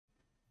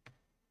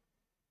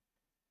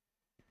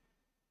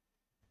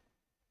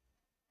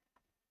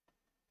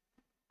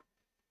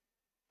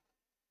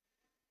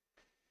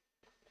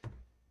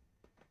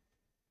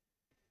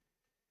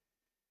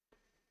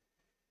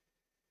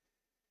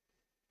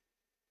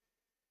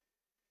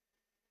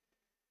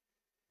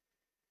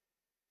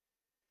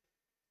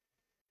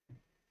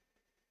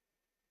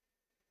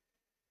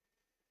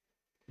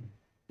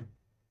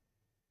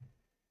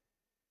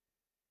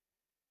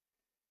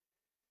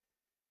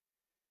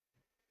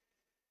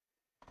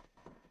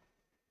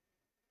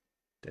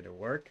Did it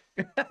work?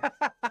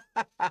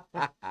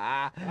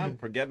 I'm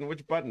forgetting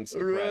which buttons to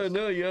press.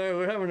 No, yeah,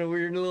 we're having a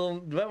weird little,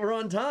 but we're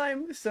on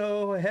time.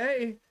 So,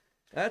 hey,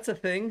 that's a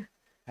thing.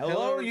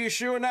 Hello,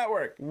 Yeshua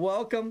Network.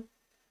 Welcome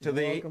to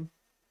the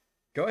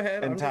Go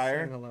ahead.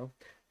 entire I'm just saying hello.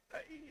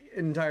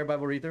 Entire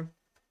Bible read through.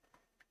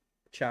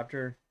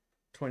 Chapter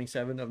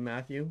 27 of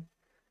Matthew.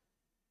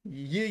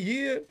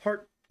 Yeah,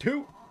 part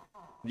 2.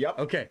 Yep.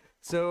 Okay,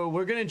 so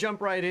we're going to jump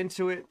right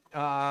into it.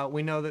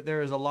 We know that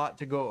there is a lot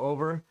to go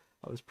over.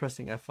 I was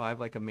pressing F5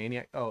 like a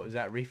maniac. Oh, is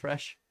that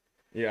refresh?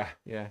 Yeah.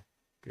 Yeah.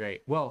 Great.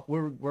 Well,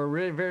 we're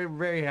really very,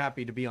 very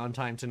happy to be on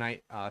time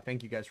tonight.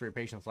 Thank you guys for your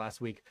patience last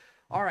week.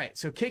 All right,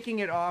 so kicking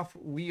it off,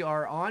 we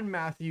are on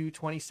Matthew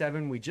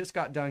 27. We just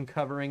got done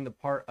covering the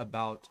part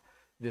about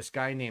this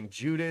guy named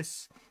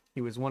Judas.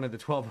 He was one of the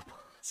 12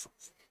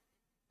 apostles.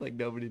 Like,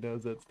 nobody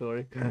knows that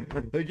story.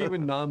 Like,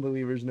 even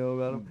non-believers know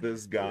about him.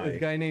 This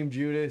guy named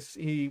Judas,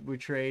 he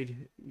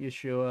betrayed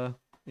Yeshua,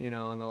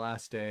 on the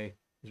last day. It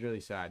was really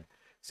sad.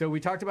 So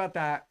we talked about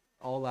that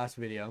all last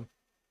video.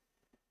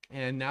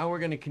 And now we're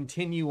going to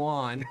continue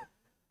on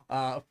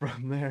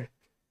from there.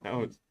 That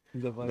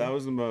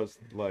was the most,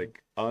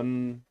 like,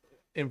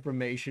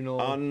 informational,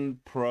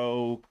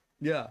 unpro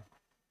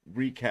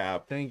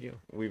recap thank you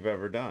we've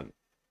ever done.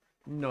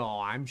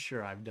 No, I'm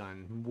sure I've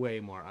done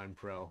way more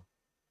unpro.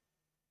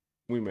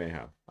 We may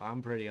have.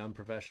 I'm pretty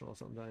unprofessional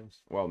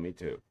sometimes. Well, me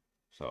too.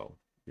 So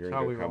you're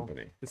How in good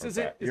company.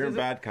 You're in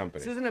bad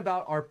company. This isn't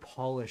about our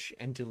polish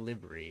and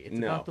delivery. It's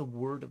about the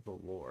word of the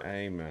Lord.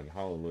 Amen.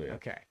 Hallelujah.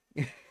 Okay.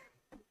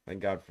 Thank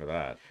God for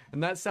that.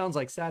 And that sounds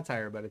like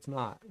satire, but it's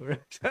not.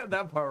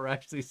 That part we're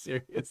actually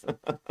serious.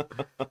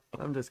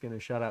 I'm just going to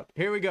shut up.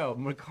 Here we go.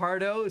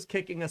 Ricardo is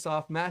kicking us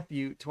off.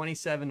 Matthew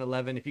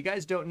 27:11. If you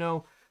guys don't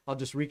know, I'll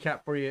just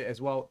recap for you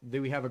as well.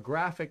 We have a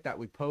graphic that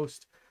we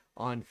post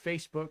on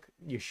Facebook,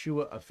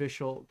 Yeshua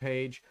official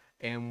page.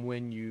 And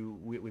when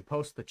we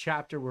post the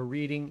chapter we're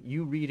reading,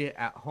 you read it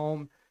at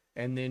home,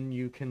 and then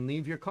you can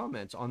leave your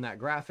comments on that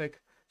graphic.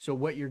 So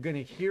what you're going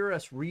to hear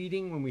us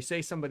reading when we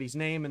say somebody's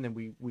name and then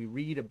we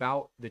read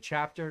about the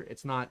chapter,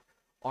 it's not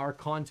our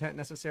content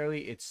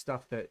necessarily. It's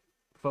stuff that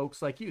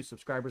folks like you,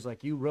 subscribers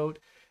like you wrote,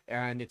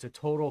 and it's a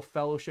total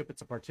fellowship.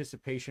 It's a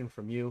participation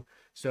from you.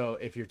 So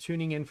if you're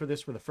tuning in for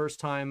this for the first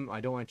time, I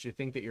don't want you to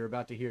think that you're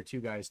about to hear two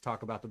guys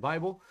talk about the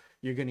Bible.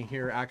 You're going to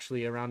hear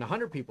actually around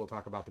 100 people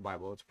talk about the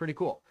Bible. It's pretty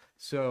cool.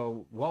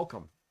 So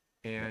welcome.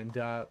 And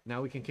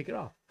now we can kick it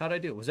off. How'd I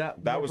do? Was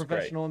that was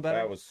professional great. and better?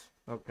 That was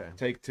okay.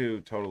 Take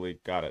 2, totally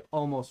got it.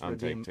 Almost on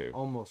redeemed. take 2.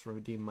 Almost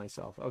redeemed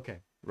myself. Okay.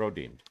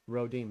 Redeemed.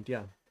 Redeemed.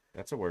 Yeah.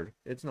 That's a word.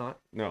 It's not.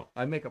 No.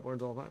 I make up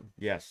words all the time.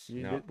 Yes.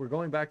 No. We're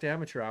going back to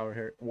amateur hour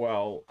here.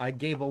 Well, I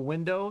gave a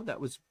window that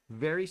was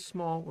very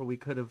small where we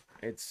could have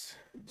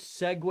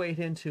segued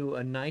into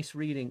a nice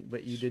reading,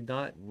 but you did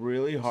not.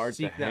 Really hard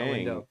to hang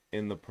window.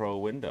 In the pro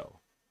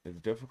window. It's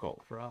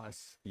difficult for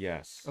us.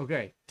 Yes.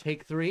 Okay.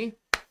 Take 3.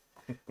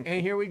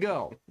 And here we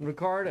go.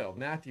 Ricardo,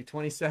 Matthew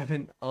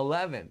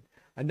 27:11.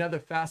 Another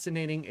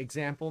fascinating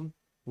example.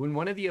 When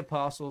one of the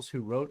apostles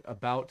who wrote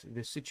about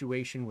this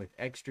situation with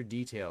extra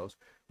details,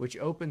 which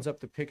opens up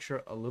the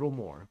picture a little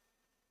more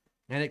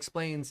and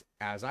explains,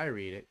 as I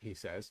read it, he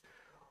says,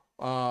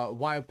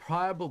 why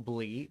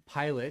probably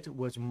Pilate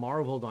was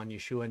marveled on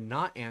Yeshua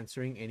not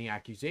answering any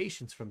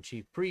accusations from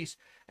chief priests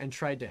and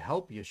tried to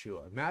help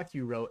Yeshua.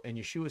 Matthew wrote, and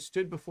Yeshua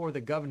stood before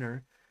the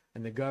governor,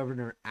 and the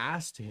governor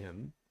asked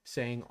him,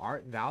 saying,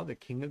 Art thou the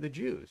king of the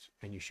Jews?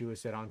 And Yeshua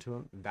said unto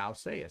him, Thou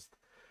sayest.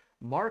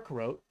 Mark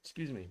wrote,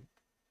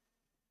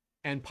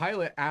 and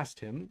Pilate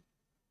asked him,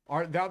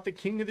 Art thou the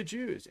king of the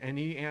Jews? And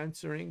he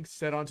answering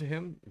said unto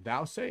him,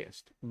 Thou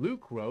sayest.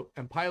 Luke wrote,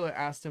 and Pilate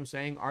asked him,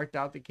 saying, Art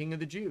thou the king of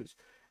the Jews?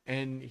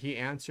 And he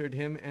answered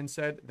him and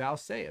said, Thou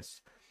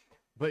sayest.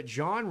 But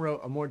John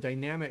wrote a more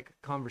dynamic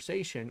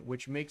conversation,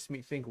 which makes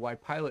me think why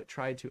Pilate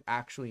tried to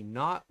actually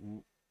not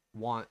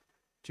want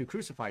to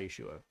crucify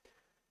Yeshua.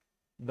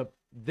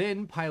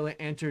 Then Pilate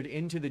entered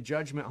into the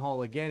judgment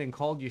hall again and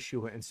called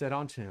Yeshua and said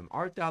unto him,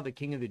 Art thou the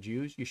king of the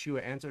Jews?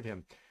 Yeshua answered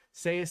him,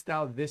 Sayest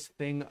thou this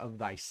thing of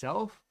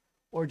thyself,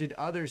 or did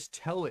others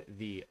tell it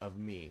thee of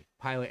me?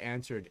 Pilate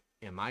answered,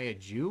 Am I a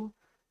Jew?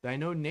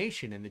 Thine own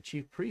nation and the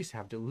chief priests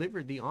have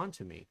delivered thee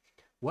unto me.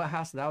 What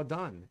hast thou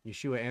done?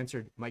 Yeshua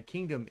answered, My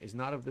kingdom is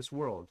not of this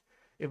world.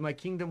 If my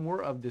kingdom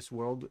were of this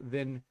world,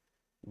 then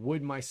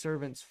would my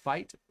servants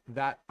fight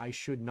that I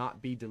should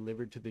not be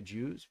delivered to the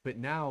Jews? But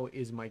now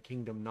is my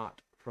kingdom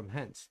not from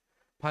hence.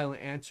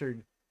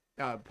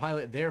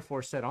 Pilate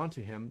therefore said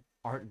unto him,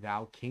 Art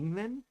thou king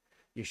then?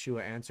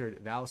 Yeshua answered,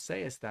 Thou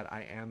sayest that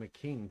I am a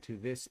king. To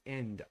this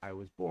end I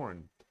was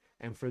born,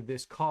 and for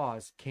this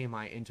cause came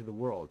I into the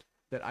world,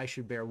 that I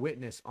should bear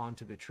witness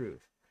unto the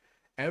truth.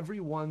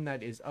 Every one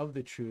that is of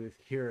the truth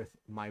heareth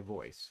my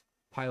voice.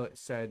 Pilate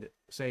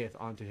saith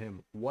unto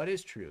him, What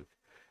is truth?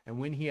 And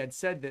when he had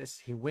said this,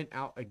 he went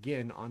out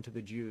again unto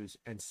the Jews,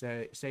 and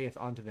saith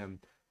unto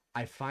them,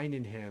 I find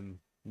in him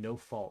no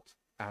fault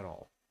at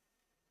all.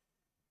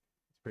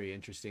 It's pretty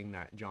interesting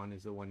that John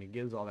is the one who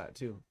gives all that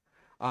too.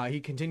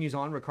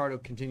 Ricardo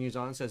continues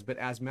on and says, but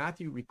as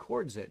Matthew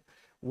records it,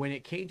 when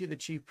it came to the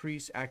chief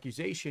priest's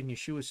accusation,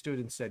 Yeshua stood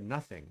and said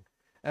nothing.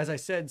 As I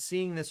said,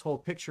 seeing this whole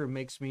picture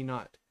makes me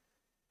not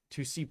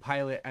to see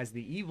Pilate as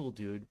the evil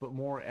dude, but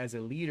more as a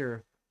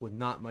leader with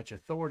not much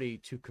authority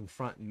to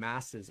confront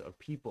masses of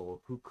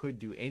people who could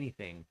do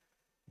anything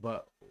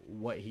but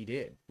what he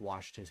did,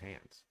 washed his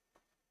hands.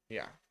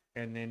 Yeah.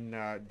 And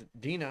then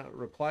Dina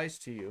replies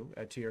to you,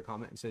 to your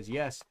comment, and says,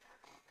 yes,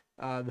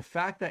 the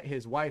fact that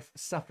his wife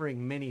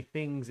suffering many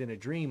things in a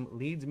dream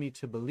leads me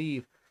to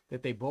believe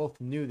that they both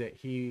knew that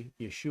he,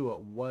 Yeshua,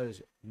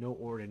 was no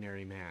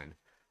ordinary man.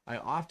 I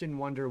often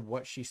wonder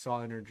what she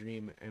saw in her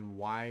dream and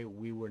why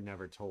we were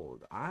never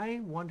told.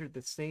 I wondered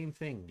the same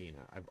thing,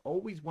 Dina. I've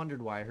always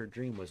wondered why her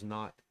dream was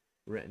not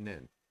written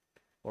in,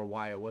 or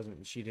why it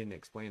wasn't, she didn't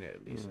explain it,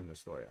 at least in the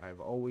story.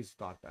 I've always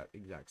thought that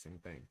exact same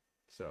thing.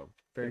 So,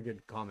 very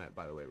good comment,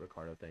 by the way,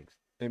 Ricardo. Thanks.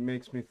 It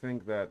makes me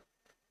think that,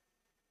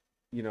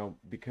 you know,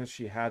 because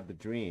she had the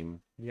dream,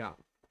 Yeah.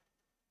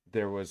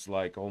 there was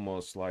like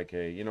almost like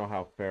a, you know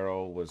how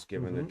Pharaoh was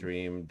given the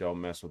dream,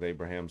 don't mess with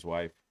Abraham's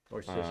wife.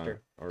 Or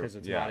sister. Because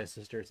it's not his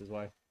sister, it's his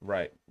wife.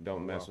 Right.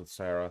 Don't mess with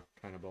Sarah.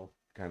 Kind of both.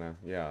 Kind of,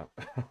 yeah.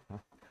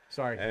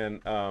 Sorry.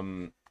 And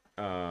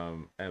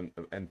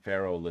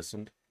Pharaoh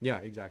listened. Yeah,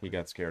 exactly. He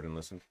got scared and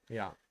listened.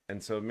 Yeah.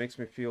 And so it makes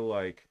me feel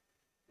like,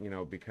 you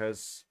know,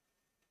 because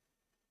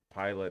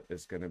Pilate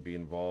is going to be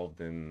involved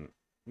in,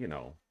 you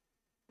know,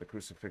 the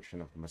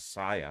crucifixion of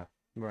Messiah.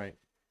 Right.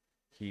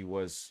 He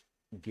was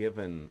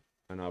given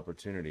an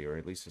opportunity, or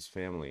at least his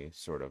family,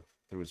 sort of,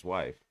 through his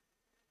wife,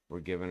 were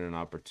given an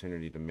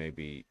opportunity to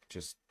maybe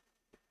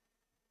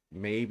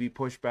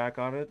push back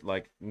on it.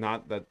 Like,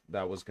 not that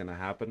that was going to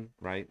happen,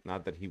 right?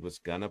 Not that he was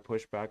going to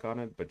push back on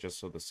it, but just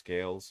so the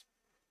scales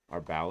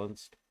are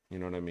balanced. You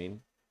know what I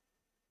mean?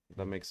 Does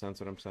that make sense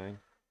what I'm saying?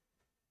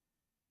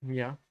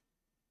 Yeah.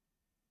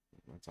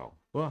 That's all.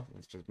 Well,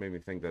 It's just made me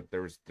think that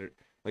there,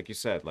 like you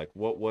said, like,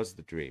 what was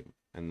the dream?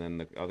 And then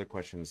the other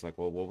question is like,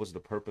 well, what was the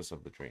purpose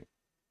of the dream?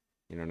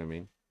 You know what I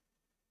mean?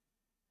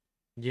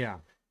 yeah,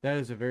 that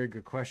is a very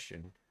good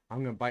question.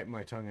 I'm going to bite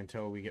my tongue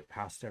until we get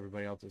past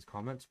everybody else's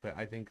comments, but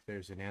I think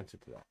there's an answer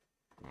to that.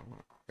 Oh,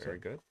 very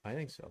good. I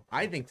think so.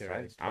 I think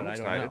there is. I'm but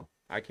excited. I don't know.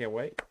 I can't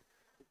wait.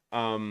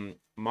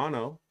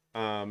 Mono,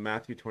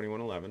 Matthew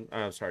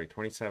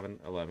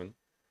 27:11.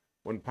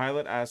 When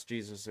Pilate asked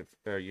Jesus,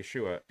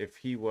 Yeshua, if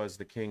he was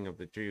the king of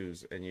the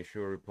Jews, and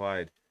Yeshua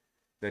replied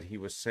that he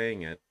was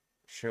saying it,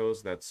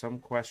 shows that some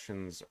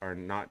questions are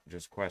not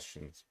just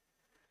questions.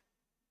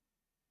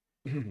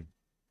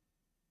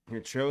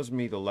 It shows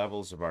me the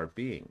levels of our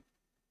being,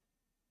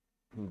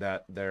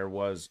 that there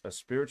was a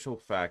spiritual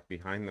fact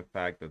behind the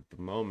fact that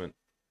the moment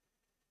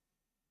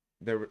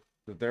there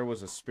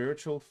was a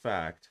spiritual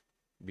fact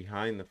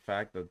behind the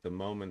fact that the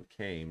moment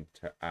came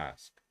to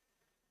ask.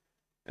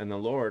 And the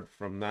Lord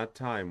from that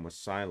time was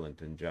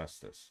silent in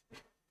justice.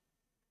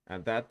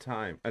 At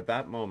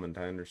that moment,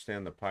 I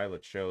understand that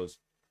Pilate shows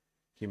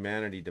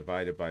humanity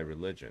divided by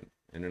religion.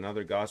 In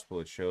another gospel,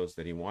 it shows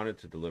that he wanted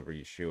to deliver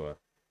Yeshua,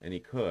 and he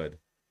could,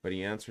 but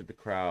he answered the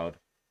crowd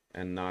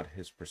and not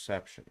his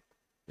perception.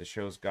 This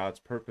shows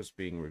God's purpose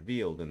being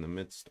revealed in the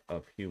midst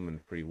of human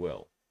free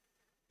will.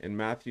 In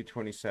Matthew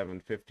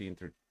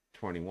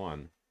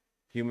 27:15-21,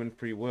 human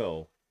free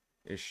will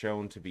is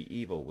shown to be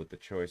evil with the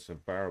choice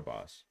of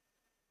Barabbas.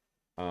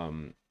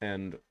 And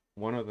in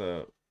one of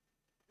the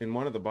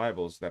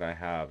Bibles that I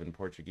have in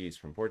Portuguese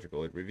from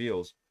Portugal, it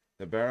reveals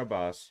that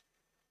Barabbas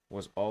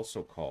was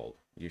also called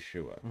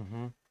Yeshua.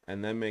 Mm-hmm.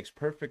 And that makes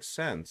perfect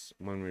sense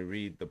when we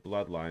read the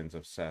bloodlines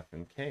of Seth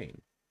and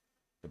Cain.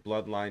 The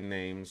bloodline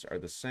names are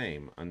the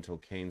same until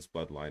Cain's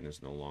bloodline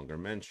is no longer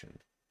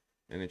mentioned.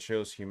 And it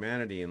shows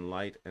humanity in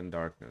light and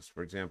darkness.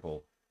 For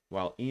example,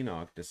 while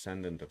Enoch,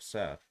 descendant of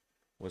Seth,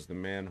 was the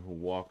man who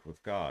walked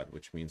with God,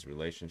 which means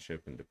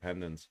relationship and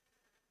dependence,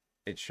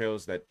 it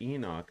shows that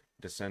Enoch,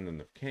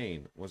 descendant of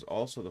Cain, was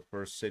also the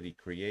first city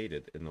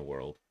created in the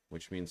world,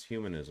 which means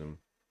humanism,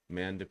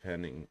 man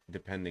depending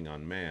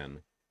on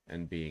man,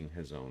 and being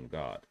his own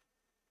God.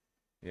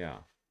 Yeah.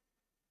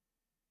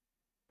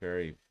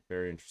 Very,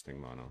 very interesting,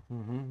 Mono.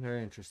 Mm-hmm.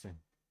 Very interesting.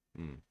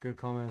 Good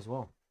comment as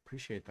well.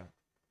 Appreciate that.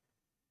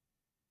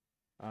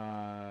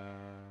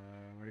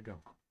 Where'd it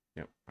go?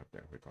 Yep, right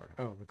there, Ricardo.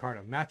 Oh,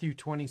 Ricardo. Matthew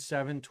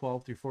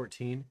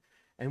 27:12-14.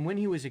 And when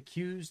he was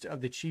accused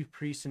of the chief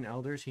priests and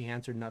elders, he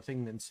answered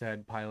nothing. Then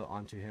said Pilate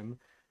unto him,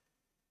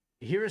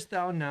 Hearest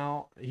thou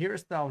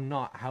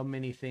not how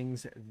many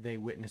things they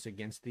witness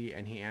against thee?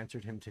 And he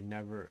answered him to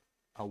never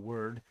a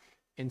word,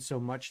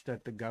 insomuch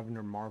that the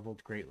governor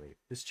marveled greatly.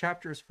 This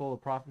chapter is full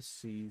of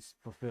prophecies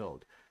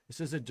fulfilled.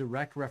 This is a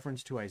direct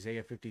reference to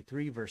Isaiah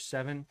 53, verse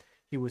 7.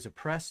 He was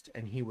oppressed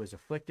and he was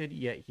afflicted,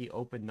 yet he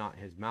opened not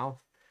his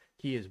mouth.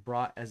 He is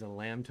brought as a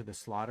lamb to the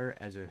slaughter,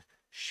 as a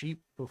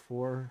sheep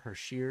before her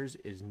shears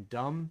is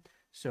dumb,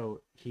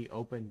 so he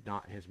opened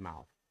not his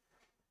mouth.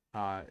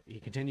 He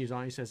continues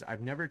on. He says,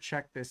 I've never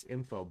checked this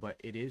info, but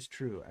it is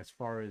true, as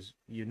far as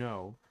you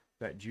know,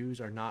 that Jews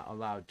are not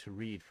allowed to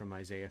read from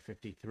Isaiah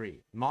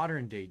 53.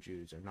 Modern day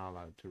Jews are not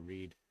allowed to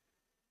read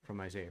from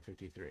Isaiah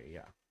 53.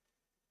 Yeah.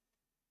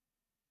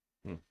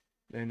 Hmm.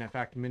 And in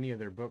fact, many of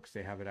their books,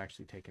 they have it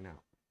actually taken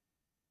out.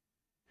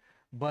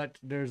 But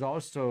there's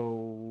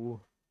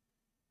also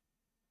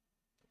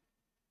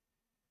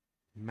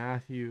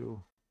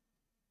Matthew.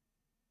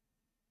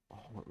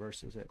 Oh, what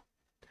verse is it?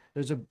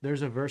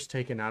 There's a verse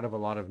taken out of a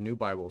lot of new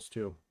Bibles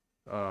too.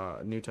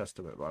 New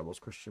Testament Bibles,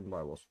 Christian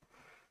Bibles.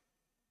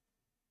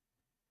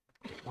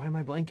 Why am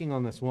I blanking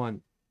on this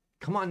one?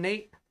 Come on,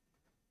 Nate.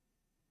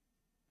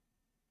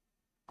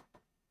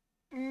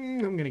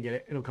 I'm gonna get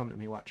it. It'll come to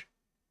me. Watch.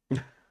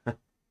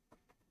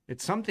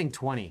 It's something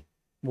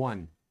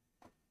 21.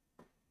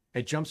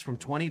 It jumps from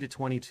 20 to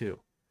 22.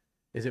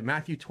 Is it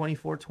Matthew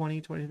 24,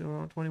 20,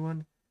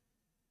 21?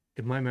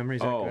 If my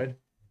memory's that good.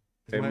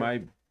 It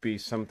might be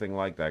something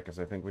like that, because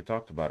I think we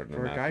talked about it in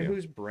For a Matthew. guy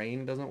whose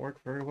brain doesn't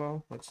work very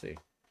well, let's see.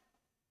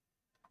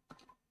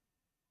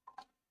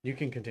 You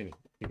can continue.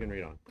 You can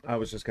read on. I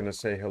was just going to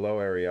say hello,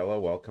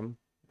 Ariella. Welcome.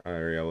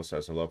 Ariella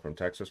says hello from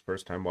Texas.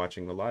 First time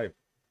watching the live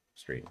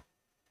stream.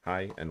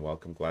 Hi, and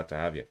welcome. Glad to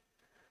have you.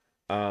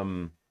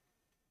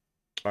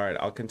 All right,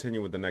 I'll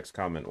continue with the next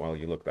comment while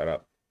you look that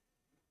up.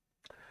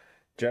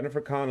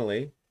 Jennifer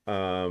Connolly,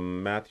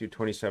 Matthew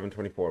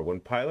 27:24. When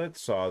Pilate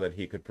saw that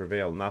he could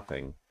prevail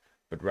nothing,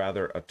 but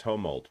rather a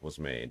tumult was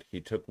made,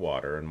 he took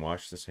water and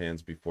washed his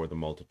hands before the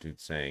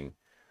multitude, saying,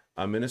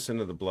 I'm innocent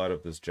of the blood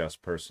of this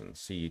just person.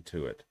 See ye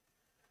to it.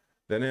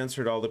 Then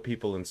answered all the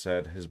people and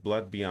said, His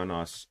blood be on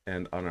us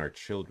and on our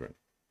children.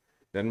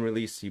 Then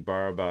released he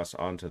Barabbas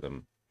unto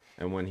them,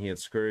 and when he had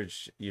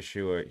scourged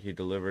Yeshua, he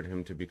delivered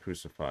him to be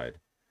crucified.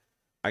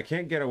 I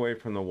can't get away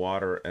from the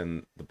water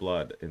and the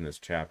blood in this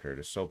chapter. It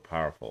is so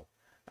powerful.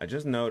 I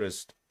just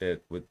noticed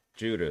it with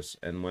Judas,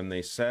 and when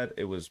they said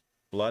it was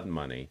blood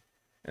money,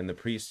 and the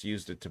priests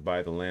used it to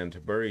buy the land to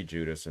bury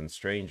Judas and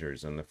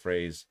strangers, and the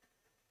phrase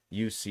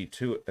 "you see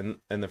to it,"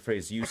 and the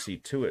phrase "you see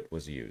to it"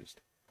 was used.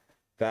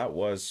 That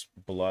was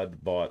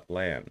blood-bought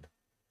land.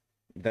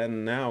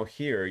 Then now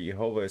here,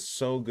 Jehovah is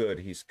so good,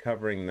 he's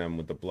covering them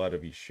with the blood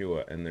of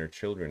Yeshua and their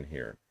children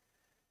here.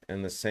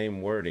 And the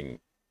same wording,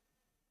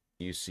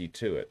 you see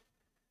to it.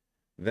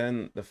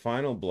 Then the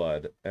final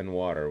blood and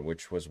water,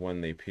 which was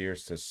when they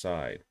pierced his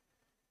side.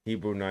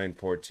 Hebrew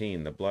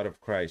 9:14, the blood of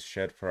Christ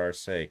shed for our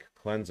sake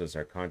cleanses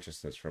our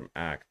consciousness from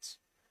acts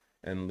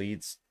and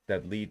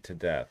lead to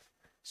death,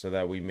 so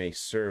that we may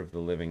serve the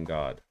living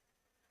God.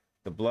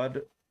 The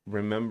blood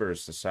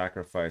remembers the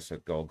sacrifice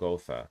at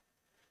Golgotha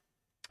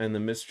and the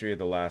mystery of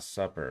the Last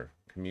Supper,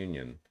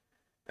 communion,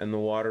 and the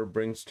water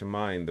brings to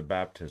mind the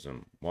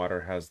baptism.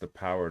 Water has the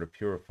power to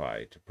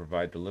purify, to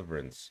provide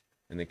deliverance,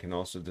 and it can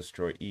also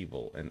destroy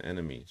evil and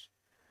enemies.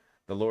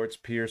 The Lord's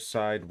pierced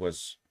side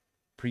was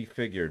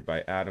prefigured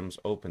by Adam's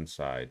open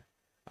side,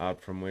 out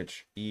from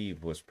which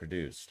Eve was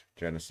produced.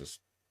 Genesis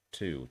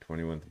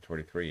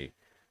 2:21-23.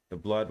 The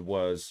blood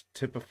was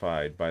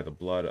typified by the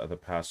blood of the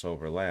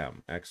Passover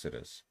lamb,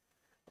 Exodus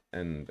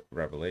and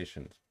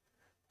Revelations.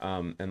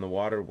 And the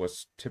water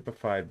was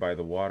typified by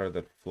the water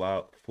that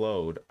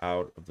flowed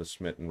out of the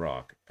smitten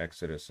rock,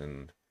 Exodus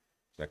and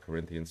is that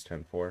Corinthians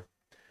 10:4?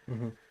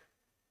 Mm-hmm.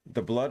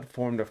 The blood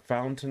formed a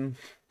fountain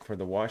for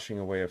the washing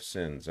away of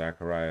sin,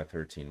 Zechariah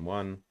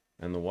 13:1,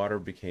 and the water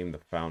became the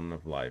fountain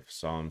of life,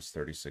 Psalms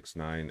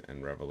 36:9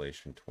 and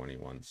Revelation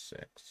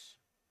 21:6.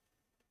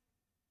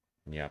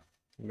 Yeah.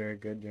 Very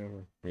good,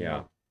 Jennifer.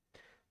 Yeah.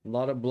 A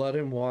lot of blood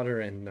and water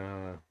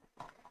and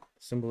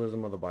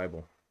symbolism of the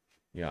Bible.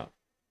 Yeah.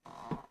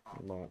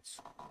 Lots.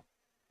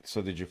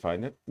 So did you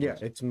find it? Yeah,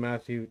 it's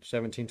Matthew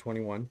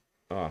 17:21.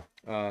 Ah.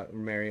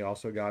 Mary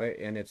also got it,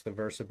 and it's the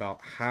verse about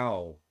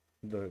how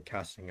the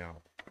casting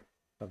out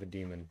of a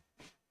demon.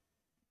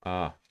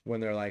 Ah.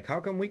 When they're like, how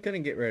come we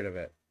couldn't get rid of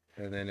it?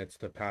 And then it's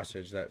the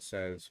passage that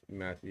says,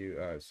 Matthew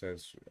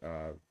says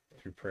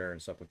through prayer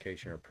and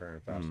supplication or prayer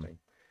and fasting.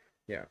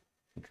 Yeah.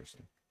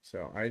 Interesting.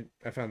 So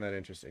I found that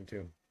interesting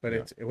too. But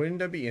Yeah. wouldn't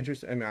that be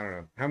interesting? I mean, I don't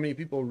know. How many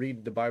people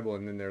read the Bible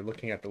and then they're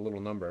looking at the little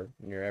number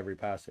near every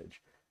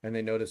passage and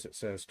they notice it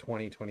says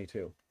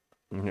 20:22.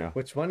 Yeah.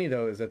 What's funny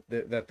though is that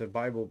the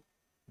Bible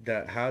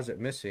that has it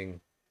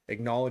missing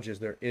acknowledges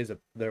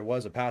there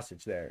was a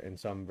passage there in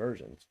some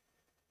versions,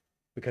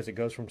 because it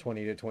goes from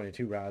 20 to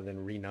 22 rather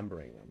than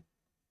renumbering them.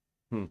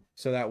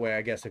 So that way,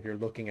 I guess if you're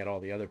looking at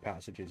all the other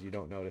passages, you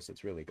don't notice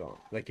it's really gone.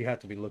 Like you have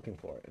to be looking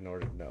for it in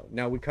order to know.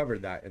 Now we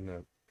covered that in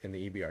the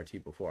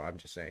EBRT before. I'm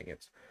just saying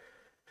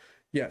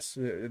yes,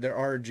 there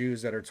are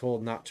Jews that are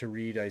told not to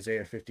read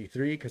Isaiah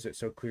 53 because it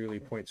so clearly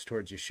points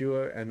towards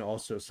Yeshua, and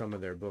also some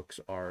of their books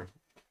are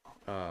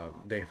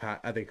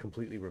they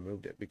completely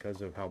removed it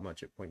because of how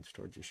much it points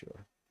towards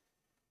Yeshua.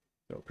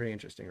 So pretty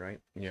interesting, right?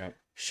 Yeah.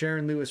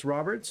 Sharon Lewis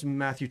Roberts,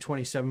 Matthew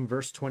 27,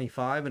 verse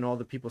 25, and all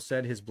the people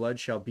said, his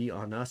blood shall be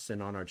on us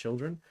and on our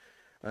children.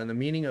 And the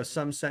meaning of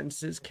some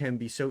sentences can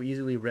be so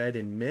easily read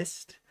and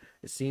missed.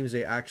 It seems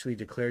they actually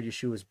declared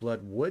Yeshua's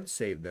blood would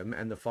save them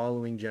and the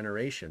following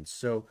generations.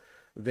 So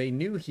they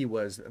knew he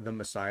was the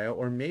Messiah,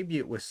 or maybe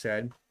it was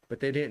said, but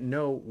they didn't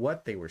know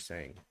what they were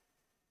saying.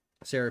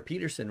 Sarah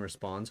Peterson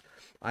responds,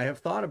 I have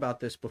thought about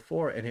this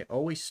before and it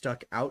always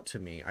stuck out to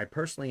me. I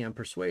personally am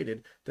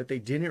persuaded that they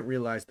didn't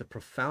realize the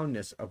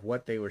profoundness of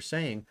what they were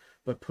saying,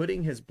 but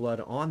putting his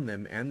blood on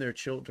them and their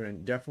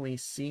children definitely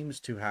seems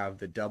to have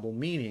the double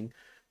meaning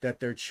that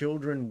their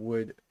children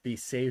would be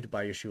saved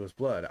by Yeshua's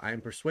blood. I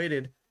am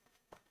persuaded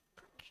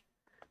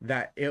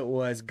that it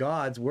was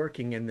God's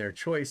working in their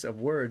choice of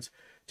words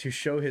to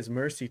show his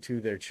mercy to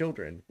their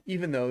children,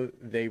 even though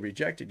they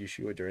rejected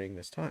Yeshua during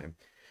this time.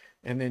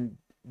 And then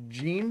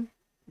Jean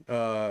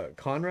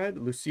Conrad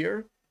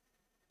Lucier,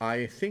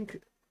 I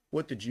think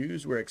what the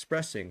Jews were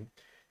expressing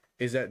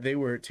is that they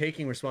were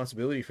taking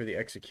responsibility for the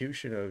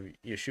execution of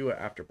Yeshua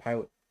after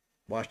Pilate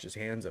washed his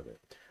hands of it.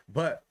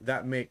 But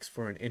that makes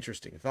for an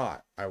interesting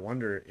thought. I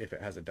wonder if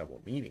it has a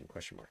double meaning,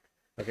 question mark.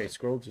 Okay,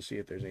 scroll to see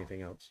if there's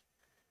anything else.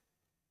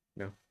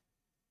 No?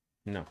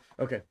 No.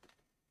 Okay.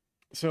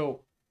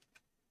 So,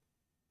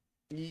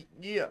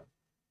 yeah.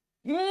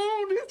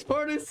 Oh, this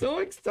part is so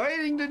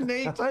exciting to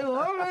Nate. I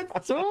love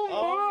it so much.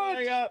 Oh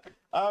my God.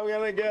 I'm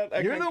going to get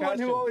a You're concussion. the one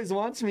who always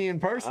wants me in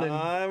person.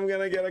 I'm going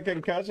to get a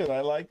concussion.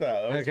 I like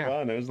that. That was Okay.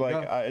 fun. It was like,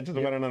 No. I just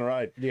went on a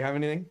ride. Do you have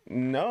anything?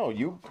 No,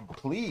 you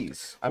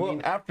please. I Well-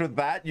 mean, after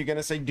that, you're going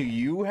to say, do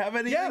you have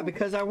anything? Yeah,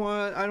 because I don't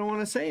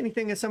want to say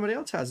anything that somebody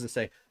else has to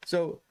say.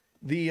 So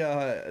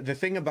the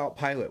thing about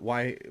Pilate,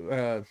 why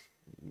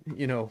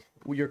you know,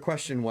 your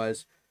question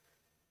was,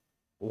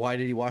 why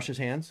did he wash his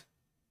hands?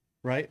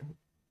 Right?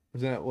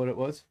 Was that what it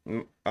was?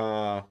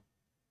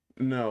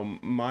 No,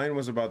 mine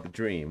was about the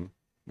dream.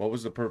 What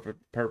was the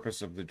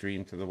purpose of the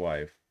dream to the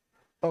wife?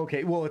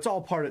 Okay, well, it's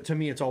all part of, to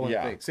me, it's all one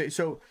Yeah. thing.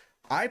 So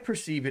I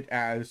perceive it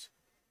as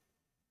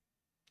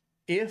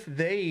if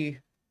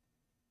they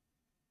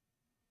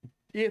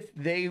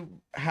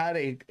had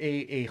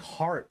a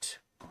heart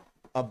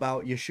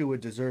about Yeshua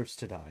deserves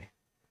to die,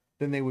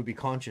 then they would be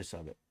conscious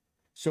of it.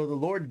 So the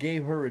Lord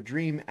gave her a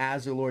dream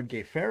as the Lord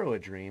gave Pharaoh a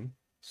dream,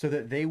 so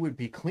that they would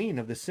be clean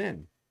of the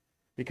sin.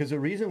 Because the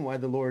reason why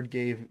the Lord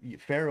gave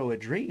Pharaoh a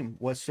dream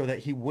was so that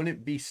he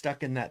wouldn't be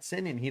stuck in that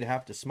sin and he'd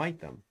have to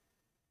smite them.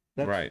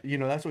 That's, Right. You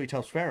know, that's what he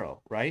tells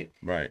Pharaoh, right?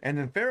 Right. And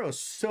then Pharaoh's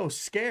so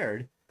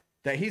scared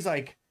that he's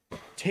like,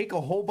 take a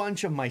whole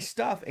bunch of my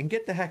stuff and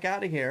get the heck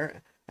out of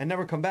here and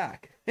never come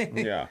back.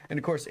 Yeah. And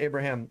of course,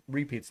 Abraham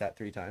repeats that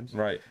 3 times.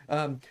 Right.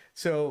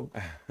 So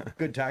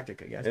good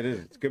tactic, I guess. It is.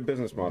 It's a good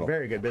business model.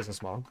 Very good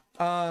business model.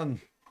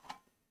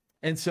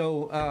 And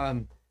so,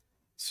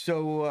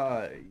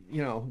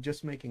 you know,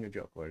 just making a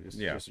joke, Lord. Just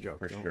a joke.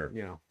 for Don't, sure.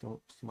 You know,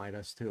 don't smite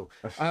us too.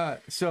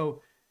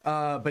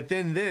 But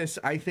then this,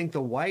 I think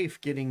the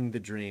wife getting the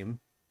dream,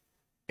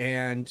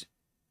 and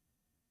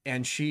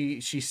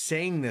she's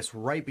saying this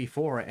right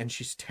before, and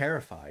she's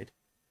terrified,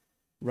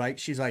 right?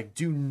 She's like,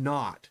 do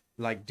not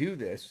do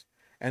this.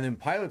 And then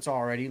Pilate's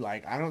already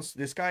like,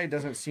 this guy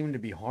doesn't seem to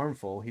be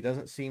harmful. He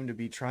doesn't seem to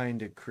be trying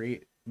to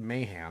create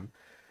mayhem.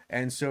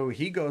 And so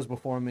he goes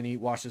before him and he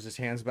washes his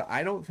hands. But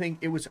I think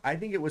it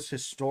was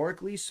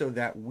historically so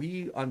that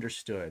we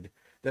understood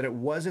that it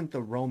wasn't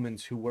the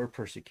Romans who were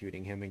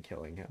persecuting him and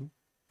killing him.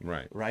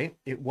 Right. Right?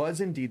 It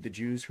was indeed the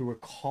Jews who were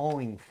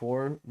calling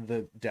for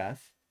the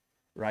death.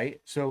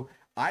 Right? So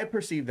I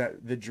perceive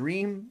that the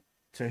dream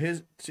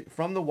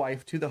from the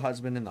wife to the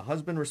husband, and the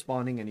husband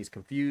responding, and he's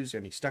confused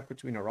and he's stuck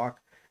between a rock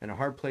and a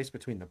hard place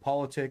between the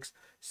politics,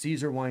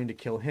 Caesar wanting to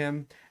kill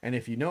him. And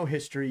if you know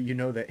history, you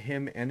know that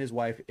him and his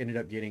wife ended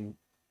up getting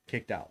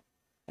kicked out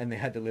and they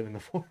had to live in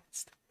the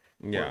forest.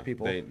 Yeah,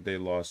 people. they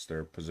lost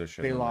their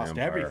position. They in the lost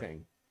empire.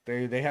 everything.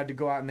 They had to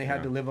go out and they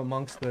had to live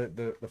amongst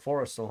the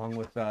forests along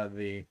with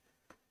the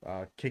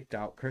kicked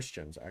out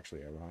Christians,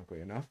 actually, ironically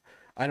enough.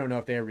 I don't know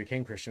if they ever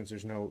became Christians.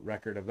 There's no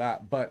record of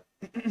that, but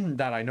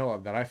that I know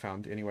of, that I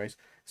found anyways.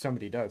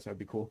 Somebody does, that'd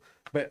be cool.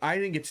 But I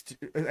think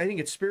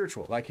it's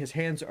spiritual. Like, his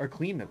hands are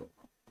clean of it.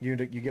 You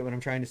get what I'm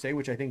trying to say,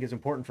 which I think is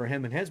important for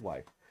him and his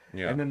wife.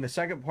 Yeah. And then the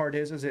second part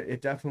is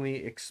it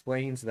definitely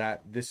explains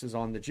that this is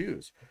on the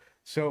Jews.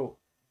 So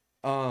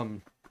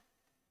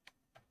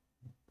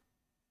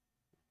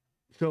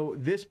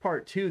this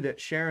part too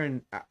that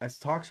Sharon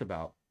talks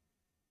about,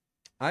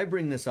 I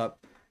bring this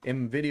up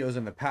in videos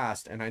in the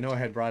past, and I know I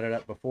had brought it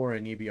up before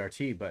in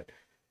EBRT, but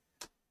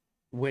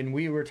when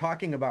we were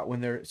talking about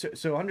when they're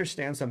so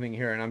understand something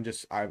here, and I'm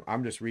just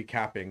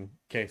recapping in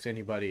case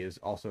anybody is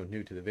also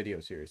new to the video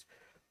series.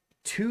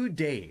 2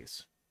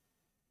 days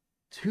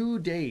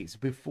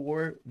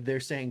before they're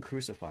saying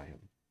crucify him,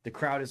 the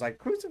crowd is like,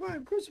 crucify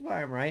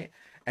him, right?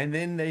 And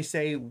then they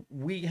say,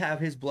 we have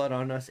his blood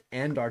on us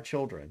and our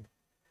children.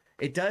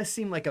 It does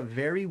seem like a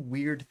very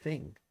weird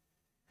thing.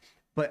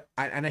 But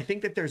I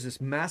think that there's this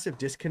massive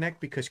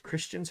disconnect because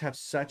Christians have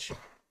such,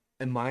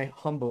 in my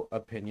humble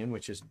opinion,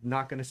 which is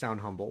not going to sound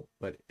humble,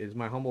 but is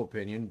my humble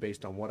opinion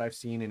based on what I've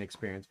seen and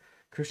experienced,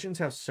 Christians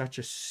have such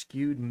a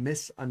skewed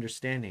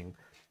misunderstanding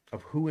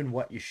of who and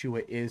what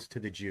Yeshua is to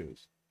the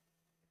Jews.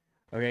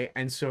 Okay,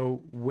 and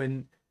so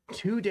when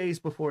 2 days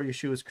before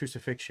Yeshua's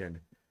crucifixion,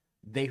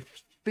 they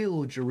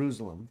fill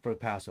Jerusalem for the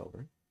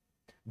Passover,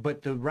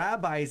 but the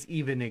rabbis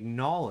even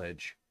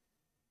acknowledge,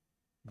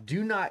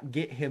 do not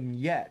get him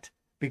yet,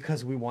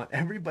 because we want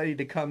everybody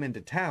to come into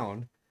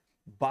town,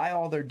 buy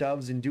all their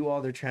doves and do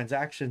all their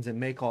transactions and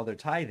make all their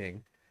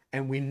tithing.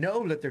 And we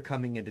know that they're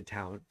coming into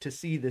town to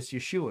see this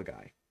Yeshua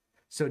guy.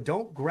 So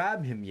don't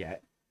grab him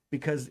yet,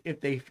 because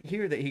if they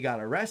hear that he got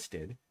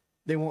arrested,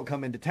 they won't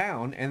come into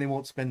town and they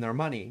won't spend their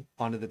money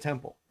onto the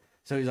temple.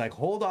 So he's like,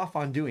 hold off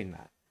on doing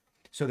that.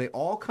 So they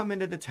all come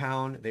into the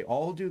town, they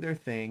all do their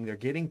thing, they're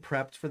getting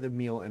prepped for the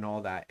meal and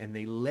all that, and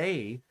they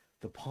lay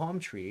the palm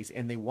trees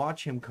and they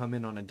watch him come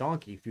in on a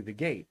donkey through the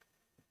gate.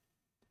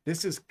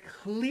 This is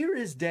clear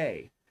as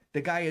day.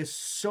 The guy is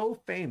so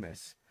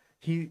famous.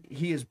 He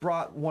has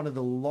brought one of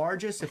the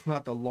largest, if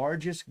not the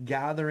largest,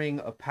 gathering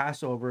of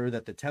Passover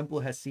that the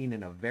temple has seen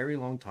in a very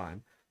long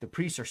time. The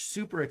priests are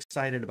super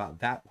excited about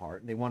that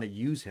part. They want to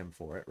use him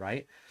for it,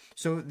 right?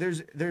 So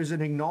there's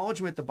an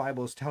acknowledgement the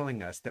Bible is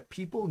telling us that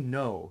people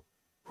know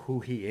who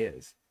he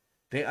is.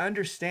 They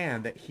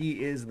understand that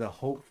he is the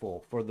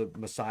hopeful for the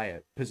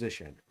Messiah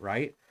position,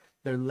 right?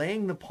 They're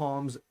laying the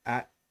palms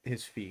at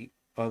his feet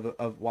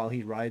of while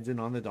he rides in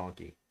on the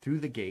donkey through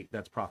the gate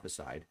that's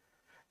prophesied.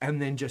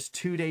 And then just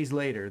 2 days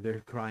later, they're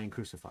crying,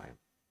 crucify him.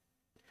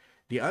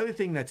 The other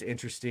thing that's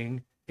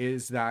interesting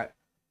is that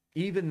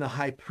even the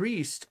high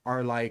priests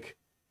are like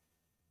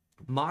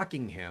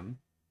mocking him,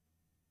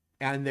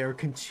 and they're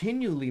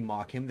continually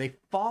mock him. They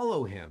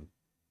follow him.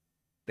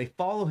 They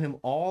follow him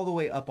all the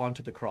way up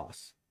onto the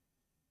cross.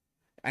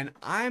 And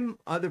I'm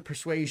of the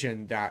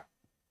persuasion that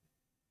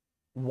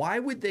why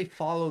would they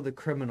follow the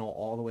criminal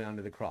all the way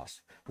onto the cross?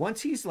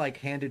 Once he's like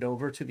handed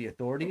over to the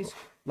authorities,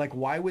 like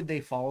why would they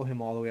follow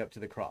him all the way up to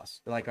the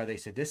cross? Like, are they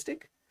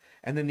sadistic?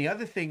 And then the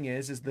other thing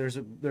is there's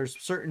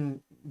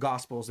certain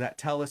gospels that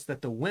tell us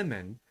that the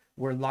women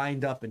were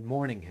lined up and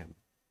mourning him.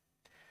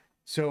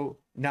 So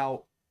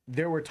now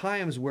there were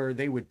times where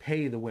they would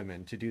pay the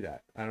women to do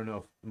that. I don't know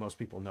if most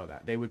people know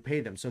that. They would pay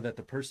them so that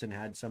the person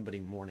had somebody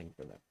mourning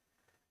for them.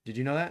 Did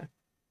you know that?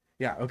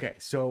 Yeah, okay.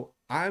 So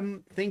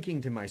I'm thinking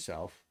to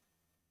myself,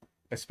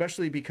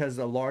 especially because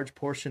a large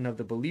portion of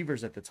the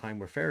believers at the time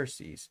were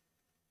Pharisees,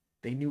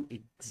 they knew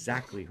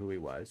exactly who he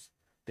was.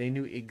 They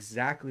knew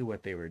exactly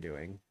what they were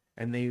doing.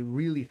 And they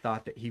really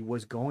thought that he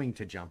was going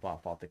to jump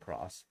off the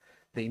cross.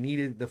 They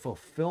needed the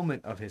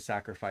fulfillment of his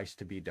sacrifice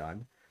to be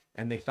done.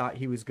 And they thought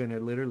he was going to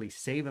literally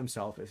save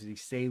himself as he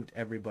saved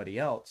everybody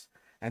else.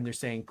 And they're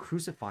saying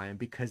crucify him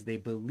because they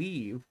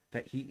believe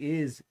that he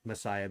is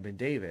Messiah ben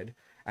David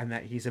and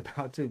that he's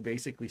about to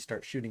basically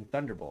start shooting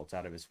thunderbolts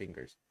out of his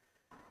fingers.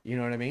 You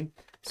know what I mean?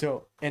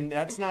 So, and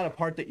that's not a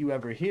part that you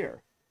ever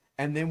hear.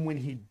 And then when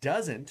he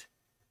doesn't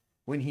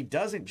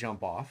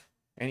jump off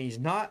and he's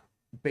not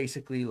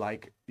basically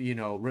like, you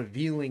know,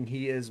 revealing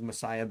he is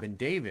Messiah ben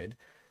David,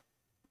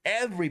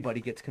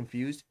 everybody gets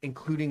confused,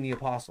 including the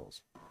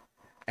apostles.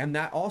 And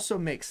that also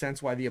makes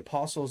sense why the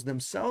apostles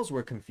themselves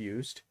were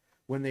confused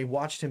when they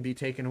watched him be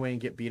taken away and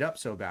get beat up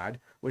so bad,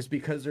 was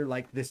because they're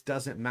like, this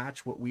doesn't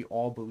match what we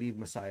all believe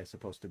Messiah is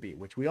supposed to be,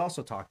 which we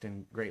also talked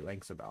in great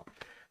lengths about.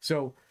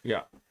 So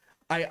yeah,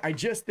 I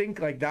just think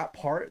like that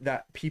part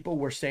that people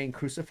were saying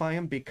crucify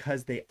him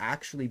because they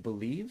actually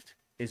believed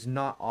is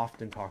not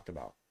often talked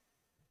about.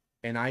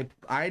 And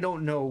I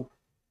don't know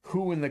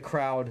who in the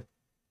crowd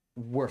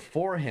were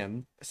for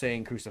him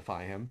saying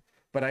crucify him,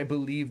 but I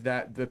believe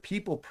that the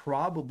people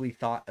probably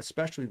thought,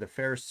 especially the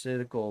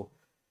Pharisee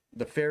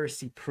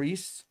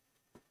priests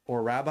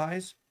or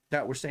rabbis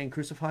that were saying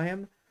crucify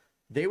him,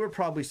 they were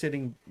probably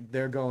sitting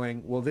there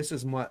going, well, this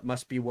is what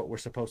must be what we're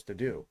supposed to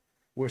do.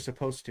 We're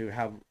supposed to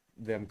have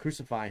them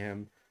crucify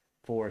him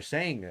for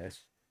saying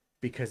this,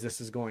 because this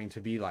is going to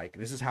be like,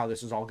 this is how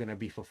this is all going to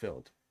be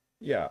fulfilled.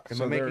 Yeah.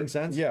 Am I making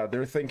sense? Yeah,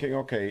 they're thinking,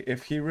 okay,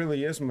 if he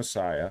really is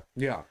Messiah,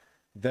 yeah,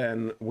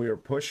 then we're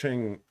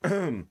pushing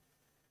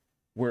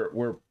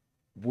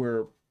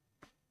we're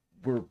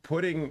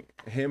putting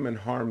him in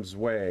harm's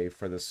way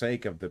for the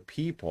sake of the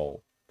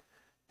people,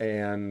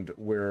 and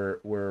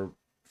we're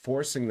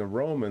forcing the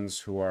Romans,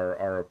 who are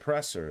our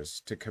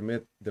oppressors, to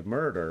commit the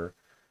murder,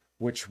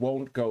 which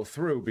won't go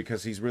through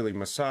because he's really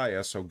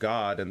Messiah. So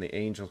God and the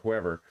angels,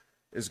 whoever,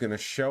 is going to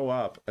show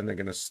up, and they're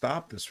going to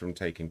stop this from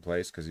taking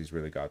place because he's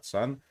really God's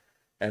son,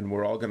 and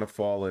we're all going to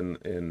fall in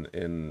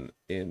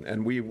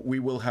and we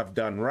will have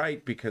done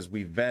right because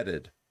we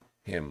vetted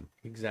him.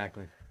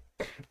 Exactly.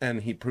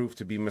 And he proved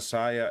to be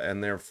Messiah,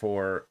 and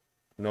therefore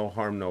no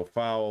harm, no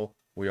foul.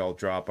 We all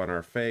drop on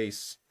our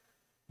face.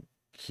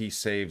 He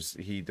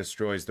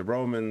destroys the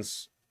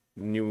Romans,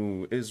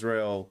 new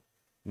Israel,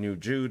 new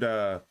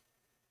Judah,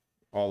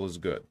 all is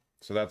good.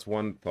 So that's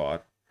one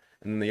thought.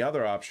 And then the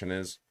other option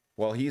is,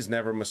 well, he's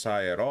never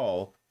Messiah at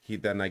all.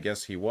 I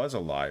guess he was a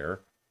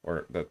liar,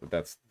 or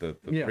that's the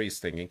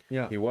priest thinking.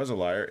 Yeah. He was a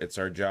liar. It's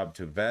our job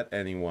to vet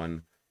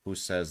anyone who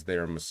says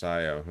they're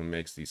Messiah, who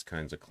makes these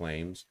kinds of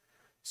claims.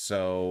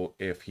 So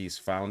if he's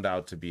found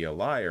out to be a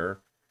liar,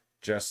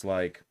 just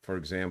like, for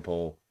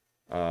example,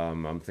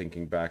 I'm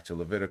thinking back to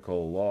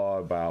Levitical law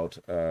about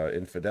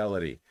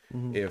infidelity.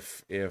 Mm-hmm.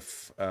 If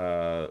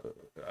I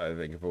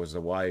think if it was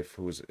a wife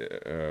who was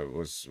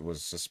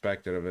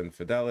suspected of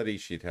infidelity,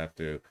 she'd have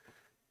to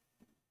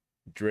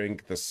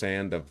drink the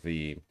sand of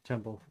the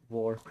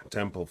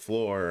temple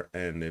floor.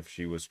 And if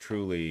she was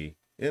truly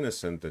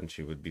innocent, then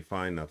she would be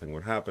fine, nothing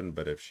would happen.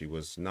 But if she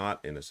was not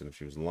innocent, if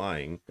she was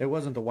lying, It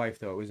wasn't the wife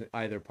though, it was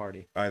either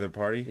party. either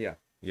party,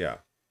 Yeah.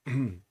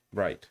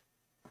 right.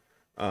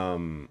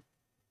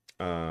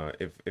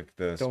 If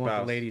the Don't want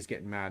spouse, the ladies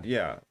getting mad.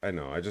 yeah, I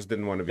know, I just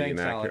didn't want to be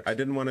Thanks, inaccurate. Alex. I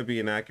didn't want to be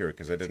inaccurate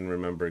because I didn't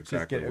remember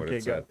exactly what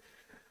it said.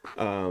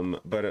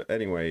 But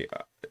anyway,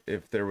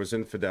 if there was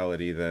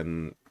infidelity,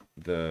 then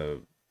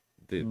the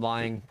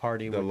lying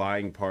party.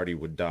 lying party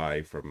would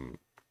die from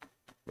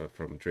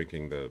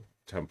drinking the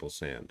temple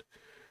sand.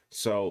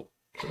 So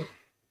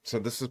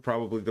this is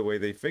probably the way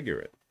they figure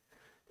it,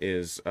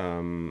 is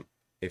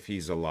if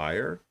he's a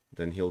liar,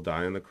 then he'll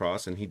die on the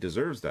cross, and he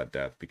deserves that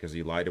death because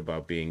he lied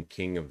about being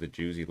king of the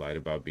Jews. He lied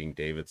about being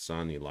David's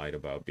son. He lied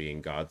about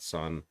being God's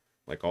son.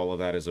 Like, all of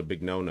that is a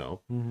big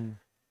no-no. Mm-hmm.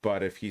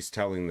 But if he's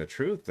telling the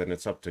truth, then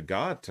it's up to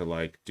God to,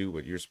 like, do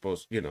what you're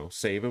supposed,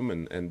 save him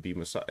and be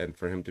Messiah, and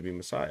for him to be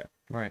Messiah.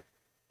 Right.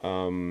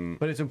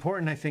 But it's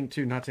important, I think,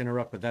 too, not to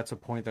interrupt, but that's a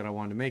point that I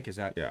wanted to make, is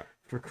that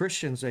for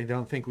Christians, I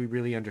don't think we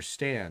really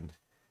understand,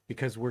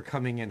 because we're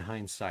coming in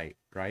hindsight,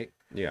 right?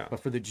 Yeah. But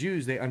for the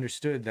Jews, they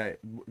understood that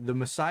the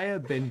Messiah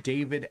ben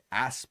David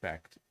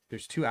aspect,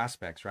 there's two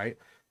aspects, right?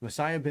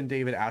 Messiah ben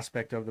David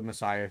aspect of the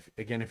Messiah,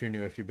 again, if you're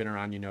new, if you've been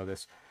around, you know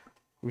this,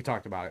 we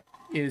talked about it,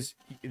 is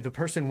the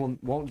person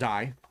won't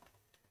die.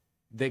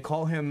 They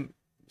call him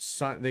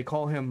son,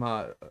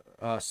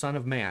 son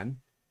of man,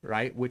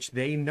 right? Which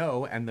they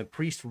know, and the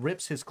priest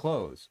rips his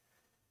clothes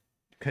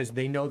because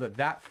they know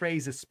that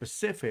phrase is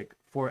specific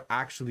for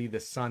actually the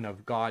Son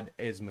of God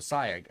is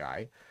Messiah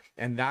guy.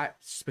 And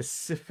that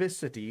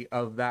specificity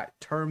of that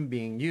term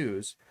being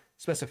used,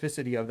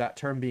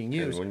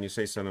 And when you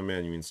say son of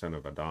man, you mean son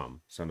of Adam.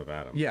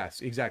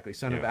 Yes, exactly.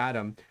 Son of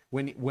Adam.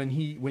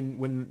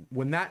 When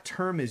that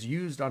term is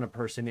used on a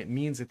person, it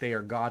means that they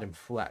are God in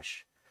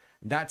flesh.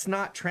 That's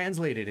not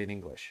translated in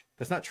English.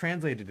 That's not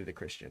translated to the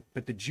Christian.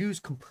 But the Jews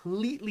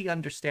completely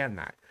understand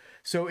that.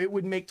 So it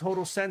would make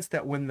total sense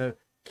that when the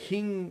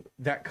king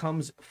that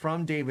comes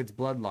from David's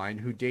bloodline,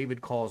 who David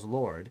calls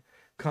Lord,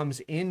 comes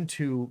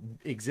into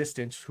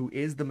existence, who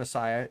is the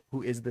Messiah,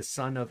 who is the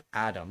son of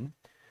Adam,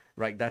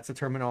 right? That's the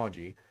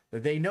terminology.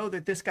 That they know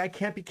that this guy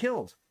can't be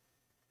killed.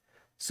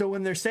 So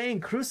when they're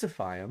saying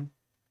crucify him,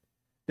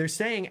 they're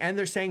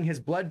saying his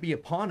blood be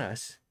upon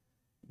us.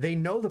 They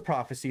know the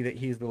prophecy that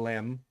he's the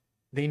Lamb.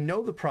 They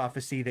know the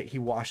prophecy that he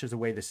washes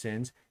away the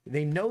sins.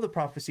 They know the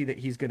prophecy that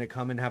he's going to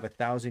come and have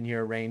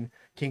 1,000-year reign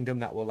kingdom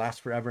that will last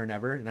forever and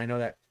ever. And I know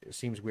that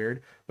seems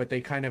weird, but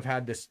they kind of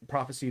had this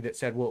prophecy that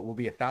said, well, it will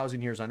be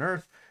 1,000 years on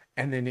earth,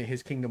 and then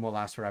his kingdom will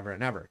last forever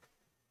and ever.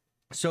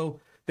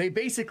 So they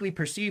basically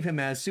perceive him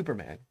as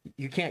Superman.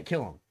 You can't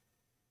kill him.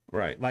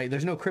 Right. Like,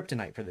 there's no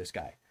kryptonite for this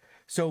guy.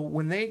 So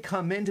when they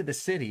come into the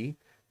city,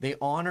 they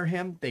honor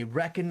him, they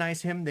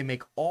recognize him, they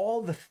make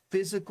all the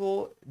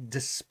physical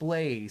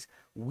displays.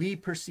 We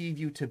perceive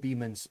you to be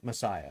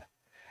Messiah.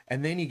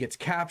 And then he gets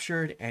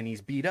captured and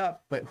he's beat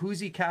up. But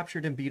who's he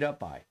captured and beat up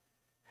by?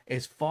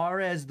 As far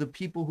as the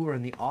people who are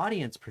in the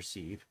audience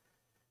perceive,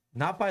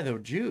 not by the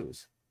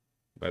Jews.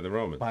 By the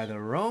Romans. By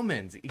the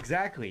Romans,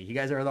 exactly. You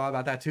guys ever thought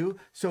about that too?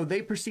 So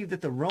they perceive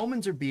that the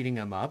Romans are beating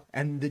him up,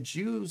 and the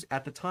Jews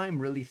at the time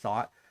really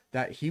thought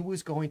that he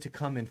was going to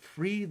come and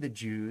free the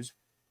Jews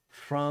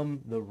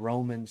from the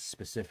Romans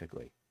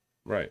specifically.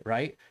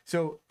 Right.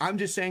 So I'm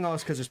just saying all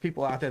this because there's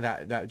people out there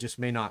that just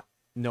may not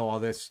know all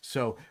this.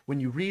 So when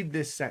you read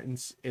this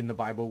sentence in the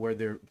Bible where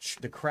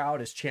the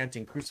crowd is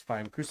chanting,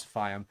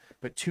 crucify him,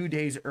 but 2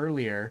 days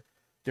earlier,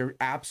 they're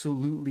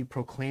absolutely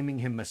proclaiming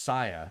him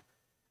Messiah.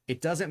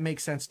 It doesn't make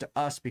sense to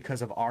us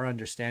because of our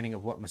understanding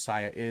of what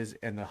Messiah is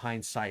and the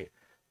hindsight.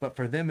 But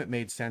for them, it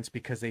made sense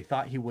because they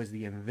thought he was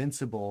the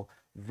invincible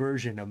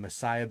version of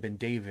Messiah ben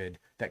David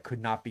that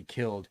could not be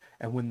killed.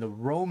 And when the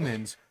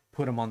Romans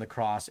put him on the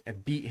cross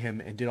and beat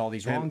him and did all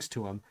these wrongs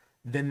to him,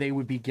 then they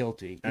would be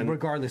guilty,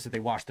 regardless if they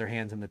washed their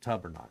hands in the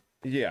tub or not.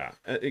 Yeah,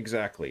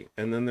 exactly.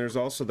 And then there's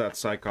also that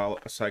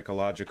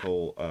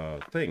psychological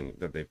thing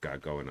that they've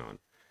got going on.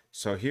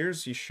 So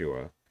here's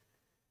Yeshua.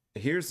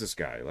 Here's this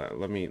guy.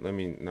 Let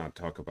me not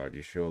talk about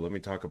Yeshua. Let me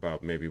talk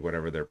about maybe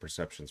whatever their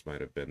perceptions might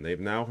have been. They've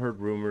now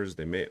heard rumors.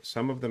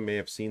 Some of them may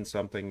have seen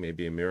something,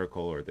 maybe a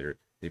miracle, or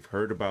they've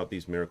heard about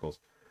these miracles.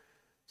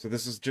 So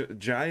this is a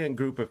giant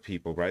group of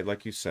people, right?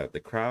 Like you said,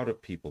 the crowd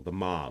of people, the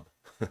mob.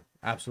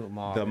 Absolute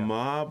mob. The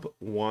mob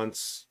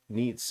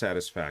needs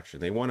satisfaction.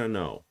 They want to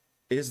know,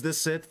 is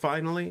this it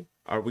finally?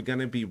 Are we going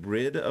to be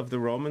rid of the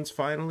Romans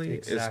finally?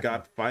 Exactly. Is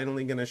God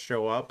finally going to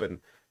show up and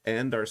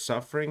end our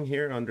suffering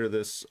here under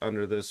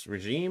this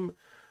regime?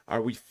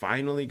 Are we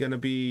finally going to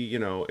be,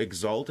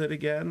 exalted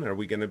again? Are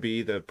we going to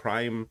be the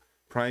prime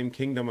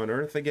kingdom on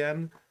earth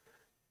again?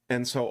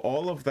 And so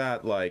all of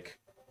that, like,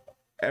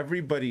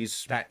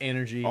 everybody's that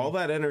energy, all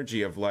that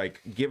energy of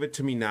like, give it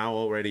to me now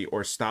already,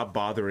 or stop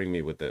bothering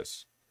me with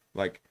this.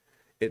 Like,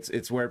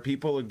 It's where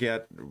people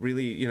get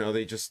really, you know,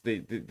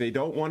 they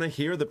don't want to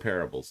hear the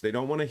parables. They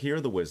don't want to hear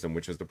the wisdom,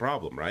 which is the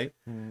problem, right?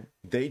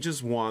 They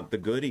just want the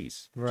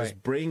goodies. Right.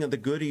 Just bring the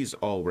goodies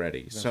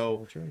already. That's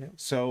So true, yeah.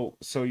 so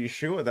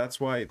Yeshua, that's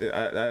why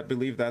I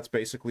believe that's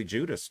basically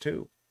Judas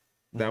too.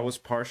 That was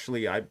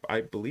partially,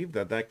 I believe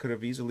that could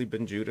have easily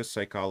been Judas'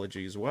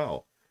 psychology as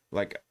well.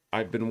 Like,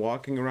 I've been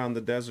walking around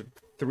the desert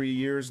 3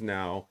 years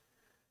now.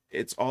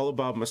 It's all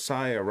about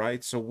Messiah,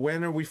 right? So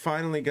when are we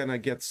finally gonna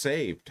get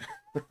saved?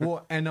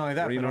 Well, and not only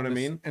that, You but know on what I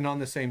this- mean? And on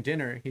the same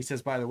dinner, he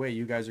says, by the way,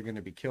 you guys are going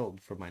to be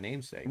killed for my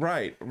name's sake.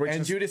 Right.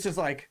 And Judas is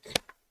like,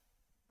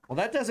 well,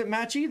 that doesn't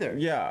match either.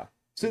 Yeah.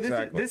 So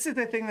exactly. this is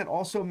the thing that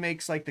also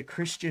makes like the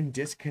Christian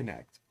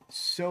disconnect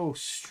so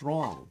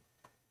strong.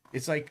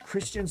 It's like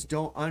Christians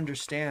don't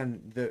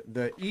understand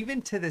the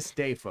even to this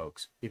day,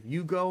 folks. If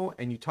you go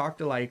and you talk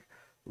to like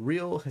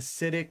real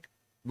Hasidic,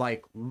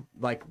 like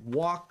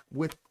walk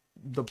with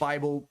the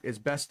Bible as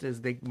best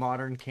as they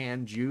modern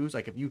can Jews,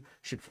 like if you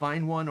should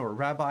find one or a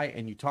rabbi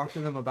and you talk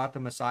to them about the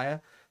Messiah,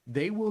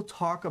 they will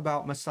talk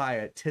about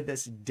Messiah to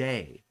this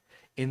day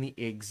in the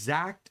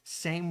exact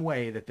same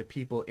way that the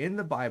people in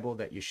the Bible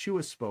that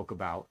Yeshua spoke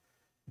about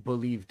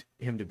believed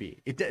him to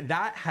be.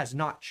 That has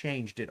not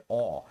changed at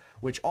all,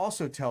 which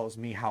also tells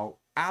me how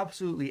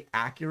absolutely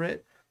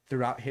accurate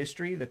throughout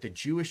history that the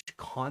Jewish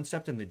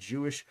concept and the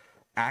Jewish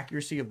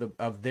accuracy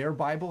of their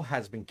Bible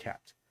has been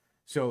kept.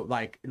 So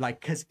like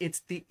because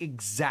it's the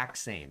exact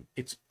same.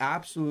 It's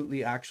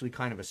absolutely actually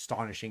kind of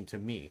astonishing to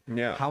me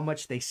how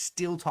much they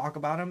still talk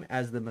about him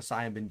as the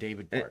Messiah ben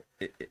David part.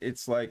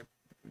 It's like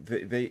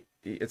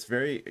it's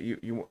very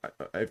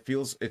it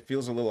feels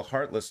a little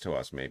heartless to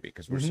us maybe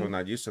because we're so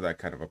not used to that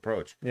kind of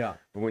approach. Yeah.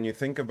 But when you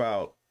think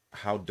about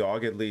how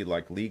doggedly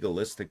like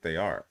legalistic they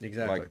are,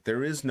 Exactly. like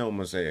there is no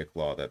Mosaic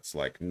law that's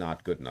like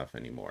not good enough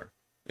anymore.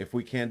 If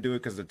we can't do it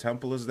because the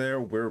temple is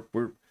there,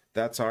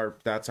 that's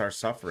our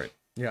suffering.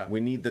 Yeah. We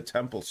need the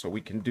temple so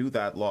we can do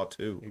that law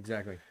too.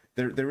 Exactly.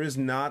 There is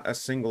not a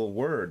single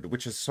word,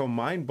 which is so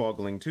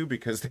mind-boggling too,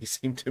 because they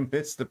seem to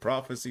miss the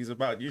prophecies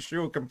about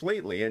Yeshua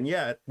completely, and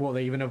yet Well,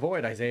 they even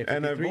avoid Isaiah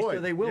 53, so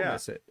they will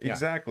miss it. Yeah.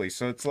 Exactly.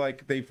 So it's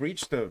like they've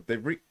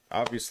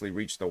obviously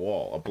reached the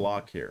wall, a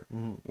block here,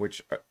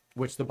 which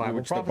the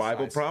Bible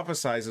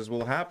prophesizes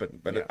will happen.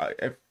 But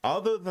if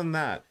other than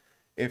that,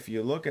 if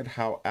you look at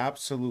how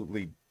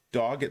absolutely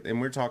dogged, and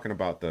we're talking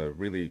about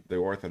the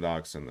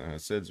Orthodox and the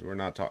Hasids,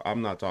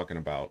 I'm not talking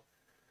about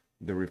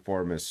the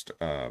reformist,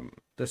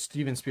 the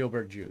Steven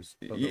Spielberg Jews.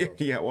 Well,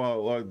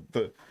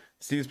 the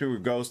Steven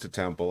Spielberg goes to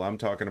temple. I'm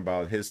talking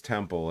about his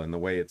temple and the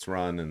way it's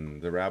run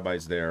and the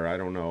rabbis there. I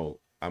don't know.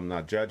 I'm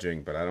not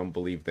judging, but I don't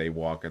believe they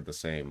walk at the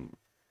same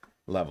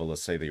level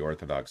as say the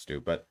Orthodox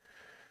do. But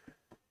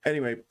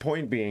anyway,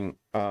 point being,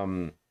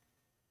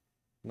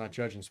 not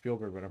judging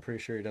Spielberg, but I'm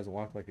pretty sure he doesn't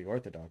walk like the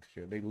Orthodox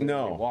Jew. They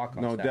literally walk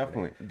on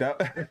Saturday.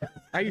 Definitely.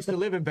 I used to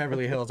live in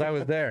Beverly Hills. I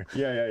was there.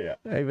 Yeah.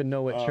 I even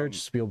know what church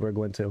Spielberg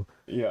went to.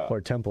 Yeah.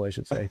 Or temple, I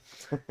should say.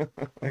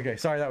 Okay,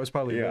 sorry, that was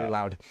probably really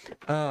loud.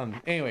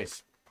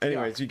 Anyways,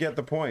 you get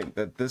the point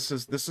that this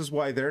is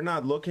why they're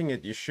not looking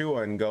at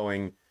Yeshua and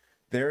going,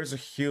 there's a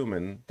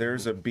human,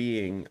 there's a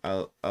being,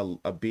 a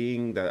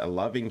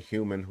loving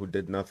human who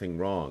did nothing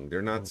wrong.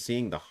 They're not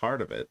seeing the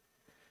heart of it.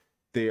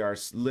 They are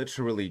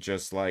literally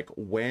just like,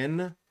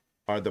 when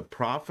are the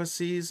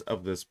prophecies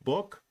of this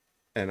book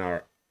and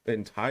our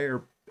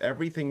entire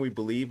everything we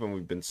believe and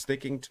we've been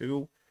sticking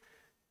to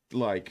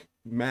like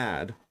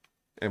mad,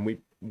 and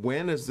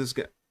when is this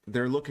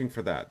they're looking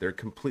for that. They're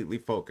completely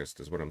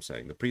focused is what I'm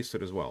saying. The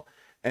priesthood as well.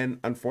 And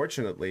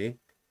unfortunately,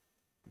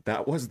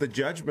 that was the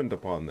judgment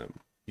upon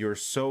them. You're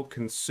so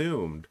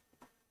consumed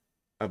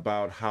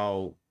about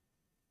how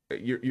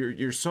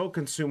you're so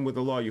consumed with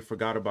the law, you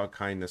forgot about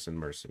kindness and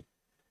mercy.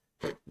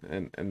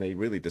 And they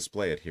really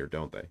display it here,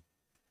 don't they?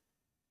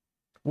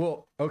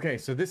 Well, okay,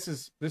 so this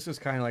is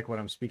kind of like what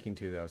I'm speaking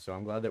to, though. So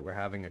I'm glad that we're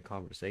having a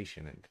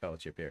conversation and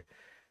fellowship here.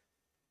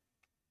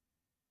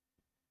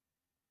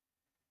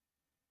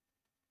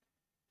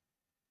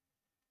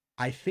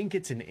 I think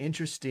it's an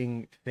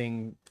interesting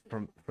thing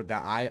for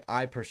that.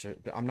 I personally,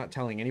 I'm not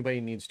telling anybody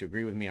needs to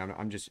agree with me.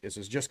 This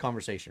is just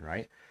conversation,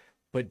 right?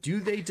 But do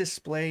they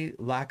display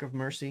lack of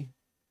mercy?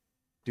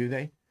 Do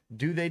they?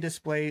 Do they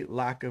display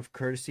lack of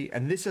courtesy?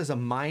 And this is a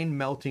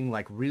mind-melting,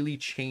 like really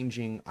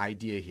changing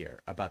idea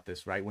here about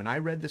this, right? When I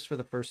read this for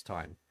the first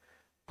time,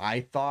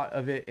 I thought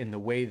of it in the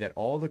way that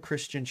all the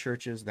Christian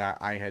churches that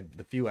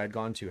the few I'd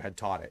gone to had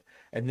taught it.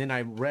 And then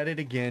I read it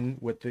again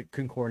with the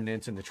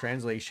concordance and the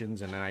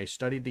translations, and then I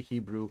studied the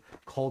Hebrew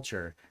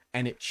culture,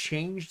 and it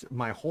changed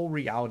my whole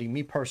reality,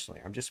 me personally.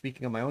 I'm just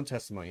speaking of my own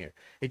testimony here.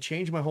 It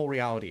changed my whole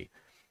reality.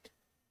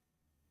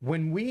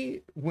 When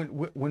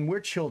we're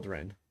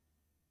children,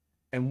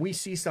 and we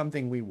see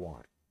something we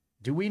want,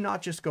 do we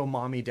not just go,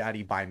 mommy,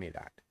 daddy, buy me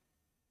that?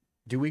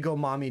 Do we go,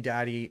 mommy,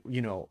 daddy,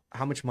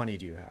 how much money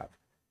do you have?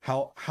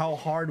 How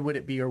hard would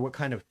it be, or what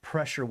kind of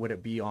pressure would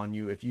it be on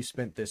you if you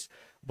spent this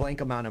blank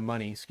amount of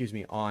money,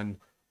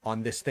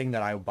 on this thing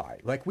that I buy?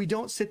 Like, we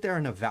don't sit there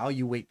and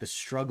evaluate the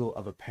struggle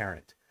of a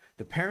parent.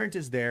 The parent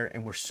is there,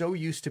 and we're so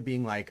used to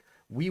being like,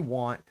 we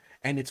want,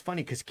 and it's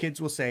funny because kids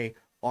will say,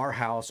 our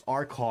house,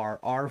 our car,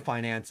 our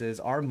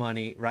finances, our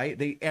money,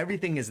 right?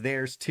 Everything is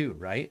theirs too,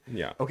 right?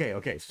 Yeah.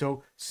 Okay.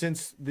 So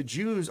since the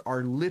Jews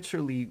are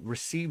literally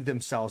received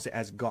themselves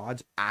as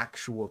God's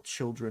actual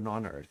children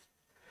on earth,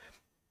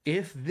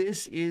 if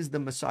this is the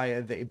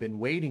Messiah they've been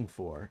waiting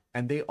for,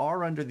 and they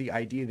are under the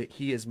idea that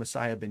he is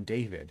Messiah ben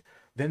David,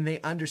 then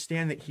they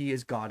understand that he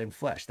is God in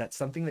flesh. That's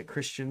something that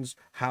Christians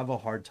have a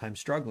hard time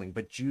struggling,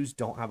 but Jews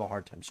don't have a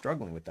hard time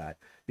struggling with that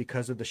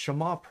because of the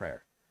Shema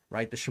prayer,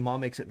 right? The Shema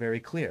makes it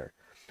very clear.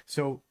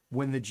 So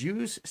when the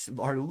Jews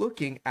are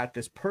looking at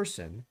this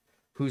person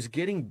who's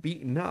getting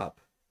beaten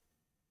up,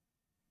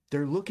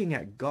 they're looking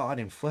at God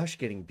in flesh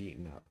getting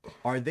beaten up.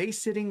 Are they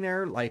sitting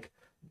there like,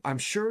 I'm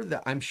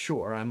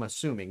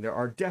assuming there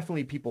are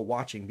definitely people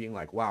watching being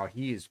like, wow,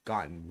 he has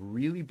gotten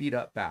really beat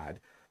up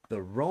bad.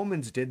 The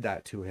Romans did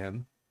that to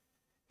him,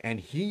 and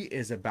he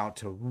is about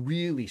to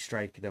really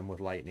strike them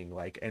with lightning,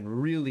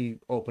 and really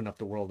open up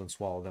the world and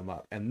swallow them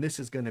up. And this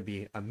is going to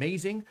be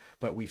amazing,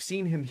 but we've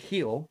seen him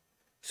heal.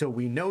 So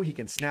we know he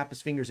can snap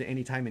his fingers at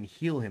any time and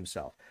heal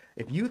himself.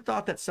 If you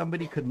thought that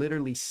somebody could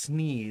literally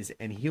sneeze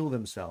and heal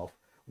themselves,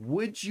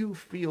 would you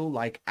feel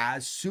like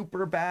as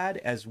super bad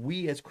as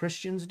we as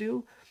Christians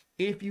do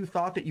if you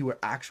thought that you were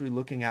actually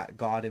looking at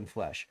God in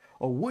flesh?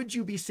 Or would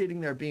you be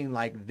sitting there being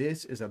like,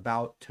 this is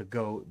about to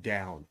go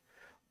down?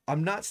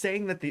 I'm not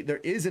saying that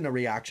there isn't a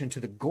reaction to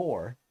the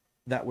gore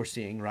that we're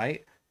seeing,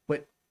 right?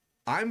 But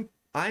I'm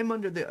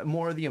under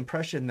more of the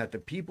impression that the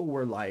people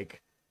were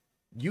like,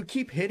 you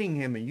keep hitting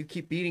him and you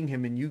keep beating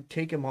him and you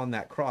take him on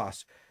that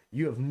cross.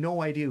 You have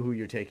no idea who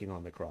you're taking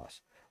on the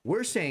cross.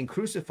 We're saying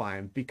crucify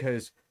him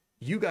because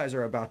you guys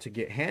are about to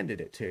get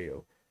handed it to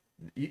you.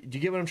 Do you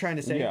get what I'm trying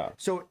to say? Yeah.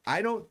 So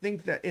I don't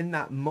think that in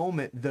that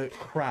moment, the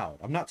crowd,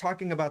 I'm not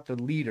talking about the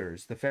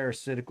leaders, the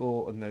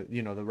Pharisaical and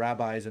the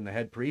rabbis and the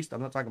head priest.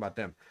 I'm not talking about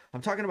them. I'm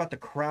talking about the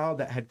crowd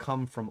that had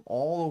come from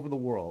all over the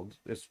world,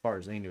 as far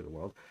as they knew the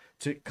world,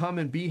 to come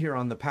and be here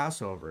on the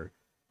Passover,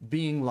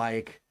 being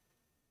like,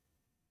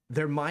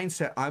 their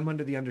mindset, I'm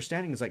under the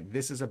understanding, is like,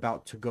 this is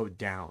about to go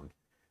down.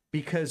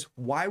 Because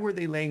why were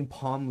they laying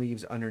palm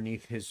leaves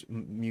underneath his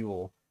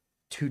mule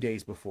 2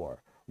 days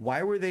before?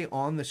 Why were they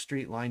on the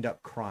street lined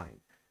up crying?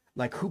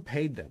 Like, who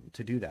paid them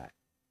to do that?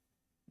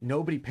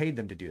 Nobody paid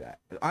them to do that.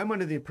 I'm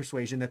under the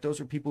persuasion that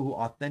those are people who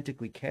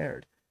authentically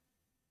cared.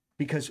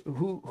 Because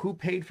who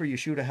paid for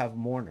Yeshua to have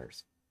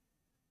mourners?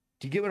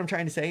 Do you get what I'm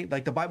trying to say?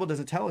 Like, the Bible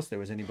doesn't tell us there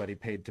was anybody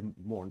paid to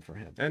mourn for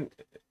him.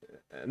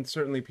 And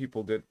certainly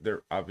people did.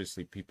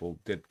 Obviously people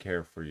did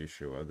care for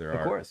Yeshua.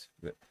 Of course.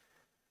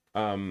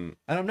 And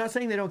I'm not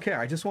saying they don't care.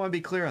 I just want to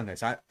be clear on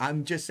this.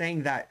 I'm just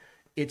saying that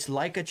it's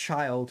like a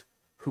child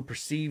who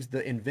perceives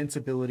the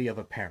invincibility of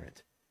a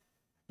parent,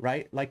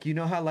 right? Like, you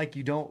know how, like,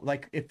 you don't,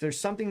 like, if there's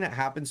something that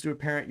happens to a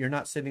parent, you're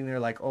not sitting there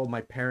like, oh,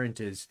 my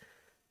parent is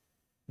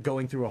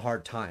going through a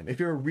hard time. If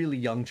you're a really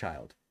young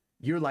child,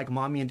 you're like,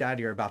 mommy and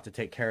daddy are about to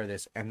take care of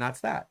this. And that's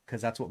that,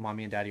 because that's what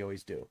mommy and daddy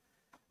always do,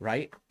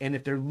 right? And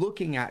if they're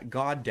looking at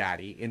God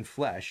daddy in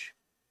flesh,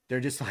 they're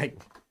just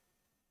like,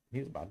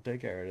 he's about to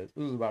take care of this.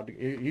 This is about to,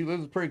 he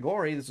lives pretty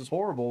gory. This is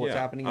horrible what's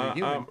happening to the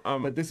human.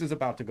 But this is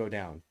about to go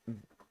down.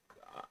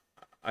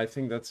 I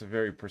think that's a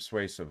very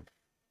persuasive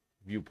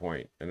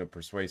viewpoint and a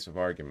persuasive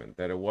argument,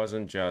 that it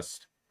wasn't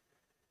just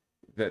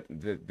that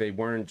they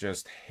weren't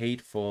just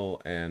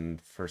hateful and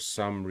for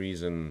some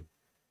reason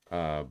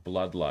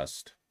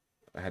bloodlust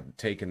had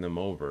taken them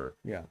over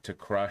to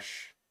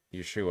crush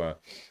Yeshua,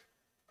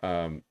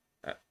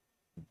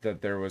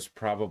 that there was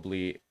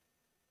probably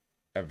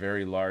a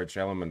very large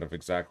element of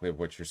exactly of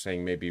what you're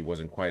saying. Maybe it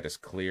wasn't quite as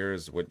clear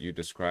as what you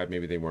described.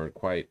 Maybe they weren't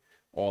quite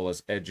all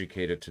as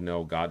educated to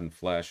know God in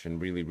flesh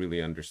and really,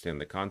 really understand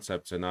the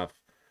concepts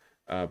enough.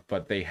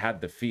 But they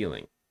had the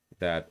feeling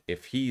that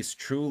if he's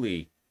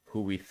truly who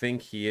we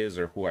think he is,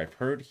 or who I've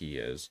heard he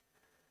is,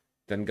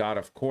 then God,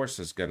 of course,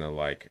 is going to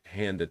like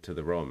hand it to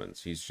the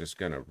Romans. He's just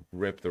going to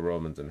rip the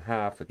Romans in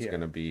half. It's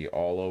going to be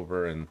all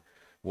over, and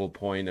we'll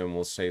point and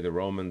we'll say the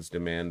Romans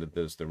demanded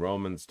this, the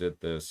Romans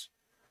did this.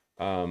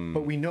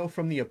 But we know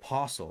from the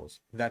apostles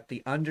that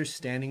the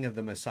understanding of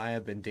the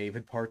Messiah ben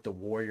David part, the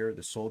warrior,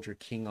 the soldier,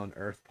 king on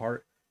earth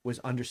part, was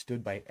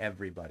understood by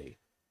everybody.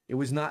 It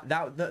was not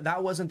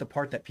that wasn't the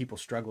part that people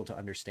struggled to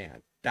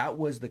understand. That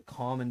was the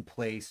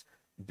commonplace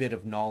bit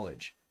of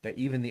knowledge that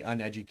even the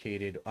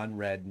uneducated,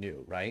 unread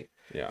knew, right?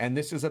 Yeah. And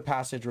this is a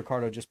passage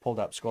Ricardo just pulled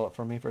up. Scroll up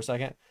for me for a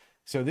second.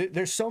 So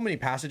there's so many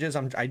passages.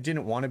 I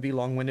didn't want to be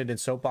long-winded in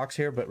soapbox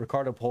here, but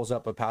Ricardo pulls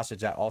up a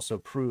passage that also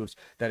proves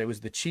that it was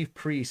the chief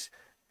priests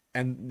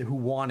and who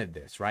wanted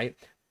this, right?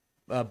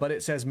 But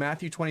it says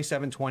Matthew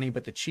 27:20,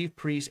 but the chief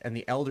priests and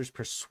the elders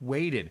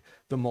persuaded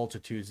the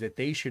multitudes that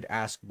they should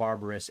ask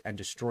Barabbas and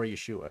destroy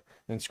Yeshua.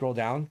 Then scroll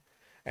down,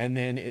 and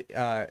then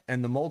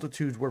and the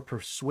multitudes were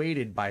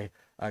persuaded by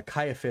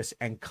Caiaphas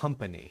and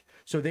company.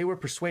 So they were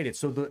persuaded.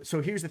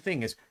 So here's the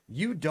thing: is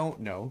you don't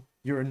know.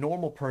 You're a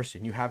normal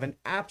person. You have an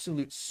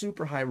absolute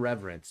super high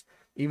reverence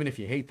even if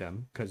you hate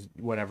them, because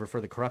whatever,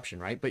 for the corruption,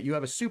 right? But you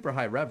have a super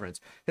high reverence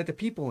that the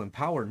people in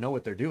power know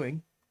what they're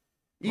doing.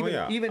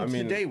 Even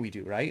today we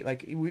do, right?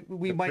 Like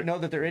we might know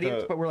that they're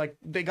idiots, but we're like,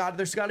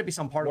 there's got to be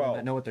some part of them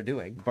that know what they're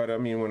doing. But I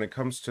mean, when it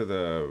comes to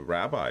the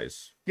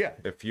rabbis, yeah,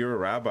 if you're a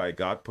rabbi,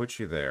 God put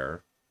you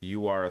there.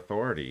 You are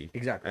authority.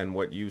 Exactly. And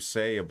what you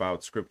say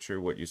about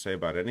scripture, what you say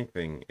about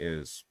anything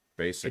is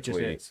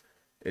basically,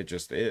 it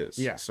just is.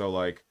 Yeah. So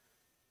like,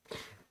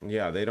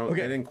 yeah, they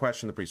didn't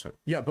question the priesthood.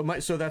 Yeah,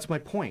 but so that's my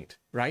point,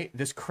 right?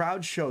 This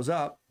crowd shows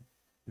up,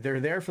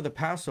 they're there for the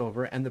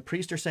Passover, and the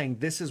priests are saying,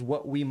 this is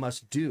what we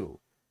must do.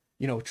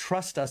 You know,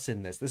 trust us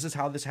in this. This is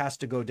how this has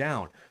to go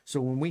down. So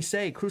when we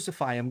say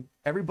crucify him,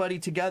 everybody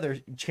together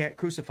chant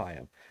crucify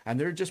him. And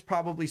they're just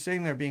probably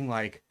sitting there being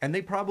like, and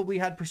they probably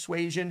had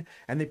persuasion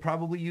and they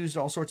probably used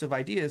all sorts of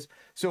ideas.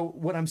 So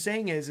what I'm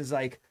saying is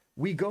like,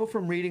 we go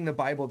from reading the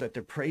Bible that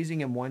they're praising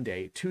him one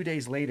day, 2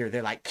 days later,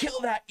 they're like, kill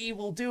that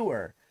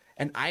evildoer.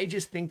 And I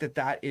just think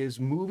that is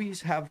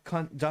movies have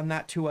done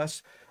that to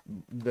us.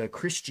 The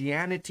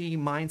Christianity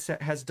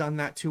mindset has done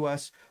that to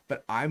us,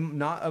 but I'm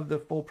not of the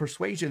full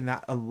persuasion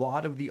that a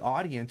lot of the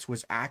audience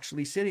was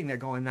actually sitting there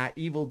going, that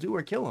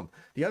evildoer, kill him.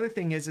 The other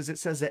thing is it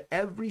says that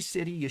every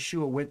city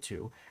Yeshua went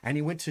to, and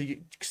he went to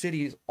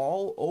cities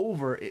all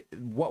over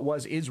what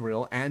was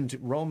Israel and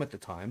Rome at the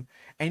time,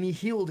 and he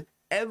healed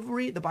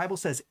the Bible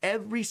says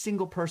every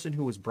single person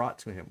who was brought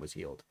to him was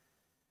healed.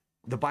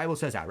 The Bible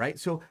says that, right?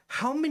 So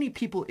how many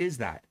people is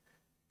that?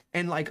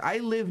 And like, I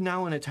live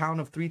now in a town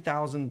of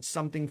 3,000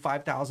 something,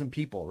 5,000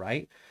 people,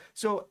 right?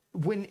 So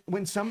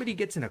when somebody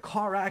gets in a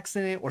car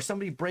accident or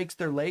somebody breaks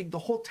their leg, the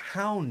whole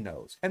town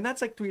knows. And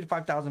that's like 3,000 to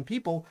 5,000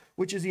 people,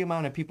 which is the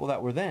amount of people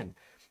that were then.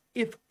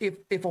 If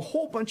a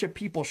whole bunch of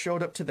people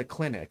showed up to the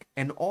clinic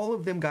and all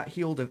of them got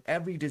healed of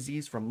every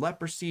disease from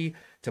leprosy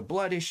to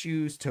blood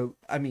issues to,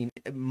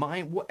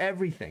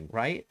 everything,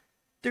 right?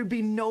 There'd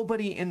be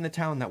nobody in the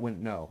town that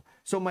wouldn't know.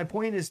 So my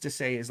point is to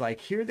say is like,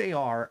 here they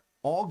are,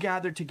 all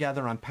gathered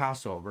together on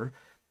Passover,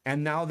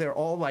 and now they're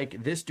all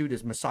like, this dude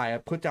is Messiah,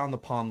 put down the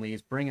palm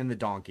leaves, bring in the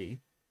donkey,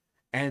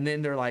 and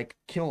then they're like,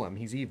 kill him,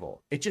 he's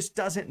evil. It just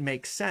doesn't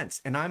make sense.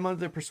 And I'm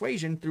under the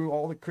persuasion through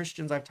all the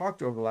Christians I've talked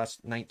to over the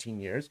last 19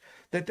 years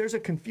that there's a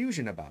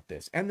confusion about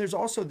this. And there's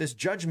also this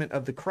judgment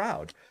of the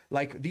crowd.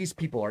 Like, these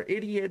people are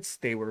idiots,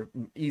 they were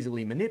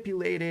easily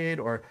manipulated,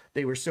 or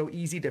they were so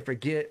easy to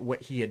forget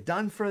what he had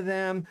done for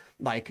them.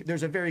 Like,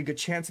 there's a very good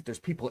chance that there's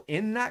people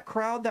in that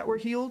crowd that were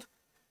healed.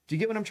 Do you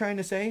get what I'm trying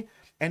to say?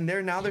 And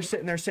they're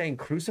sitting there saying,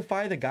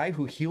 crucify the guy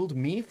who healed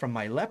me from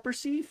my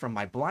leprosy, from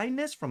my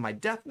blindness, from my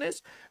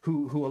deafness,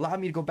 who allowed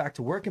me to go back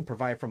to work and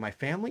provide for my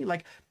family.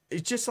 Like,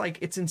 it's just like,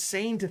 it's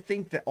insane to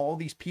think that all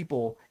these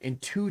people in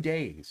 2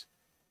 days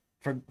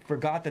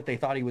forgot that they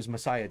thought he was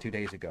Messiah 2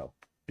 days ago.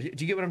 Do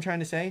you get what I'm trying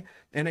to say?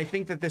 And I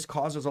think that this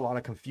causes a lot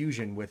of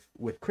confusion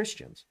with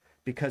Christians.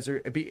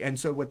 And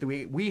so what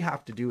we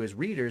have to do as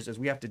readers is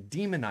we have to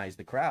demonize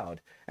the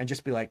crowd and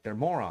just be like, they're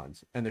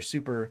morons and they're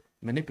super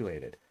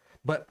manipulated.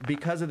 But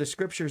because of the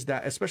scriptures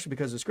especially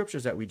because of the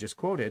scriptures that we just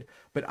quoted,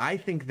 but I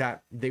think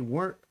that they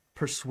weren't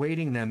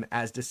persuading them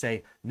as to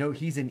say, no,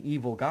 he's an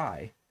evil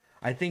guy.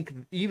 I think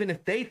even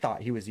if they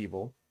thought he was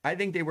evil, I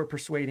think they were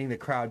persuading the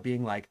crowd,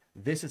 being like,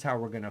 this is how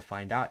we're going to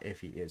find out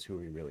if he is who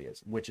he really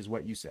is, which is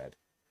what you said.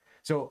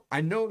 So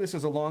I know this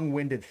is a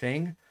long-winded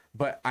thing,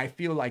 but I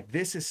feel like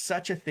this is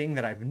such a thing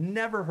that I've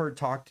never heard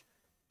talked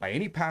by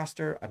any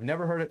pastor. I've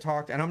never heard it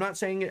talked, and I'm not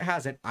saying it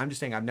hasn't. I'm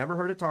just saying I've never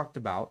heard it talked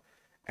about,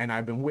 and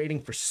I've been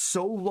waiting for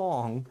so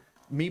long,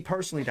 me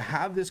personally, to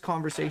have this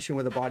conversation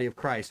with the body of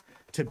Christ,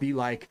 to be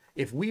like,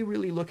 if we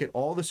really look at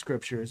all the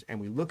scriptures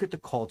and we look at the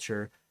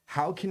culture,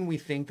 how can we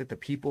think that the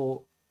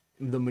people,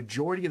 the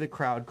majority of the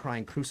crowd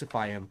crying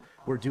crucify him,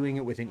 were doing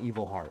it with an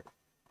evil heart?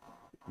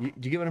 Do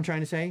you get what I'm trying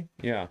to say?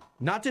 Yeah.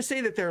 Not to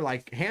say that their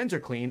like hands are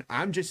clean.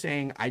 I'm just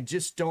saying I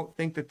just don't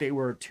think that they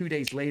were 2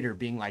 days later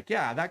being like,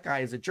 yeah, that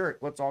guy is a jerk.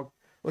 Let's all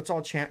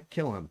chant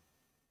kill him.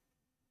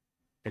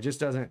 It just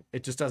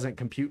doesn't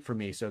compute for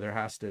me. So there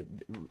has to,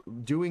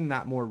 doing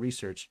that more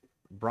research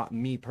brought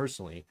me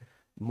personally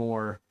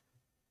more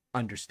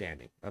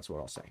understanding. That's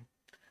what I'll say.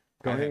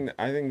 I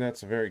think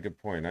that's a very good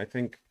point. I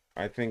think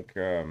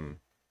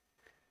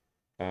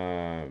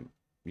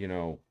you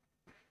know,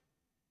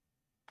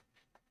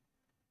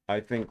 I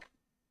think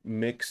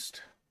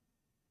mixed.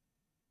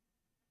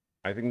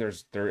 I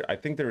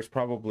think there's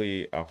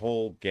probably a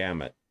whole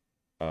gamut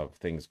of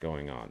things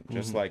going on.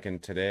 Just like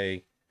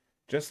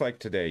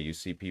today, you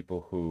see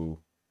people who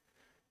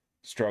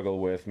struggle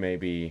with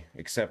maybe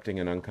accepting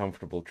an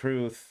uncomfortable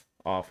truth.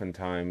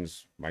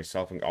 Oftentimes,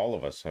 myself and all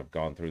of us have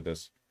gone through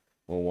this,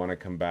 will want to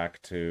come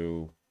back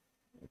to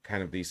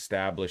kind of the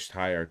established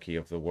hierarchy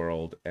of the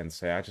world and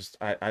say,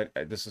 I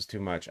this is too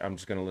much. I'm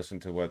just going to listen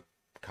to what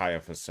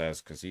Caiaphas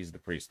says because he's the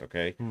priest,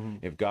 okay?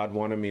 If God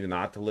wanted me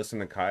not to listen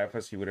to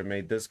Caiaphas, he would have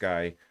made this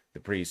guy the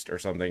priest or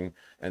something,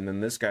 and then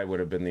this guy would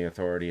have been the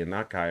authority and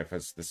not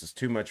Caiaphas. This is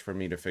too much for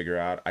me to figure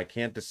out. I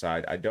can't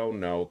decide. I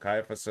don't know.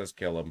 Caiaphas says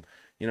kill him.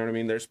 You know what I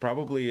mean? There's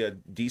probably a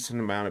decent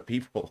amount of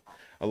people,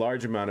 a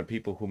large amount of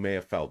people who may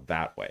have felt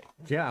that way.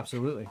 Yeah,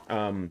 absolutely.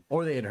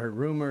 Or they had heard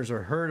rumors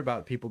or heard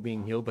about people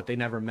being healed, but they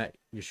never met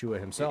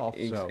Yeshua himself.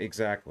 So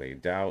Exactly.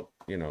 Doubt,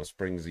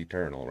 springs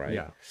eternal, right?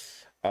 yeah.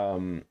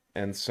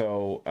 And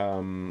so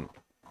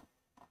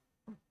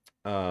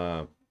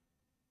I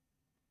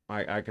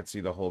could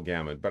see the whole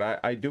gamut. But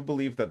I do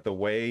believe that the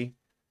way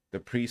the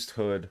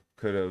priesthood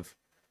could have,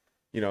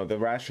 the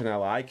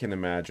rationale I can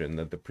imagine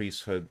that the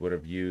priesthood would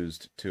have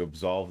used to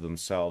absolve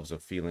themselves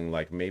of feeling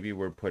like maybe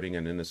we're putting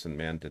an innocent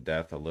man to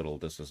death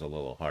this is a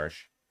little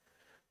harsh.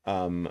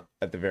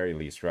 At the very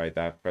least, right?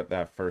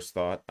 That first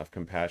thought of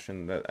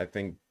compassion, that I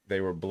think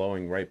they were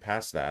blowing right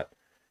past that.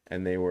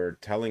 And they were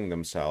telling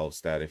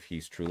themselves that if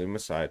he's truly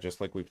Messiah,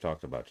 just like we've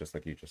talked about, just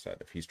like you just said,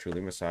 if he's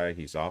truly Messiah,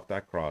 he's off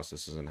that cross.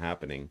 This isn't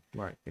happening.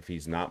 Right. If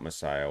he's not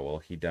Messiah, well,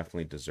 he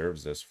definitely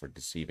deserves this for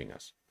deceiving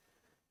us.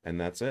 And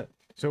that's it.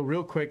 So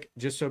real quick,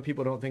 just so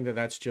people don't think that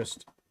that's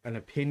just an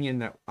opinion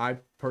that I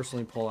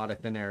personally pull out of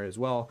thin air as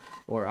well,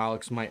 or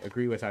Alex might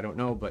agree with, I don't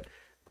know. But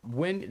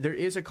when there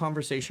is a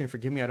conversation,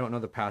 forgive me, I don't know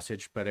the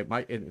passage, but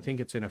I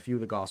think it's in a few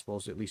of the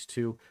Gospels, at least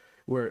two,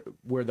 where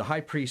the high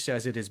priest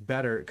says it is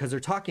better, because they're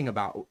talking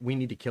about we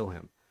need to kill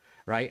him,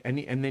 right?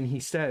 And then he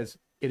says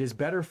it is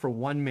better for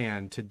one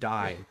man to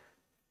die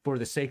for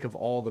the sake of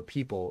all the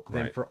people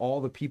than Right. for all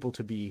the people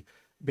to be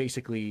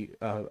basically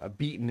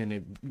beaten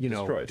and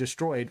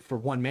destroyed for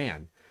one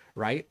man,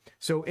 right?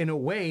 So in a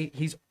way,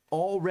 he's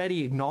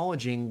already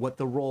acknowledging what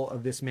the role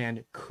of this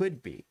man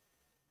could be,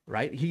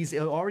 right? He's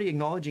already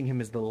acknowledging him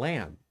as the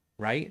lamb,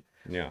 right?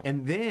 Yeah.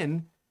 And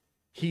then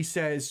he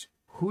says,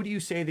 who do you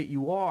say that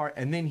you are?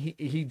 And then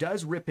he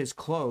does rip his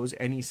clothes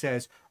and he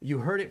says, you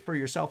heard it for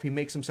yourself. He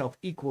makes himself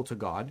equal to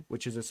God,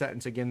 which is a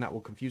sentence, again, that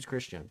will confuse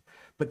Christians.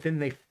 But then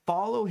they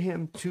follow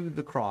him to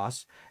the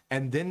cross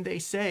and then they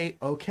say,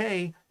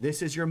 okay,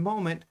 this is your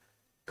moment.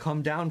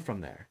 Come down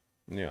from there.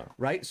 Yeah.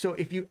 Right? So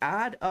if you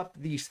add up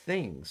these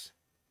things,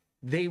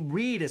 they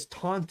read as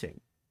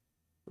taunting,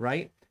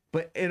 right?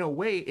 But in a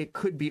way, it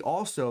could be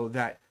also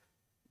that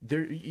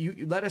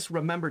you let us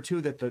remember too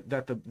that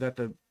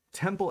the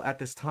temple at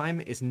this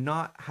time is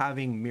not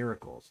having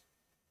miracles.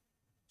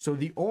 So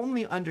the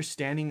only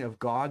understanding of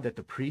God that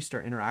the priests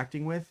are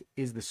interacting with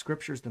is the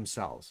scriptures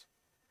themselves.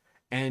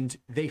 And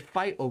they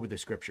fight over the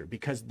scripture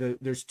because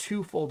there's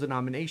two full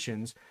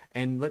denominations,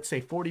 and let's say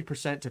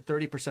 40% to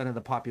 30% of the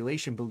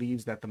population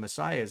believes that the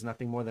Messiah is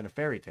nothing more than a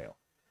fairy tale.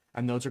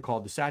 And those are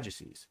called the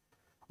Sadducees,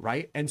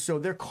 right? And so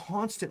they're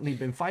constantly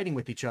been fighting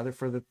with each other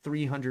for the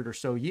 300 or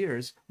so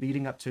years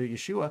leading up to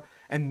Yeshua.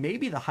 And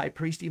maybe the high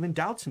priest even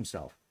doubts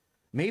himself.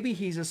 Maybe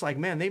he's just like,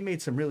 man, they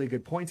made some really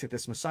good points that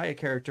this Messiah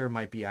character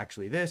might be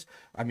actually this.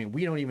 I mean,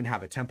 we don't even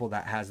have a temple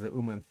that has the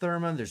and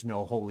Therma. There's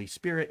no Holy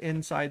Spirit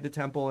inside the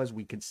temple as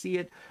we could see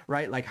it,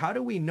 right? Like, how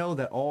do we know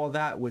that all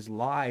that was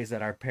lies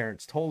that our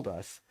parents told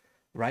us,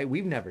 right?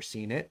 We've never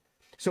seen it.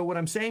 So what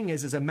I'm saying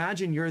is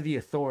imagine you're the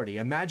authority.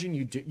 Imagine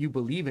you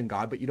believe in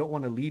God, but you don't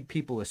want to lead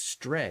people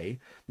astray.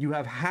 You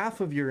have half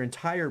of your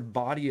entire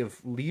body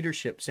of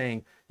leadership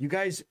saying, you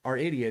guys are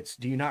idiots.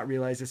 Do you not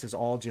realize this is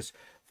all just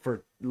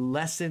for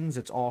lessons?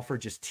 It's all for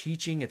just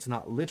teaching. It's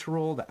not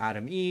literal. The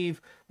Adam,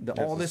 Eve,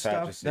 all this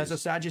stuff. That's a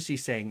Sadducee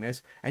saying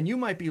this. And you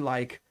might be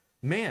like,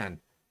 man,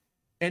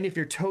 and if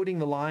you're toting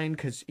the line,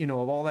 because, of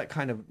all that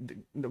kind of,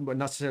 not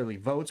necessarily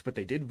votes, but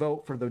they did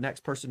vote for the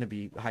next person to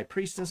be high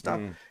priest and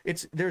stuff.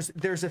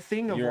 There's a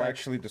thing of You're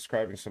actually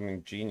describing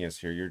something genius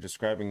here. You're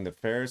describing the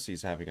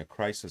Pharisees having a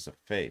crisis of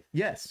faith.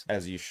 Yes.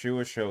 As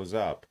Yeshua shows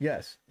up.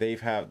 Yes.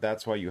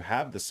 That's why you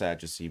have the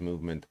Sadducee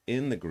movement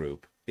in the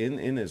group.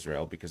 In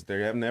Israel, because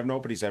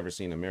nobody's ever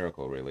seen a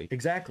miracle, really.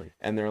 Exactly.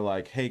 And they're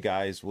like, hey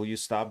guys, will you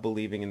stop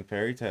believing in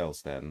fairy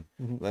tales then?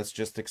 Let's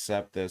just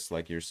accept this,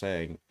 like you're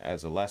saying,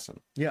 as a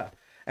lesson. Yeah.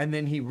 And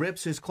then he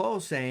rips his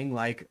clothes saying,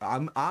 like,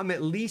 I'm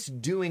at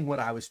least doing what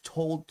I was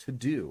told to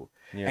do.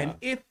 Yeah. And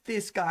if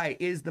this guy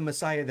is the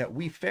Messiah that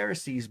we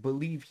Pharisees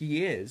believe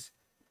he is,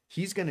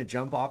 he's going to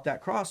jump off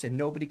that cross and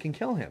nobody can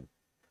kill him.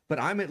 But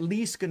I'm at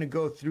least going to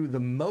go through the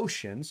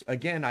motions.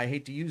 Again, I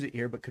hate to use it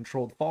here, but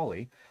controlled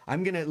folly.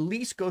 I'm going to at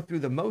least go through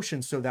the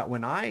motions so that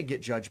when I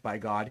get judged by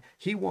God,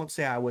 he won't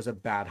say I was a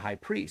bad high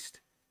priest.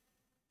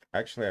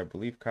 Actually, I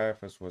believe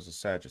Caiaphas was a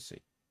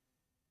Sadducee.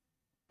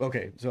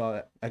 Okay,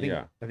 so I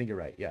think you're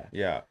right.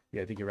 Yeah,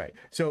 I think you're right.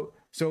 So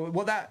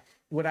well, that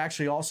would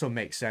actually also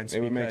make sense.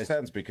 It would make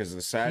sense because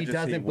the Sadducee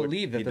doesn't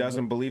believe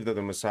that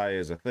the Messiah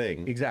is a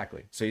thing.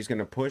 Exactly. So he's going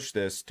to push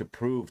this to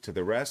prove to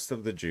the rest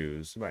of the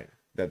Jews, right,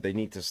 that they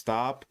need to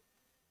stop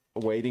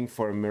waiting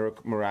for a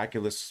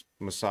miraculous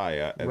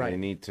Messiah, and they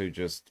need to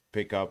just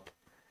pick up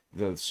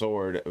the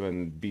sword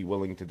and be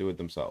willing to do it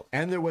themselves.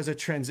 And there was a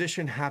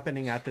transition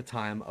happening at the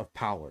time of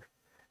power.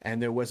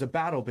 And there was a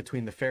battle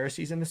between the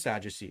Pharisees and the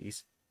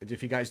Sadducees.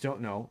 If you guys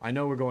don't know, I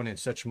know we're going in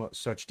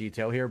such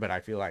detail here, but I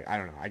feel like, I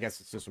don't know, I guess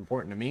it's just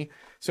important to me.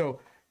 So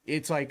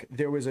it's like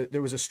there was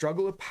a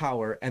struggle of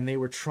power, and they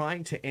were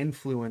trying to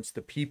influence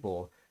the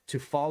people to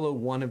follow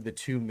one of the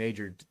two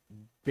major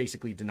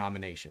basically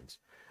denominations,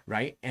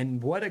 right?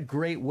 And what a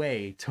great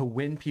way to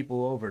win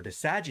people over to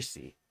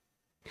Sadducee.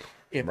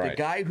 If the Right.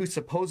 guy who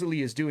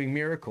supposedly is doing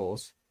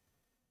miracles,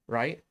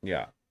 right,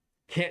 Yeah.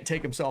 can't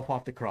take himself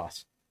off the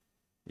cross,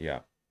 Yeah.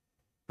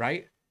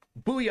 right?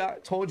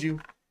 Booyah, told you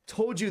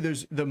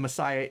there's the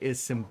Messiah is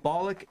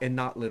symbolic and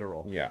not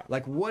literal. Yeah.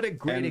 Like, what a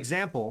great And-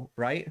 example,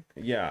 right?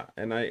 Yeah,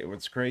 and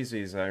what's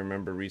crazy is I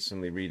remember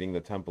recently reading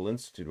the Temple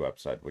Institute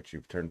website, which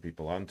you've turned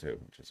people onto,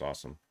 which is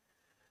awesome.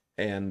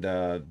 And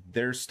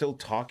they're still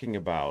talking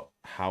about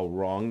how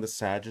wrong the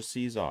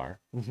Sadducees are,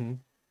 Mm-hmm.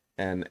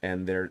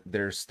 and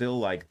they're still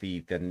like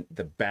the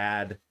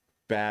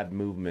bad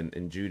movement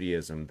in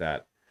Judaism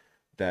that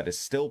is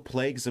still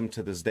plagues them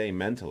to this day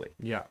mentally.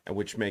 Yeah. And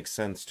which makes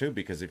sense too,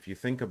 because if you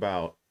think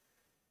about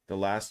the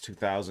last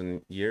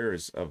 2,000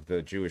 years of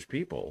the Jewish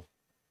people,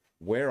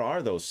 where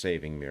are those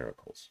saving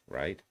miracles,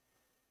 right?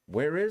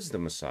 Where is the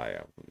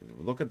Messiah?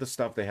 Look at the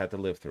stuff they had to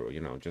live through,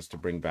 just to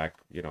bring back,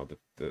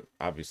 the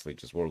obviously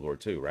just World War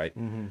II, right?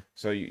 Mm-hmm.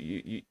 So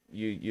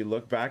you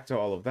look back to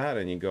all of that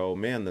and you go,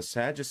 man, the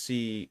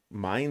Sadducee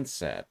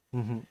mindset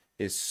Mm-hmm.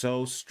 is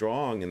so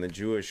strong in the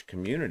Jewish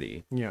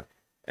community, Yeah.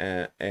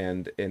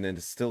 and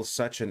it's still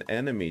such an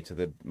enemy to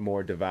the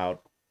more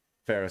devout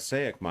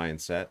Pharisaic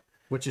mindset,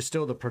 Which is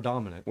still the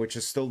predominant. which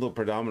is still the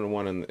predominant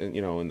one,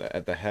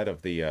 at the head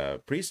of the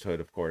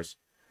priesthood, of course.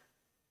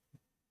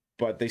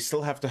 But they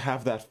still have to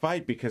have that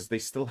fight because they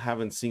still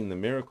haven't seen the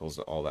miracles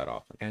all that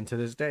often. And to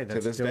this day,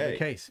 that's this still day, the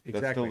case.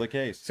 Exactly. That's still the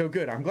case. So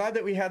good. I'm glad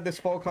that we had this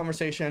full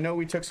conversation. I know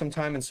we took some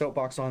time and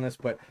soapbox on this,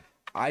 but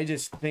I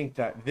just think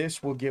that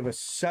this will give us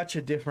such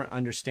a different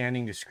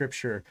understanding to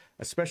Scripture,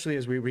 especially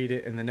as we read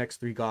it in the next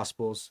three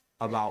Gospels,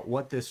 about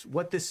what this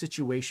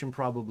situation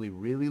probably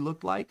really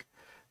looked like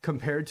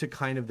compared to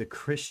kind of the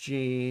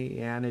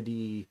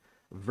Christianity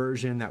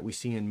version that we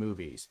see in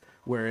movies,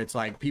 where it's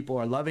like people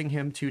are loving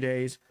him 2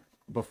 days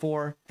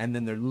before, and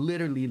then they're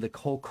literally, the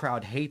whole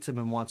crowd hates him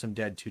and wants him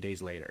dead 2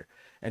 days later.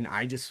 And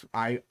I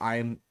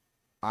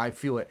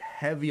feel it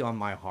heavy on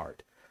my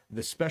heart,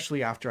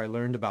 especially after I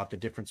learned about the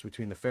difference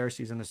between the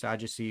Pharisees and the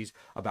Sadducees,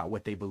 about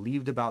what they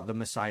believed about the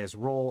Messiah's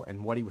role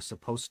and what he was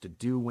supposed to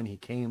do when he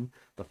came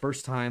the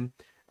first time.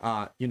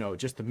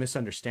 Just the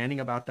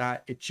misunderstanding about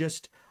that.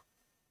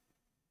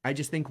 I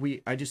just think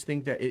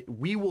that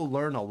we will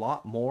learn a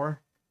lot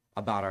more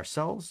about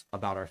ourselves,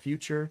 about our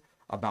future,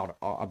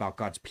 about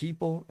God's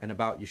people, and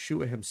about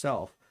Yeshua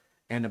himself,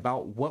 and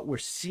about what we're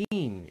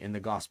seeing in the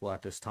gospel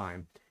at this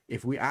time,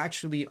 if we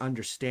actually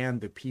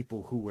understand the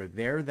people who were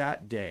there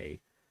that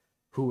day,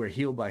 who were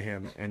healed by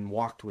him and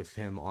walked with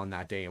him on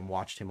that day and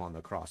watched him on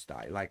the cross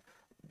die. Like,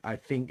 I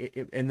think,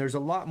 and there's a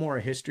lot more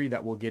history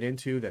that we'll get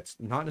into that's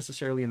not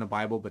necessarily in the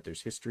Bible, but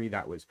there's history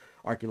that was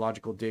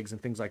archaeological digs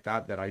and things like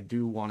that I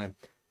do want to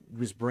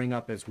just bring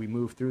up as we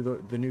move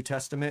through the New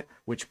Testament,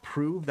 which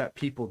prove that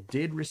people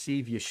did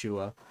receive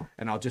Yeshua.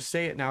 And I'll just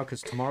say it now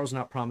because tomorrow's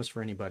not promised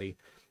for anybody.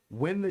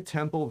 When the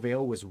temple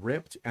veil was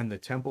ripped and the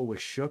temple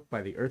was shook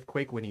by the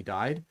earthquake when he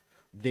died,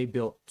 they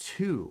built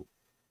two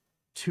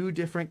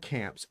different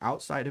camps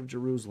outside of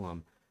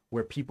Jerusalem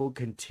where people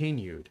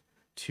continued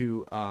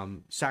to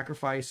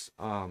sacrifice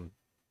onto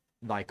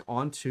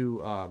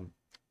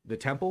the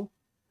temple,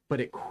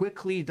 but it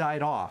quickly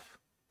died off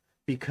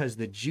because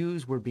the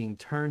Jews were being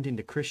turned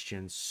into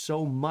Christians,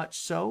 so much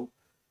so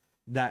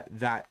that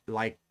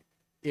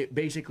it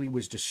basically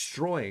was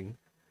destroying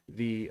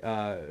the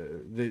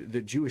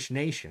Jewish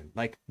nation.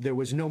 Like, there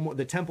was no more,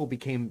 the temple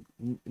became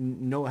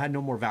had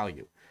no more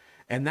value,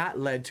 and that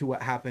led to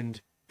what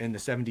happened in the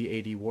 70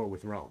 AD war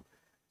with Rome.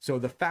 So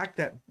the fact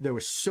that there were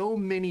so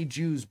many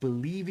Jews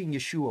believing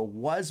Yeshua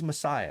was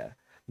Messiah,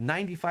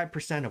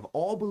 95% of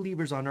all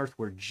believers on earth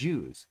were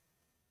Jews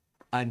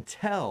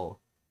until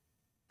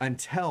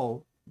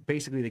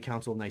basically the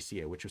Council of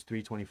Nicaea, which was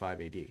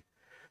 325 AD.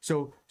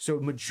 So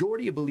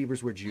majority of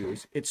believers were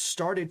Jews. It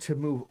started to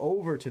move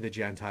over to the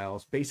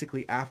Gentiles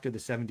basically after the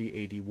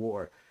 70 AD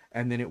war.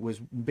 And then it was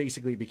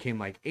basically became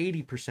like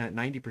 80%,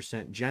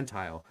 90%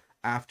 Gentile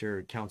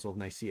after Council of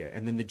Nicaea.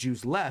 And then the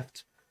Jews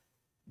left.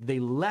 They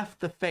left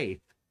the faith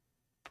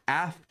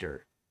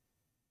after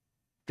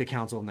the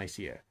Council of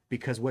Nicaea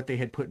because what they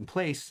had put in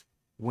place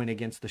went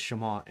against the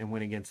Shema and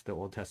went against the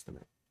Old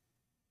Testament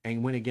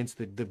and went against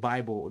the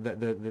Bible,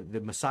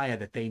 the Messiah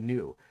that they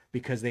knew,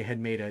 because they had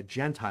made a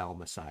Gentile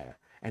Messiah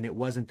and it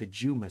wasn't the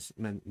Jew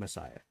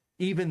Messiah.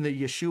 Even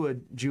the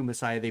Yeshua Jew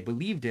Messiah they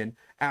believed in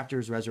after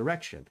his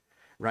resurrection,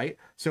 right?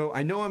 So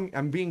I know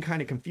I'm being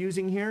kind of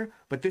confusing here,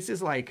 but this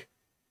is like,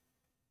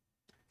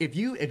 if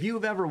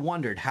you've ever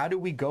wondered how do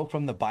we go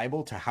from the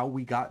Bible to how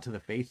we got to the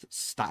faith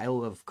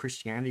style of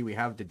Christianity we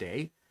have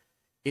today,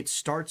 it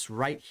starts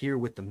right here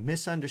with the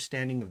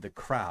misunderstanding of the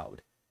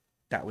crowd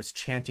that was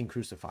chanting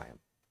 "Crucify him."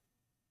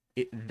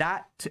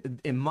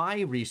 In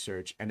my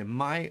research and in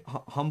my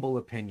humble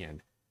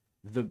opinion,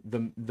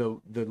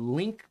 the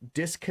link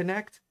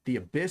disconnect, the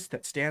abyss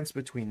that stands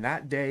between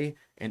that day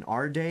and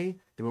our day,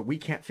 that we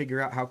can't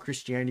figure out how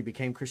Christianity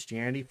became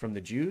Christianity from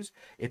the Jews,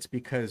 it's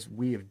because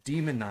we have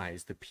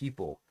demonized the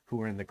people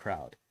who are in the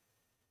crowd.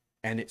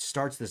 And it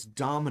starts this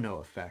domino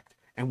effect.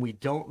 and we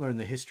don't learn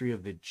the history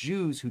of the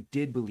Jews who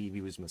did believe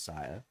he was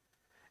Messiah,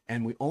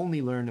 and we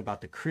only learn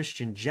about the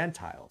Christian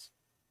Gentiles.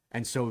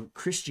 And so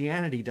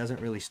Christianity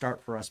doesn't really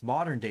start for us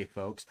modern day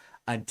folks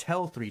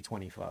until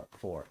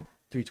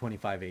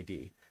 325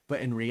 AD.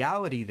 But in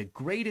reality, the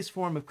greatest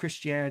form of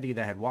Christianity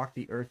that had walked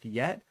the earth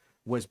yet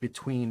was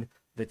between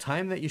the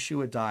time that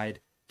Yeshua died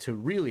to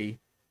really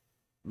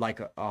like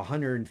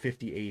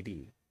 150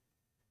 AD.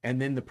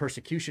 And then the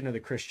persecution of the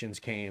Christians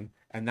came,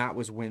 and that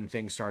was when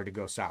things started to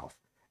go south.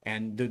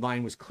 And the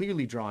line was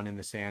clearly drawn in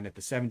the sand at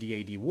the 70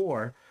 AD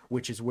war,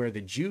 which is where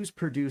the Jews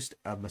produced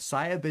a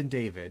Messiah ben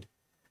David,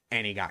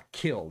 and he got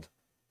killed.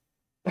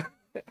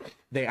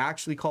 They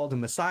actually called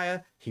him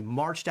Messiah. He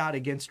marched out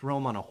against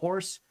Rome on a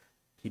horse.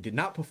 He did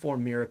not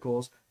perform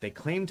miracles. They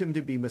claimed him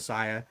to be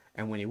Messiah,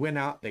 and when he went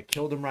out, they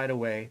killed him right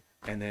away.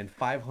 And then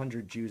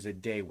 500 Jews a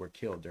day were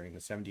killed during the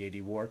 70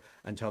 AD war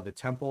until the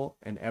temple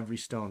and every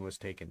stone was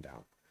taken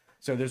down.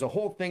 So there's a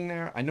whole thing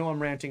there. I know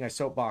I'm ranting, I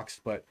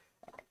soapboxed, but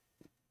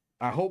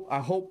I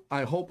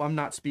hope I'm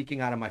not speaking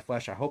out of my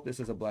flesh. I hope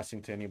this is a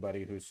blessing to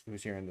anybody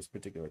who's hearing this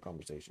particular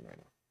conversation right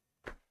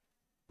now.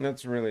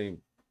 That's really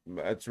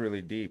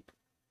deep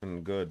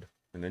and good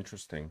and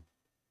interesting.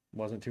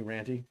 Wasn't too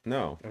ranty?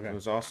 No, okay. It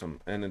was awesome,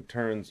 and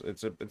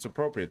it's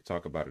appropriate to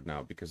talk about it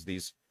now because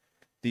these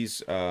the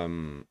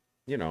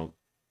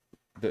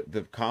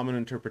common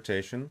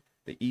interpretation,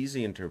 the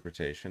easy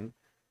interpretation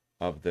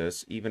of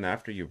this, even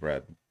after you've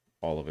read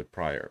all of it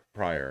prior,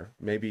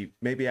 maybe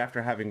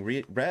after having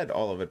read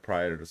all of it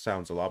prior, it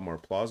sounds a lot more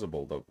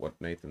plausible that what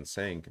Nathan's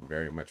saying can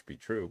very much be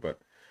true, but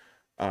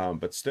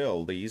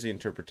still, the easy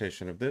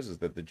interpretation of this is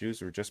that the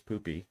Jews were just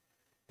poopy,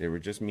 they were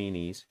just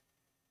meanies,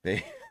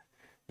 they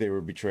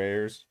were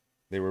betrayers,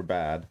 they were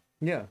bad.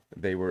 Yeah.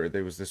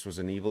 This was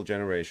an evil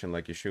generation,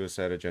 like Yeshua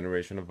said, a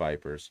generation of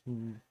vipers.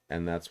 Mm-hmm.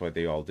 And that's why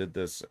they all did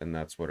this, and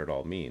that's what it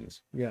all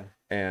means. Yeah.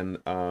 And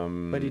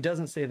but he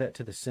doesn't say that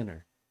to the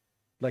sinner,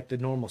 like the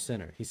normal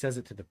sinner. He says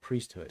it to the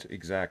priesthood.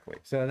 Exactly.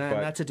 So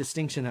that's a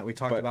distinction that we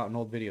talked about in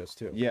old videos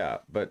too. Yeah,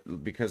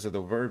 but because of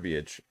the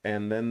verbiage,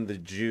 and then the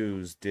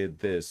Jews did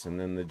this, and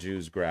then the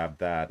Jews grabbed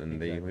that,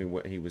 and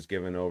exactly. he was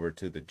given over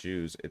to the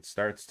Jews. It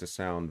starts to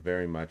sound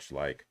very much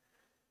like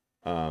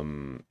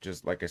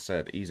just like I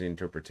said, easy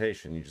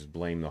interpretation. You just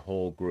blame the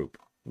whole group,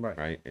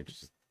 right? It's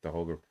just the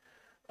whole group.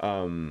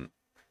 And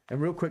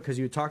real quick, because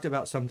you talked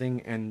about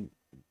something, and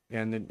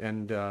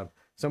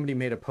somebody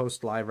made a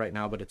post live right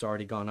now, but it's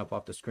already gone up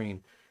off the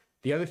screen.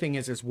 The other thing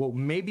is well,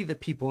 maybe the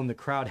people in the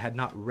crowd had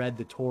not read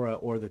the Torah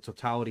or the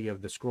totality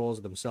of the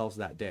scrolls themselves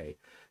that day.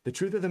 The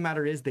truth of the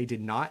matter is they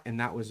did not, and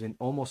that was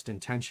almost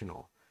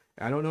intentional.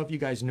 I don't know if you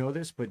guys know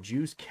this, but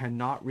Jews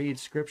cannot read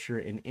scripture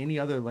in any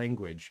other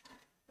language.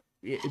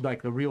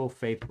 Like the real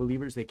faith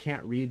believers, they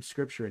can't read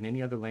scripture in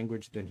any other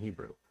language than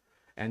Hebrew.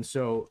 And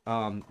so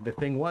the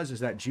thing is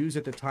that Jews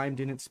at the time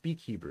didn't speak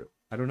Hebrew.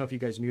 I don't know if you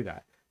guys knew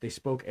that. They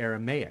spoke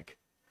Aramaic.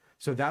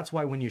 So that's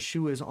why when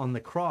Yeshua is on the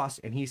cross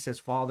and he says,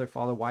 Father,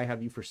 Father, why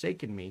have you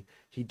forsaken me?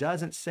 He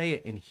doesn't say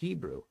it in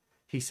Hebrew.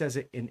 He says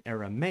it in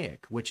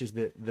Aramaic, which is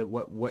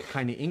what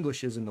kind of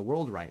English is in the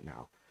world right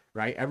now.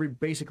 Right?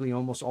 Basically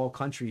almost all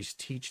countries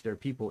teach their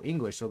people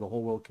English so the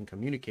whole world can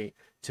communicate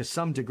to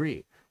some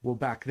degree. Well,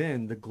 back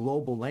then, the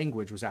global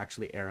language was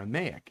actually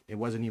Aramaic. It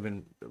wasn't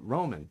even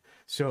Roman,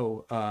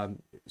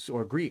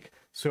 or Greek,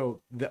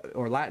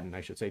 or Latin, I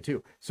should say,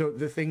 too. So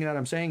the thing that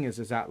I'm saying is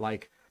that,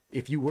 like,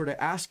 if you were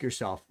to ask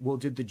yourself, well,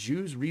 did the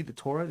Jews read the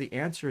Torah? The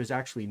answer is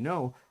actually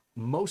no.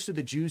 Most of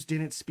the Jews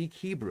didn't speak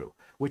Hebrew,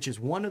 which is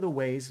one of the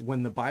ways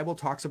when the Bible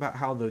talks about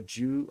how the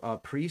Jew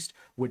priest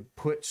would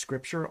put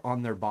scripture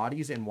on their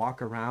bodies and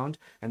walk around,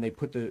 and they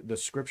put the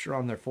scripture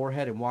on their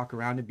forehead and walk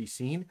around and be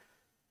seen.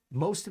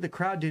 Most of the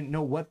crowd didn't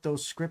know what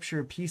those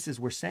scripture pieces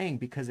were saying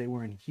because they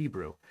were in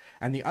Hebrew.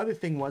 And the other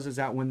thing is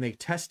that when they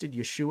tested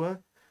Yeshua,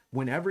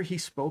 whenever he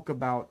spoke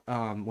about,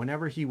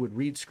 whenever he would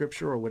read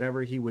scripture or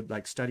whatever he would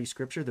like study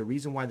scripture, the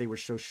reason why they were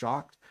so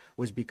shocked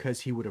was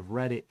because he would have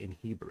read it in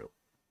Hebrew.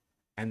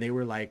 And they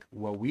were like,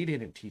 well, we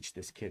didn't teach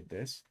this kid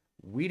this.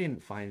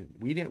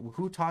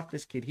 Who taught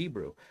this kid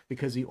Hebrew?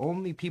 Because the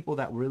only people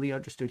that really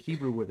understood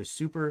Hebrew were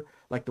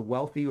the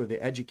wealthy or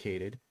the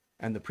educated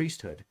and the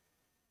priesthood.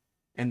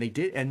 And they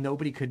did, and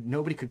nobody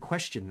could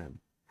question them.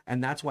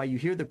 And that's why you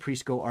hear the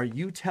priest go, are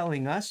you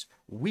telling us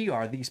we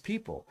are these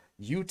people?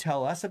 You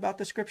tell us about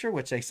the scripture,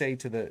 which they say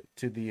to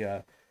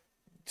the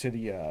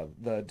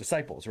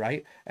disciples,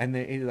 right? And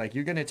they like,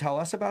 you're going to tell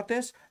us about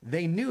this?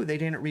 They knew they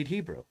didn't read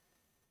Hebrew.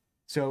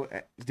 So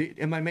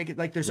am I making,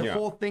 like, there's a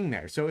whole thing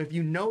there. So if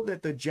you know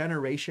that the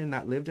generation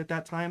that lived at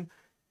that time,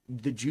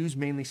 the Jews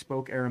mainly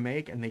spoke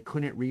Aramaic and they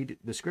couldn't read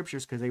the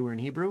scriptures because they were in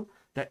Hebrew,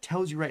 that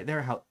tells you right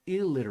there how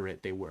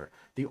illiterate they were.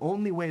 The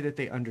only way that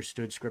they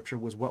understood scripture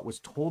was what was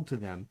told to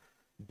them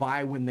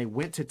by when they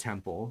went to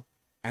temple,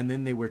 and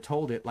then they were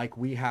told it like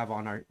we have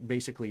on our,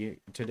 basically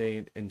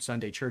today in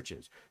Sunday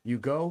churches. You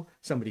go,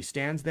 somebody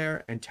stands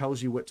there and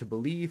tells you what to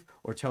believe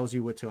or tells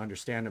you what to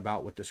understand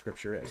about what the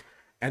scripture is.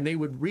 And they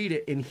would read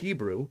it in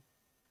Hebrew,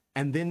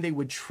 and then they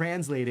would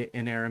translate it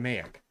in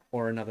Aramaic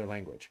or another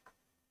language.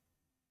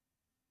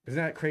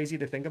 Isn't that crazy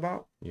to think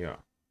about? Yeah.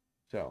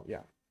 So,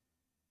 yeah.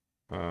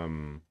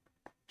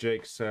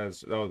 Jake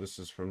says, oh, this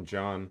is from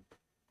John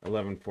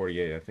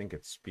 11:48. I think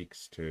it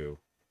speaks to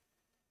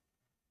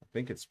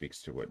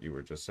what you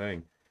were just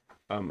saying.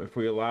 If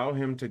we allow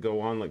him to go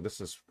on like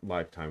this, is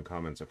lifetime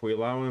comments. If we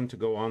allow him to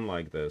go on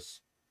like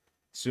this,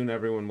 soon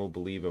everyone will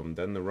believe him.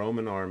 Then the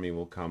Roman army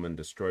will come and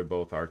destroy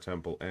both our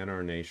temple and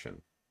our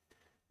nation.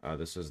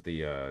 This is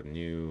the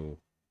new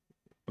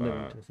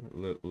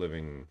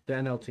living. The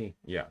NLT.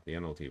 Yeah, the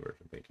NLT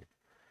version. Thank you.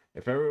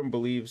 If everyone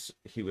believes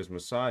he was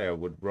Messiah,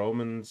 would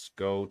Romans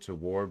go to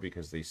war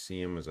because they see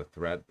him as a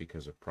threat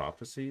because of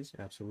prophecies?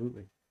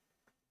 Absolutely.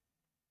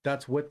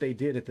 That's what they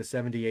did at the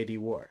 70 AD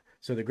war.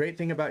 So the great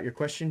thing about your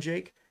question,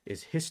 Jake,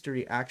 is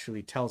history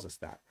actually tells us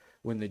that.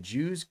 When the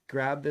Jews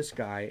grab this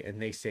guy and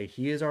they say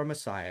he is our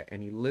Messiah,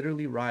 and he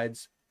literally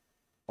rides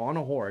on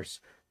a horse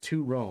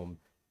to Rome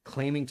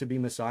claiming to be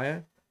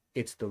Messiah,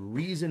 it's the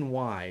reason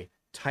why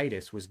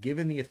Titus was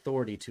given the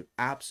authority to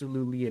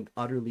absolutely and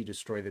utterly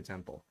destroy the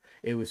temple.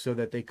 It was so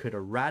that they could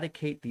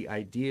eradicate the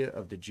idea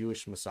of the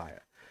Jewish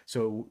Messiah.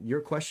 So your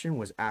question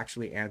was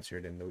actually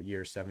answered in the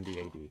year 70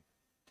 AD.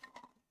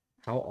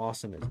 How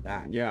awesome is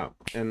that? Yeah,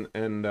 and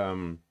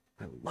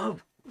I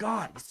love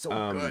God. It's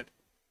so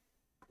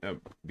good.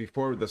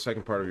 Before the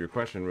second part of your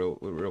question,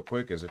 real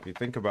quick, is if you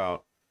think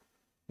about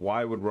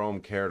why would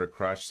Rome care to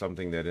crush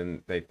something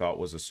that they thought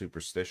was a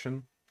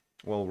superstition?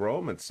 Well,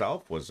 Rome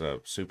itself was a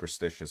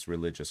superstitious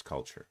religious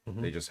culture.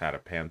 Mm-hmm. They just had a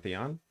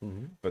pantheon,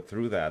 Mm-hmm. but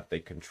through that, they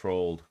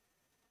controlled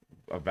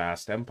a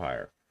vast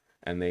empire,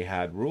 and they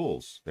had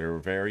rules. They were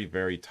very,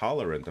 very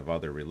tolerant of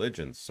other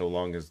religions, so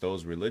long as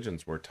those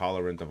religions were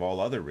tolerant of all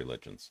other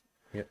religions.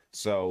 Yep.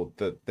 So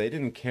they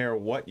didn't care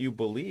what you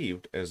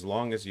believed as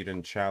long as you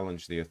didn't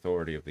challenge the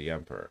authority of the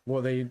emperor.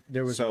 Well,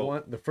 there was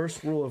the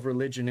first rule of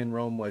religion in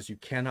Rome was you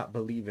cannot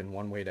believe in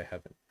one way to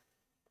heaven.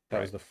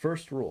 That was the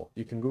first rule.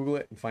 You can Google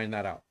it and find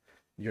that out.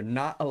 You're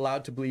not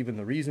allowed to believe, and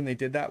the reason they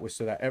did that was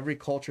so that every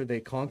culture they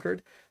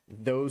conquered,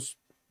 those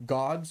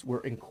gods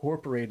were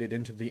incorporated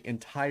into the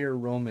entire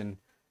Roman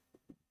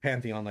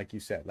pantheon, like you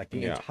said, like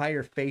the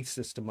entire faith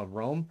system of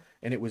Rome,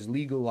 and it was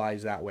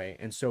legalized that way.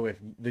 And so if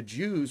the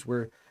Jews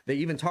were, they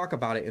even talk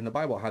about it in the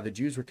Bible, how the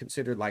Jews were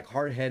considered like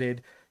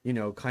hard-headed,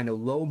 kind of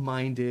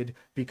low-minded,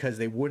 because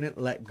they wouldn't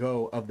let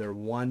go of their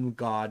one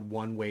God,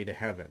 one way to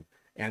heaven.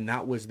 And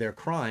that was their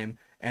crime.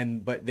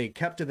 But they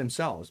kept to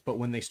themselves. But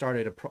when they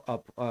started,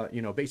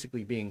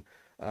 basically being,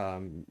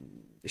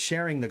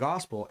 sharing the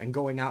gospel and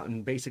going out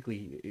and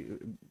basically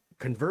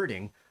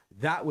converting,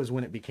 that was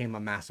when it became a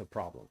massive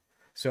problem.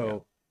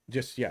 So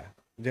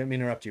didn't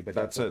interrupt you, but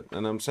that's it.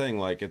 And I'm saying,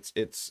 like,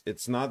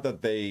 it's not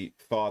that they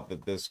thought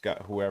that this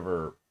guy,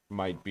 whoever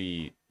might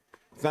be,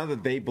 it's not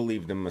that they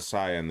believed in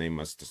Messiah and they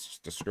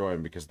must destroy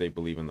him because they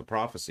believe in the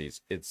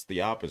prophecies. It's the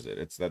opposite.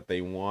 It's that they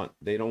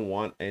don't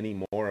want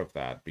any more of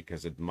that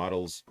because it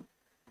muddles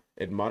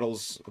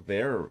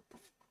their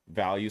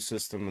value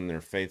system and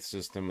their faith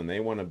system, and they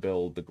want to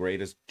build the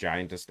greatest,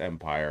 giantest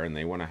empire, and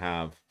they want to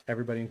have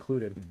everybody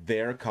included,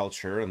 their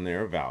culture and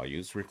their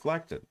values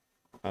reflected.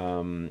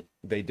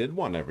 They did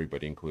want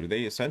everybody included.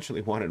 They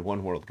essentially wanted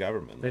one world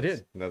government.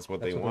 That's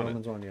what they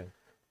wanted.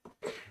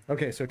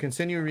 Okay, so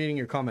continue reading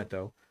your comment,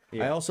 though.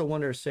 Yeah. I also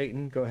wonder if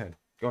Satan... Go ahead.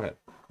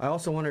 I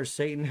also wonder if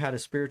Satan had a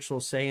spiritual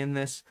say in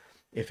this,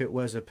 if it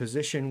was a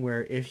position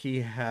where if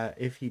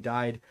he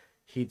died,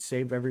 he'd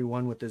save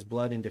everyone with his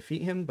blood and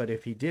defeat him, but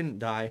if he didn't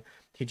die,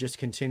 he just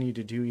continued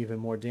to do even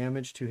more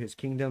damage to his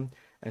kingdom.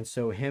 And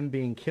so him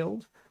being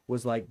killed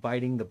was like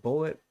biting the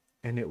bullet,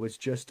 and it was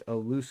just a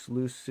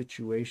lose-lose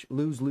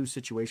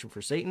situation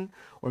for Satan,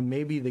 or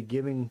maybe the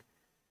giving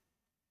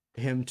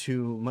him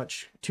too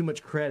much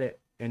credit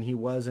and he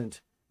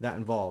wasn't that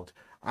involved.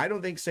 I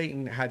don't think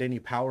Satan had any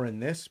power in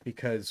this,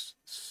 because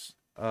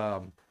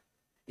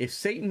if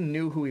Satan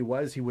knew who he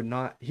was, he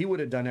would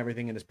have done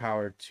everything in his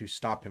power to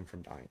stop him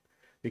from dying.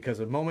 Because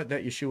the moment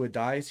that Yeshua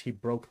dies, he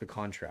broke the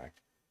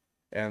contract.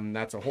 And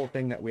that's a whole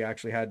thing that we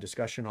actually had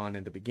discussion on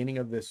in the beginning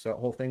of this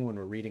whole thing when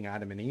we're reading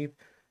Adam and Eve.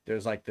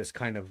 There's like this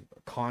kind of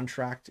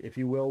contract, if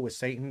you will, with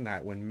Satan,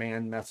 that when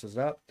man messes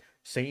up,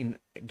 Satan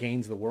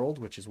gains the world,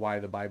 which is why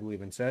the Bible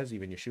even says,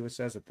 even Yeshua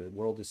says, that the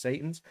world is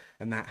Satan's.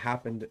 And that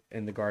happened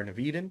in the Garden of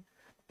Eden.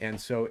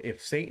 And so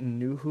if Satan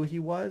knew who he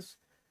was,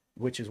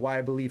 which is why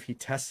I believe he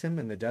tests him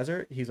in the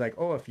desert. He's like,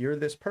 oh, if you're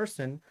this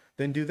person,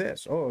 then do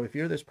this. Oh, if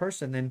you're this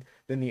person, then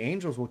the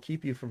angels will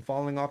keep you from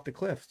falling off the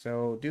cliff.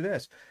 So do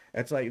this.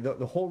 It's like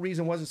the whole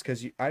reason was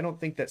because I don't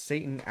think that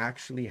Satan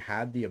actually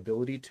had the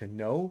ability to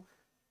know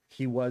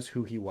he was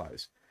who he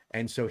was.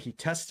 And so he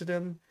tested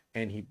him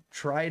and he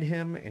tried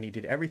him and he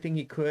did everything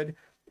he could.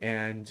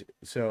 And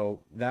so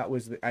that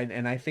was,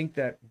 and I think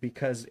that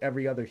because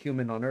every other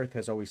human on earth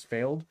has always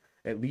failed,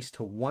 at least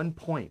to one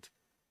point,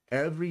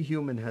 every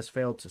human has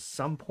failed to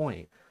some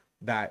point,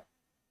 that,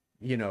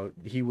 he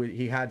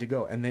had to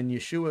go. And then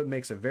Yeshua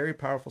makes a very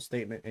powerful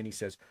statement, and he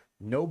says,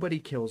 nobody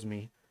kills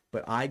me,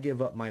 but I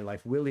give up my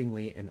life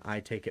willingly and I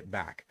take it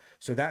back.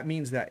 So that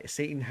means that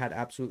Satan had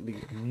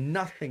absolutely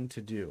nothing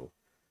to do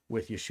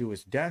with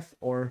Yeshua's death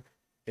or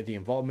the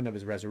involvement of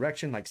his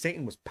resurrection. Like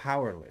Satan was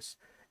powerless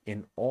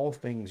in all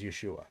things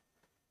Yeshua.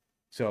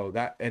 So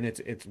that, and it's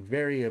a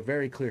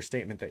very clear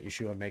statement that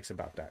Yeshua makes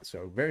about that.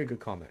 So very good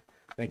comment.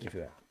 Thank you for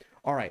that.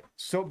 All right,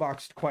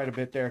 soapboxed quite a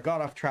bit there.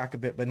 Got off track a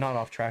bit, but not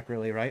off track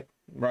really, right?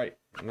 Right.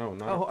 No,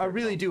 not. Oh, I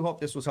really do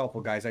hope this was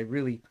helpful, guys. I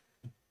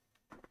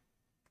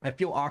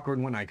feel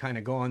awkward when I kind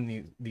of go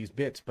on these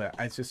bits, but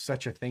it's just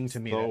such a thing to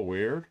me. So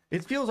weird.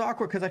 It feels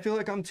awkward because I feel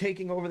like I'm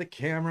taking over the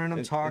camera and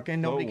I'm talking.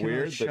 It's Nobody so can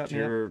really weird shut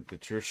me up.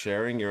 that you're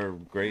sharing your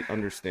great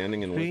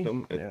understanding and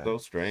wisdom. It's so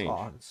strange.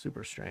 Oh, it's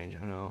super strange.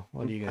 I know.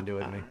 What are you gonna do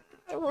with me?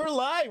 We're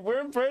live. We're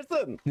in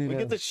person. Yeah. We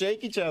get to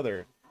shake each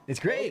other. It's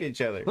great. Shake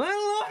each other.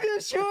 I love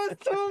Yeshua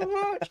so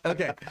much.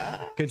 Okay,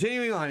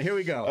 continuing on. Here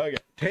we go. Okay.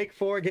 Take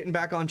 4, getting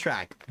back on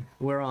track.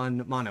 We're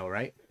on mono,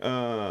 right?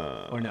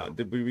 Or no?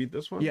 Did we read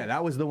this one? Yeah,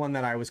 that was the one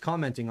that I was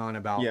commenting on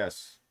about.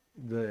 Yes.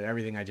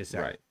 Everything I just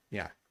said. Right.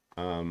 Yeah.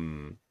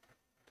 Um.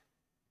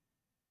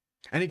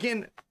 And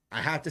again,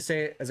 I have to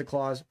say it as a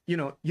clause, you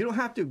know, you don't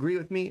have to agree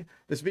with me.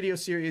 This video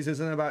series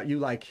isn't about you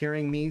like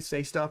hearing me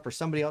say stuff or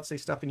somebody else say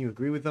stuff and you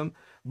agree with them.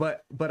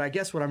 But I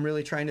guess what I'm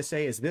really trying to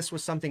say is this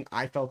was something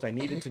I felt I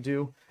needed to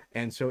do.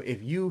 And so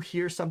if you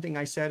hear something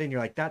I said and you're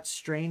like, that's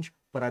strange,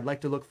 but I'd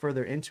like to look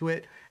further into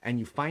it, and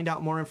you find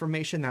out more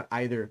information that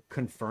either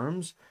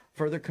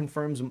further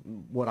confirms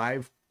what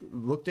I've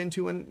looked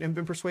into and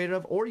been persuaded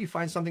of, or you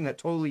find something that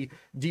totally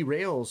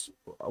derails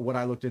what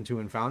I looked into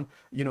and found,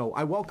 you know,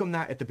 I welcome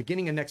that at the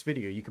beginning of next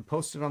video. You can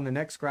post it on the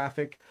next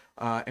graphic,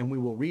 and we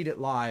will read it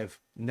live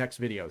next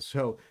video.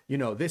 So, you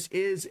know, this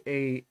is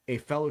a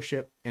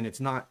fellowship, and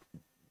it's not,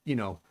 you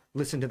know,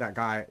 listen to that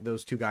guy,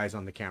 those two guys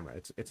on the camera.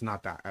 It's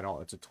not that at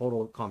all. It's a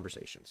total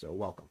conversation. So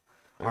welcome.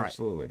 All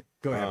Absolutely. Right.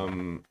 Go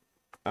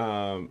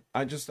ahead.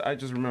 I just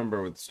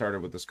remember it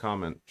started with this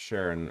comment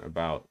Sharon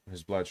about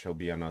his blood shall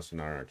be on us and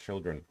on our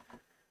children.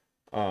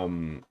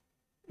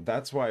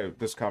 That's why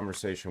this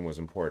conversation was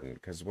important,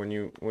 because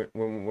when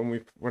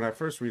I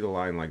first read a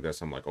line like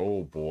this, I'm like,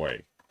 oh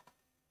boy,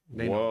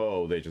 they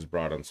just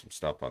brought on some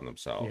stuff on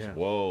themselves. Yeah.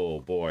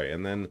 Whoa boy,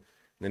 and then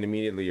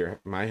immediately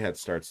my head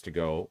starts to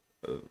go,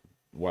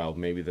 well,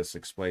 maybe this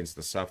explains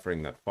the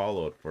suffering that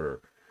followed for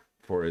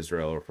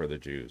Israel or for the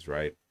Jews,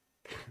 right?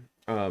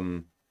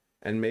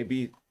 And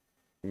maybe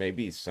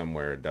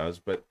somewhere it does,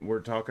 but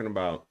we're talking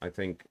about, I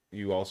think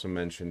you also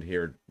mentioned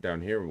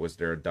down here, was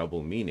there a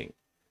double meaning?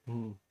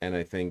 Mm. And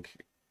I think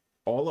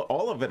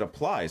all of it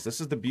applies.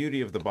 This is the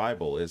beauty of the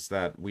Bible, is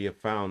that we have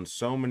found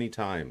so many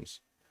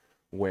times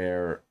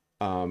where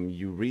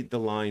you read the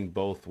line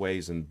both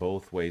ways and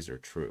both ways are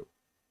true.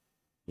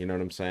 You know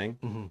what I'm saying?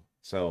 Mm-hmm.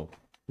 So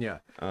yeah.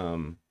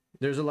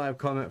 There's a live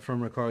comment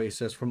from Ricardo. He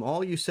says, from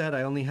all you said,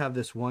 I only have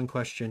this one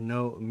question.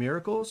 No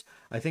miracles?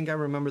 I think I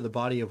remember the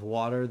body of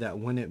water that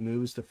when it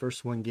moves, the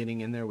first one getting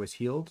in there was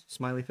healed.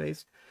 Smiley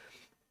face.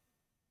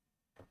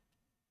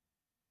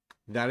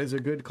 That is a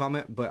good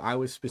comment, but I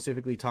was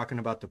specifically talking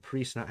about the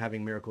priests not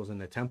having miracles in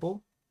the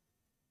temple,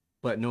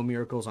 but no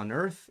miracles on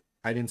earth.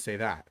 I didn't say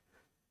that.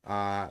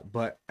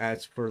 But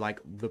as for like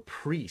the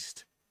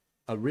priest,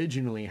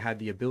 originally had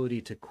the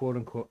ability to quote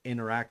unquote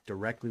interact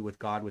directly with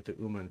God with the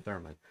Uma and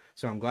Thurman.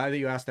 So I'm glad that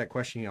you asked that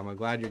question. I'm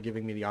glad you're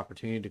giving me the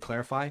opportunity to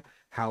clarify.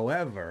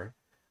 However,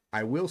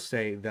 I will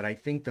say that I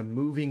think the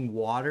moving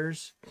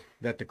waters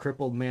that the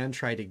crippled man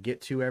tried to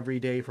get to every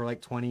day for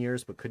like 20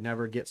 years, but could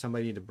never get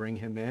somebody to bring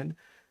him in.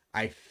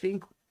 I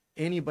think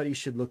anybody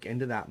should look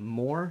into that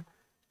more,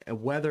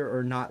 whether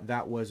or not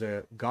that was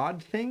a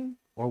God thing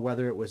or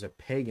whether it was a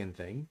pagan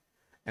thing.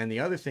 And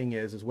the other thing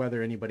is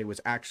whether anybody was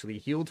actually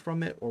healed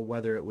from it or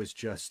whether it was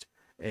just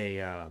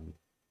a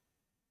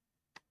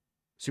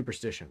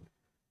superstition.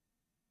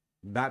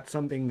 That's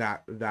something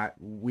that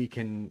we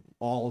can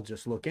all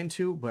just look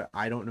into, but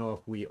I don't know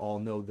if we all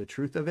know the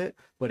truth of it.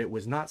 But it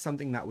was not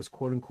something that was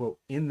quote unquote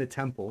in the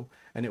temple,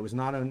 and it was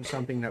not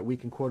something that we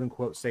can quote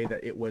unquote say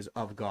that it was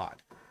of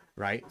God,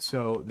 right?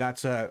 So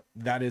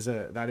that is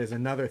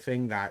another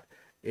thing that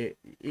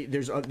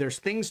there's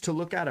things to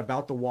look at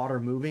about the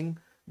water moving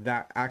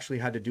that actually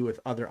had to do with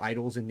other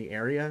idols in the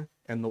area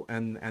and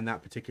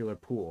that particular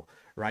pool,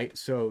 right?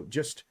 So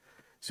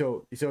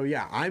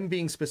yeah, I'm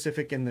being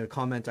specific in the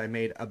comment I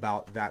made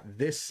about that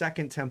this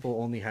second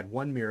temple only had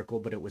one miracle,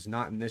 but it was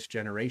not in this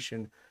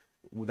generation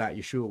that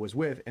Yeshua was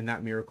with, and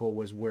that miracle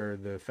was where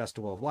the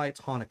Festival of Lights,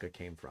 Hanukkah,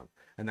 came from.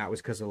 And that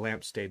was because the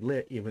lamp stayed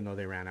lit even though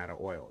they ran out of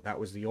oil. That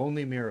was the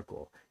only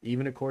miracle,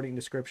 even according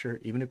to scripture,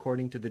 even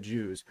according to the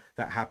Jews,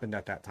 that happened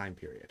at that time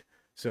period.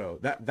 So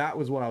that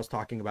was what I was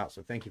talking about.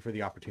 So thank you for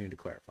the opportunity to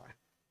clarify.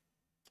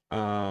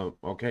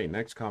 Okay,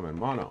 next comment.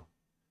 Mono.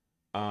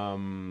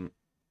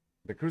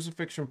 The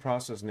crucifixion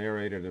process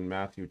narrated in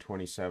Matthew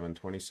 27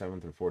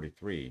 through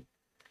 43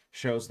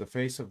 shows the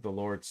face of the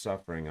Lord's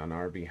suffering on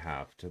our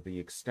behalf to the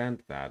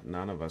extent that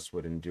none of us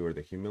would endure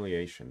the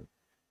humiliation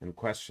and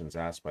questions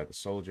asked by the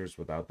soldiers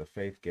without the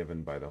faith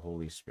given by the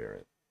Holy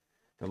Spirit.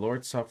 The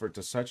Lord suffered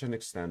to such an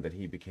extent that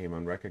he became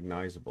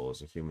unrecognizable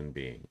as a human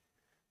being.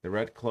 The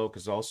red cloak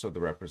is also the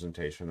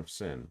representation of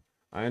sin,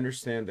 I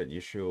understand that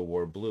Yeshua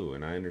wore blue,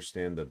 and I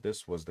understand that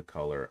this was the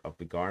color of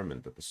the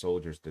garment that the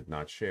soldiers did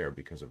not share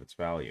because of its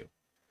value.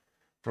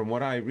 From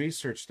what I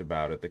researched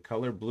about it, the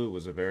color blue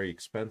was a very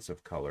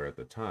expensive color at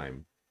the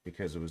time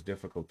because it was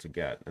difficult to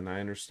get, and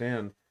I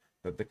understand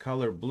that the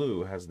color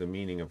blue has the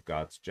meaning of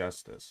God's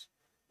justice.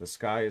 The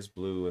sky is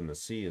blue and the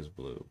sea is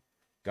blue.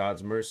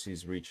 God's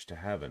mercies reach to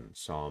heaven,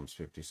 Psalms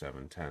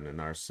 57:10, and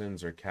our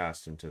sins are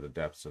cast into the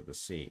depths of the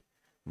sea,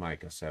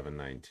 Micah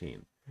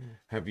 7:19.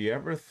 Have you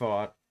ever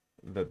thought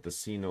that the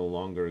sea no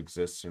longer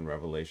exists in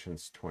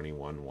Revelations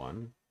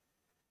 21:1?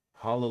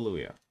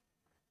 Hallelujah.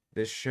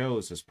 This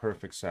shows his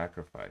perfect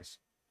sacrifice.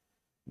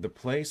 The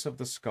place of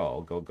the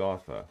skull,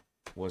 Golgotha,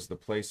 was the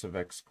place of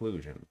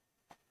exclusion.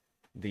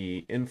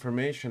 The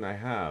information I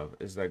have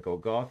is that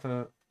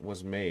Golgotha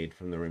was made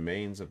from the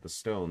remains of the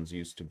stones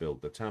used to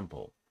build the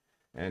temple.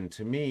 And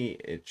to me,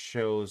 it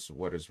shows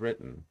what is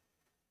written,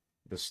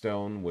 the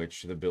stone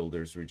which the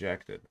builders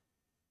rejected.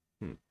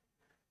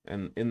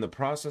 And in the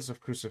process of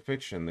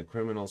crucifixion, the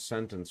criminal's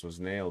sentence was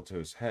nailed to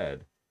his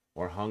head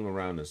or hung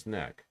around his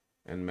neck.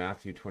 And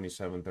Matthew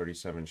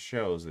 27:37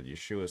 shows that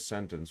Yeshua's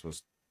sentence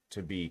was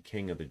to be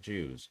King of the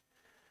Jews.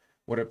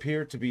 What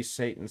appeared to be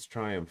Satan's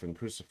triumph in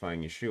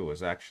crucifying Yeshua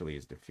was actually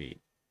his defeat.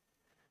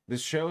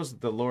 This shows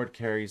that the Lord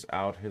carries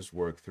out his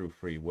work through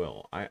free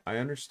will. I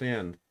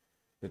understand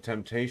the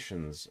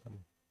temptations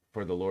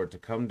for the Lord to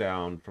come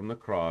down from the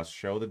cross,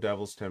 show the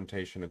devil's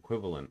temptation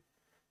equivalent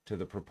to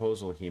the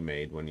proposal he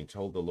made when he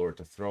told the Lord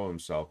to throw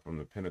himself from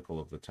the pinnacle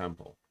of the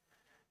temple.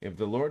 If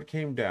the Lord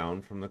came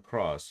down from the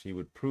cross, he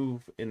would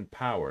prove in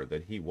power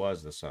that he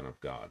was the Son of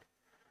God.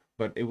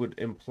 But it would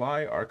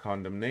imply our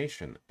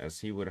condemnation, as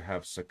he would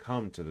have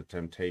succumbed to the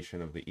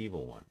temptation of the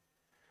evil one.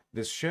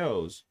 This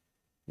shows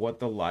what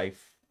the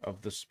life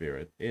of the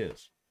Spirit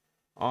is.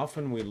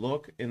 Often we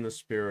look in the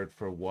Spirit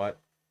for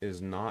what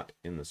is not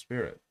in the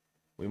Spirit.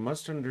 We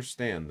must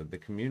understand that the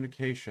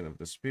communication of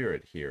the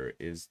Spirit here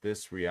is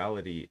this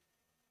reality,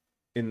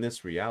 in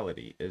this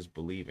reality is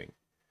believing.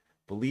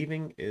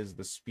 Believing is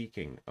the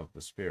speaking of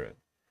the Spirit.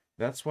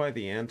 That's why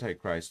the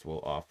Antichrist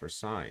will offer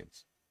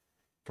signs.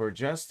 For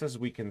just as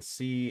we can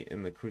see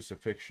in the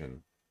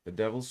crucifixion, the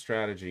devil's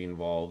strategy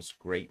involves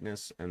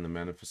greatness and the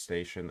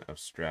manifestation of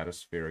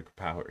stratospheric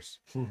powers.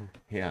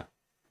 Yeah.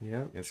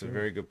 Yeah, It's sure. a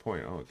very good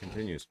point. Oh, it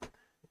continues.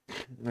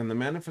 And the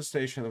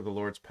manifestation of the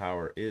Lord's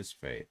power is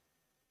faith.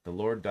 The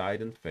Lord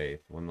died in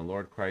faith. When the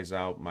Lord cries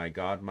out, my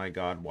God,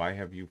 why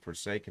have you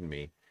forsaken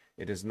me?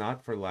 It is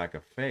not for lack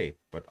of faith,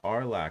 but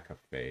our lack of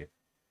faith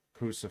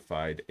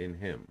crucified in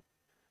him,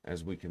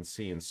 as we can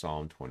see in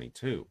Psalm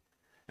 22.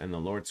 And the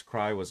Lord's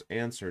cry was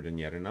answered in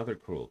yet another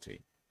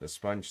cruelty. The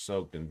sponge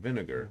soaked in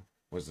vinegar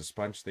was the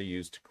sponge they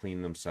used to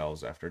clean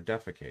themselves after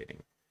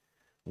defecating.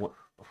 I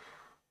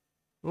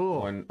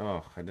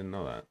didn't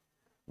know that.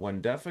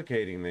 When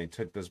defecating, they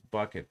took this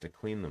bucket to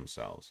clean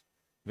themselves.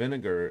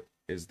 Vinegar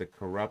is the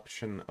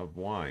corruption of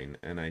wine,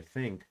 and I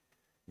think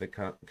the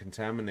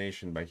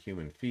contamination by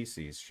human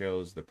feces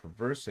shows the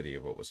perversity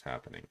of what was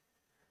happening.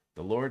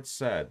 The Lord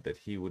said that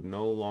he would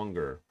no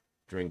longer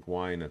drink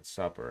wine at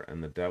supper,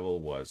 and the devil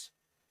was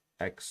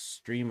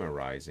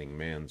extremorizing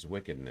man's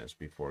wickedness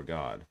before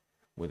God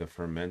with a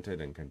fermented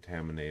and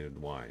contaminated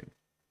wine.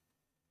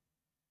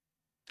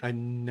 I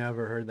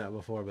never heard that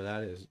before, but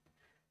that is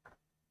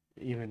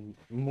even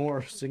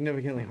more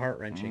significantly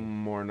heart-wrenching.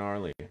 More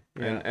gnarly.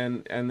 Yeah.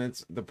 And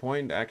it's the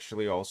point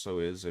actually also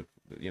is, if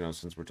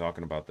since we're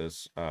talking about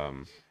this,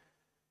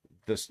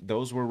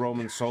 those were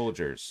Roman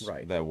soldiers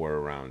Right. that were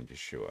around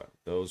Yeshua.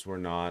 Those were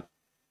not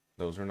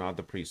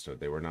the priesthood.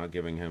 They were not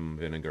giving him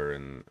vinegar,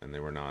 and they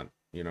were not,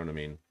 you know what I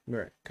mean?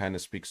 Right. Kind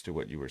of speaks to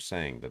what you were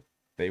saying, that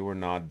they were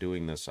not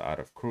doing this out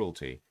of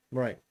cruelty.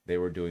 Right. They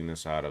were doing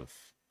this out of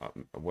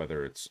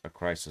whether it's a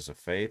crisis of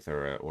faith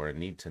or a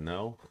need to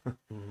know.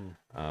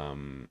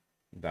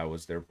 That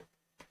was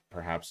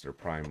perhaps their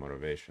prime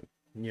motivation.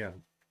 Yeah.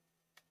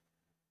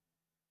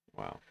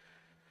 Wow.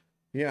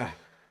 Yeah.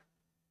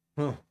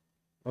 Huh.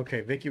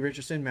 Okay, Vicky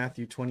Richardson,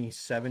 Matthew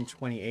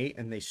 27:28,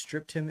 and they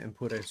stripped him and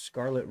put a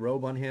scarlet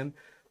robe on him.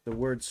 The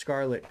word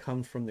scarlet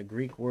comes from the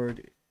Greek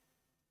word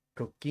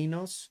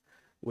kokinos,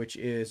 which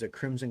is a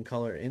crimson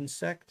color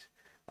insect.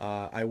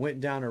 I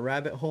went down a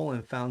rabbit hole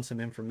and found some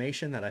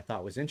information that I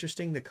thought was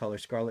interesting. The color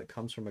scarlet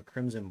comes from a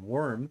crimson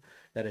worm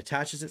that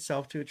attaches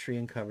itself to a tree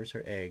and covers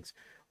her eggs.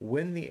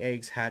 When the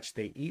eggs hatch,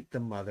 they eat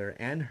the mother,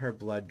 and her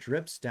blood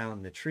drips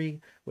down the tree,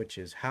 which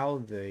is how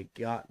they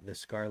got the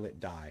scarlet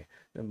dye.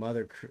 The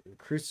mother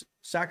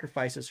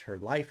sacrifices her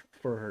life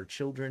for her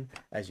children,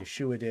 as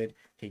Yeshua did.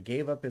 He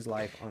gave up his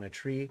life on a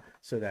tree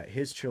so that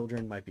his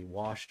children might be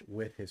washed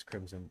with his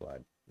crimson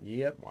blood.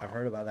 Yep, wow. I've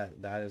heard about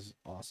that. That is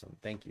awesome.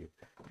 Thank you,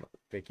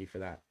 Vicky, for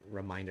that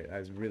reminder.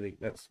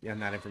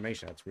 And that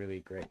information. That's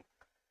really great.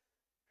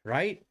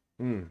 Right?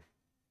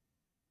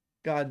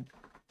 God,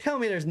 tell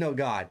me there's no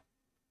God.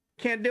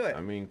 Can't do it.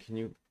 I mean,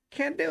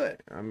 Can't do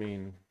it. I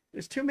mean,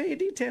 there's too many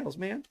details,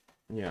 man.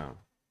 Yeah.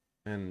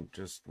 And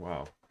just,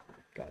 wow.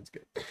 God's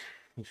good.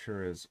 He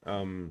sure is.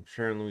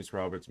 Sharon Louise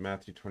Roberts,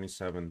 Matthew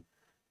 27,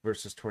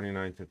 verses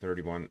 29 to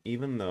 31,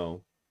 even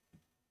though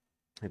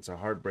it's a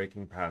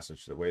heartbreaking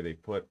passage, the way they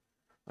put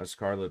a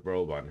scarlet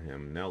robe on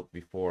him, knelt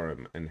before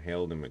him, and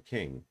hailed him a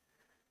king,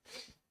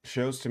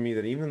 shows to me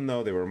that even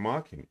though they were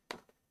mocking,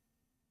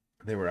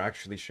 they were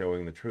actually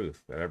showing the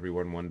truth, that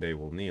everyone one day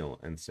will kneel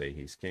and say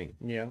he's king.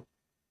 Yeah.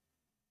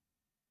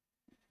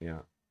 Yeah.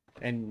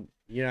 And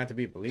you don't have to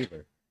be a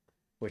believer,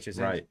 which is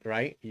right.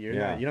 Right? You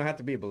don't have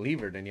to be a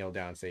believer to kneel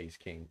down and say he's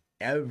king.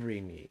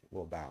 Every knee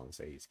will bow and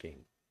say he's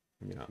king.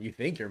 Yeah. You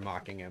think you're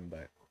mocking him,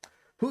 but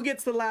who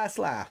gets the last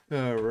laugh?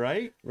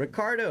 Right?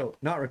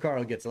 Not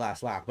Ricardo gets the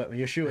last laugh, but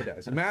Yeshua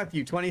does.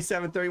 Matthew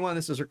 27:31,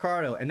 this is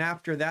Ricardo. And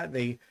after that,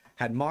 they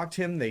had mocked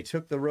him. They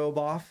took the robe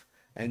off.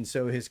 And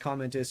so his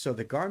comment is, so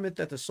the garment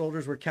that the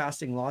soldiers were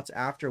casting lots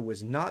after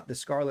was not the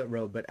scarlet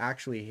robe, but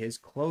actually his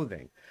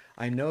clothing.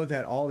 I know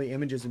that all the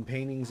images and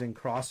paintings and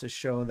crosses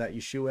show that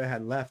Yeshua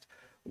had left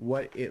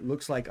what it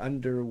looks like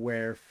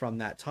underwear from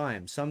that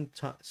time.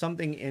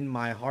 Something in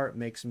my heart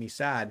makes me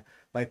sad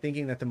by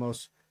thinking that the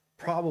most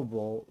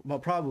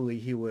probably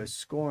he was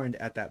scorned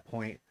at that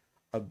point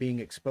of being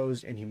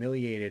exposed and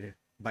humiliated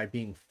by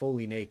being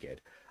fully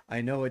naked.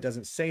 I know it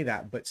doesn't say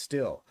that, but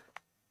still.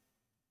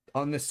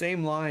 On the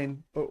same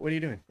line, what are you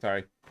doing?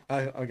 Sorry.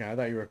 Okay, I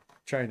thought you were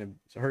trying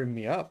to hurry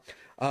me up.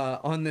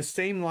 On the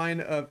same line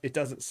of it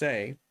doesn't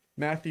say,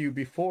 Matthew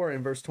before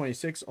in verse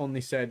 26 only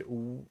said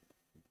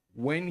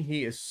when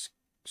he is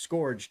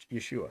scourged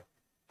Yeshua.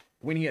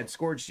 When he had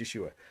scourged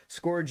Yeshua.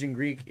 Scourge in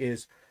Greek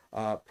is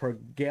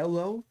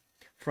pergello,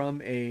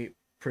 from a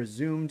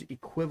presumed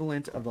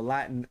equivalent of the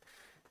Latin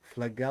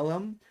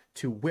flagellum,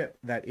 to whip,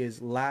 that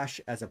is,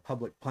 lash as a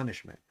public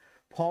punishment.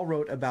 Paul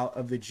wrote about,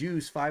 of the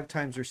Jews 5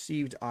 times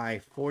received I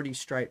 40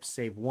 stripes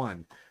save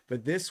one.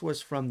 But this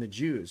was from the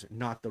Jews,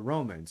 not the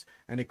Romans.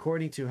 And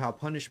according to how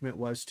punishment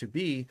was to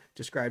be,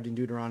 described in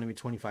Deuteronomy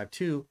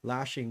 25:2,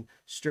 lashing,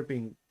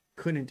 stripping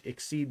couldn't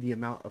exceed the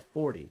amount of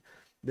 40.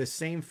 The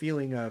same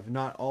feeling of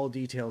not all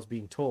details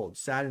being told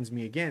saddens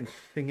me again,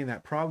 thinking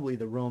that probably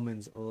the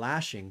Romans'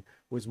 lashing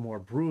was more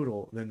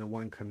brutal than the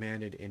one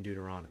commanded in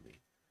Deuteronomy.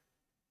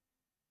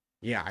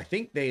 Yeah, I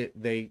think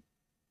they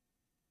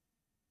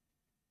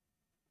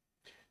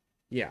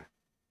yeah.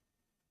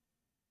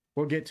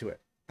 We'll get to it.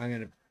 I'm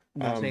going to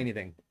not say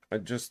anything.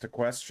 Just a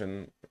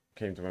question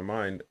came to my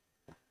mind.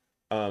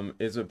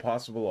 Is it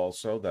possible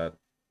also that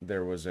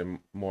there was a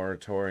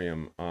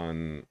moratorium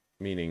on,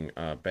 meaning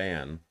a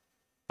ban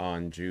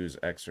on Jews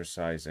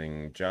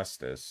exercising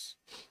justice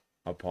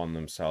upon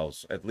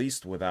themselves, at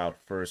least without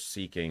first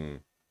seeking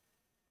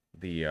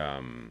the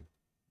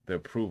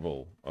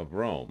approval of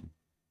Rome,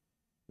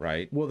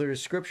 right? Well,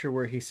 there's scripture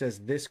where he says,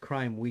 this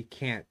crime we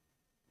can't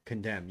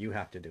condemn. You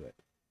have to do it.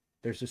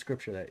 There's a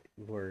scripture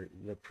where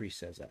the priest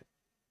says that.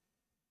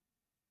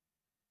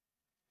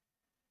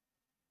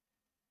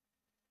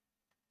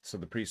 So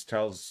the priest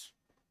tells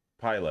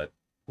Pilate,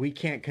 we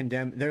can't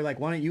condemn. They're like,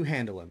 why don't you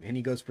handle him? And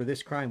he goes, for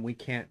this crime we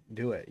can't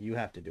do it. You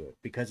have to do it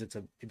because it's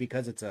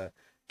a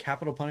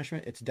capital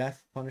punishment. It's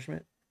death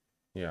punishment.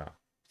 Yeah.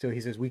 So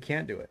he says we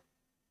can't do it.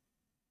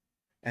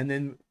 And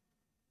then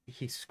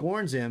he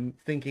scorns him,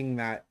 thinking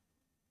that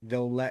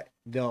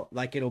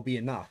it'll be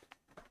enough.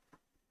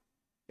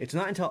 It's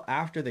not until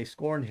after they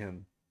scorn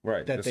him,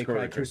 right, that they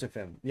cry crucify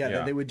him. Yeah,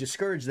 that they would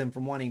discourage them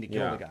from wanting to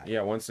kill the guy.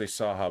 Yeah, once they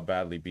saw how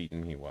badly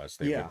beaten he was,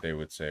 they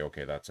would say,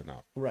 okay, that's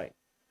enough. Right.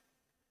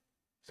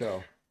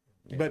 So,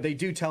 but they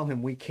do tell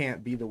him, we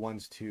can't be the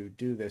ones to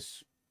do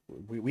this.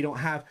 We don't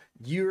have,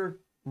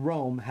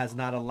 Rome has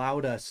not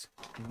allowed us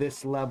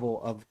this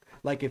level of,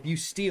 like, if you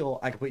steal,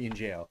 I can put you in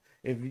jail.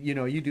 If,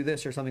 you do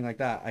this or something like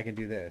that, I can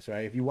do this,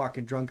 right? If you walk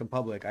in drunk in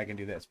public, I can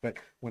do this. But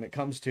when it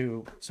comes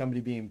to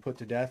somebody being put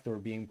to death or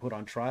being put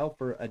on trial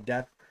for a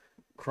death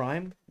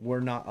crime, we're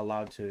not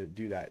allowed to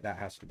do that. That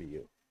has to be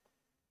you.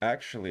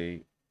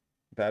 Actually,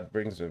 that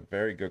brings a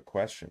very good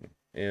question.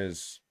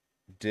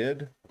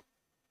 Did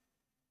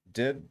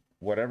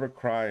whatever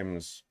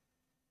crimes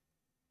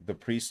the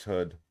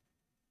priesthood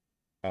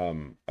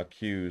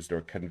accused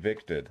or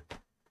convicted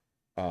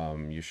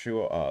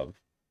Yeshua of,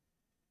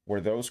 were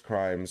those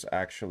crimes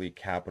actually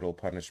capital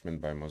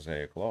punishment by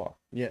Mosaic law?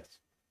 Yes.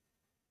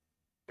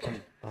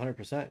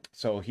 100%.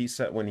 So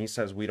when he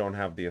says we don't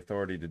have the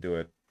authority to do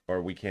it,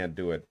 or we can't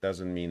do it,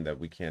 doesn't mean that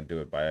we can't do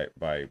it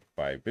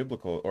by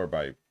biblical or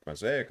by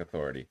Mosaic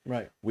authority.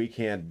 Right. We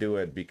can't do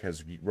it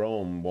because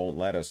Rome won't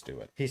let us do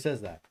it. He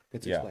says that.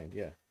 It's explained,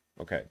 yeah.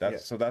 Okay,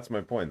 so that's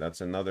my point.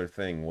 That's another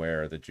thing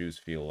where the Jews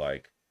feel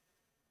like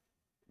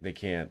they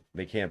can't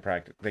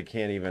practice, they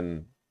can't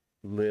even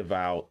live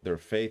out their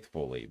faith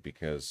fully,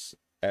 because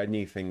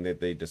anything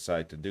that they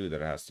decide to do that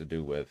has to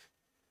do with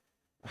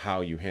how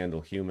you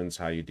handle humans,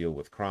 how you deal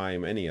with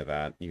crime, any of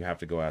that, you have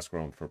to go ask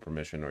Rome for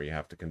permission, or you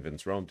have to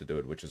convince Rome to do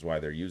it, which is why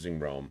they're using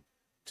Rome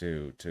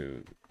to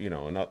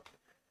not,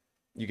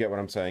 you get what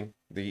I'm saying?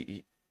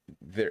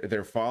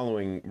 They're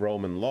following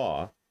Roman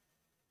law,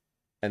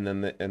 and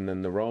then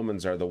the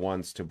Romans are the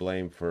ones to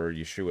blame for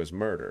Yeshua's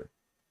murder.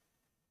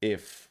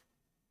 If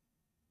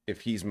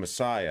he's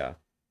Messiah,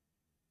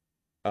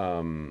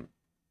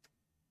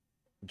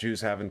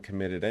 Jews haven't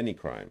committed any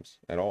crimes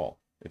at all.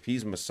 If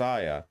he's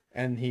Messiah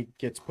and he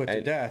gets put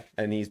to death,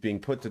 and he's being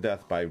put to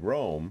death by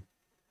Rome,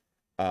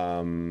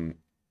 and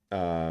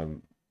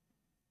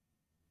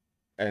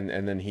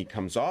then he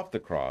comes off the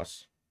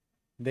cross,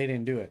 they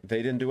didn't do it.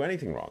 They didn't do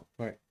anything wrong.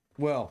 Right.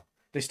 Well,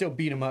 they still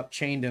beat him up,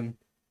 chained him,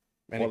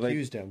 and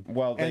accused him.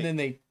 Well, and then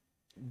they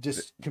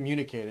just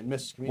communicated,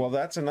 miscommunicated. Well,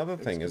 that's another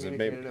thing. Is it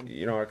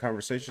made our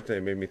conversation today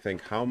made me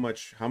think how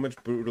much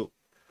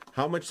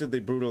did they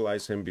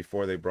brutalize him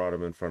before they brought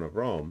him in front of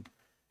Rome,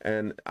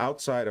 and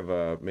outside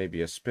of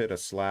maybe a spit, a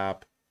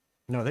slap.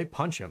 No, they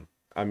punch him.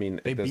 I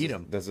mean, they beat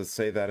him. Does it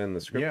say that in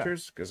the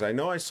scriptures? Because I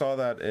know I saw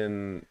that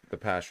in the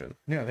Passion.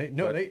 Yeah,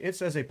 it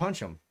says they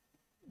punch him.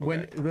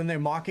 Okay. When they're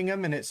mocking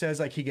him, and it says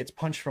like he gets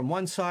punched from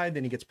one side,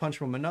 then he gets punched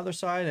from another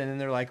side, and then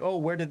they're like, "Oh,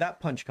 where did that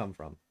punch come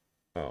from?"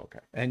 Oh, okay.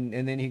 And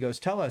then he goes,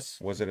 "Tell us."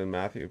 Was it in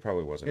Matthew? It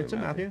probably wasn't. It's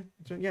in Matthew.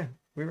 Yeah,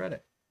 we read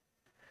it.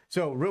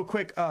 So real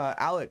quick,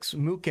 Alex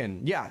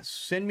Mukin,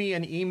 send me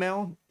an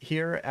email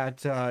here at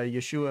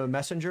Yeshua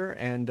Messenger,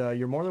 and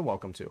you're more than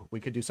welcome to. We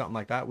could do something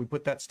like that. We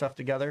put that stuff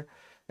together,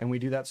 and we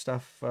do that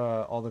stuff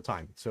all the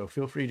time. So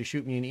feel free to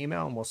shoot me an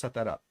email, and we'll set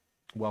that up.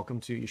 Welcome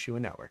to Yeshua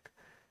Network.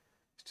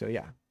 So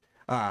yeah,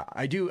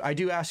 I do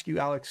ask you,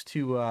 Alex,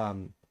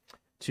 to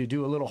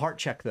do a little heart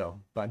check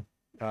though, bud.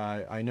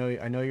 I know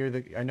you're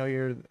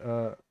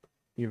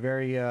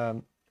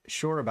very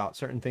sure about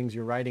certain things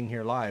you're writing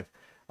here live.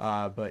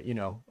 But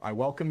I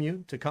welcome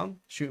you to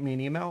come, shoot me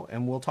an email,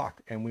 and we'll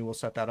talk, and we will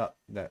set that up.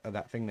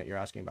 That thing that you're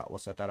asking about, we'll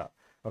set that up.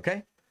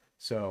 Okay.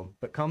 So,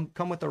 but come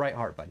with the right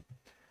heart, bud.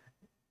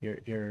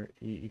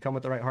 You come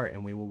with the right heart,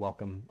 and we will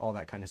welcome all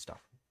that kind of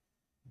stuff.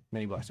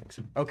 Many blessings.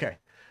 Okay.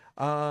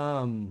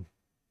 Yeah.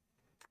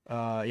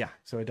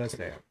 So it does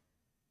say it.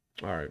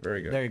 All right.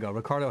 Very good. There you go.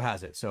 Ricardo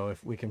has it. So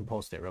if we can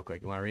post it real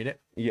quick, you want to read it?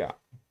 Yeah.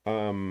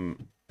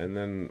 And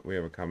then we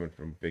have a comment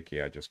from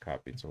Vicky I just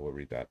copied, so we'll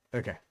read that.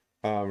 Okay.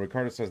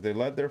 Ricardo says, they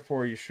led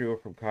therefore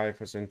Yeshua from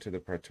Caiaphas into the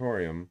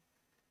praetorium,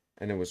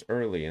 and it was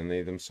early, and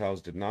they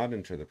themselves did not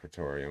enter the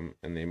praetorium,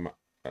 and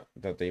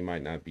that they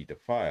might not be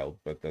defiled,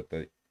 but that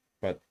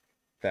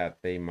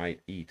they might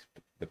eat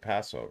the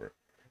Passover.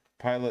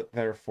 Pilate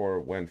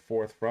therefore went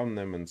forth from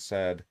them and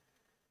said,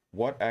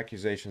 what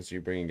accusations do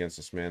you bring against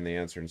this man? They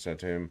answered and said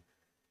to him,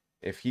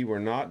 if he were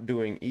not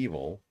doing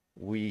evil,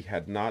 we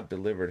had not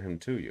delivered him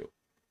to you.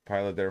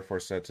 Pilate therefore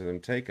said to them,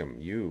 take him,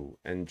 you,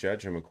 and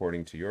judge him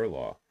according to your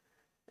law.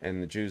 And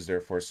the Jews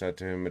therefore said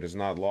to him, it is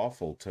not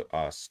lawful to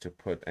us to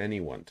put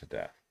anyone to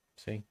death.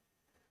 See?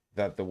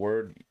 That the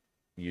word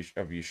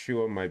of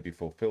Yeshua might be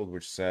fulfilled,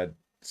 which said,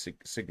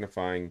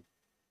 signifying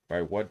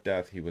by what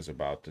death he was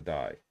about to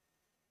die.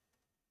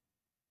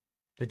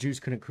 The Jews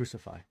couldn't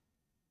crucify.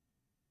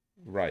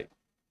 Right.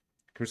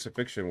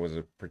 Crucifixion was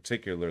a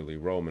particularly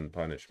Roman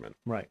punishment.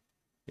 Right.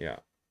 Yeah.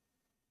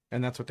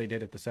 And that's what they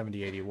did at the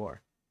 70 AD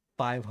war.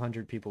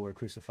 500 people were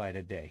crucified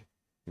a day.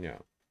 Yeah.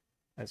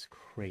 That's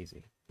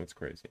crazy. That's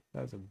crazy.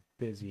 That was a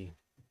busy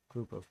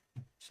group of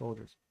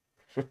soldiers.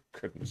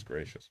 Goodness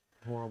gracious.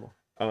 Horrible.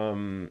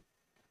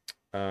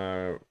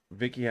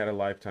 Vicky had a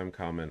lifetime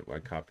comment. I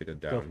copied it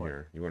down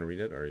here. You want to read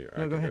it? Or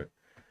no, go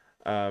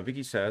ahead.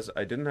 Vicky says,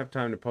 I didn't have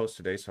time to post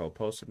today, so I'll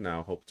post it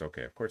now. Hope it's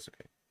okay. Of course it's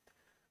okay.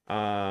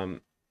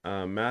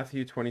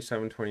 Matthew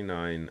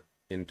 27:29.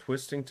 In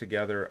twisting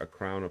together a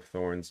crown of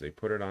thorns, they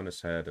put it on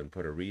his head and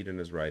put a reed in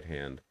his right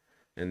hand.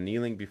 And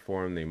kneeling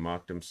before him, they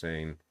mocked him,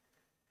 saying,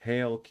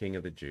 Hail, King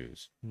of the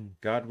Jews.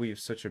 God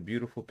weaves such a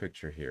beautiful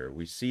picture here.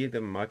 We see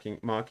them mocking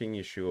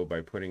Yeshua by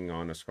putting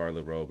on a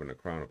scarlet robe and a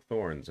crown of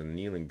thorns and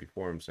kneeling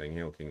before him, saying,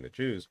 Hail, King of the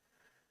Jews.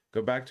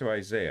 Go back to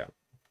Isaiah.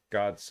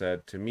 God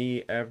said, to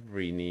me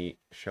every knee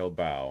shall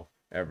bow,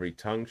 every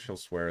tongue shall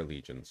swear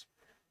allegiance.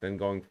 Then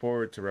going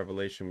forward to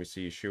Revelation, we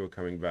see Yeshua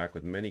coming back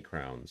with many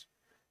crowns,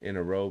 in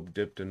a robe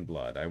dipped in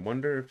blood. I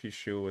wonder if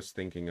Yeshua was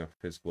thinking of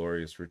his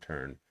glorious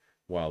return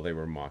while they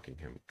were mocking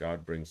him.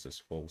 God brings this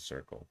full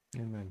circle.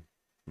 Amen.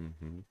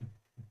 Mm-hmm.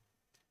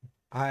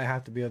 I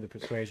have to be of the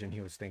persuasion he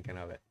was thinking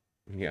of it.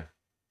 Yeah.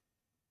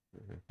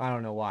 Mm-hmm. I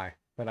don't know why,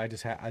 but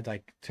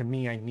to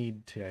me, I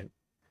need to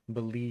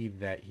believe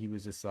that he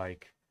was just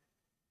like,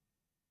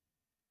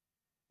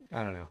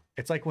 I don't know.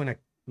 It's like when if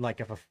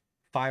a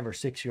 5 or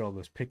 6 year old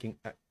was picking,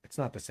 it's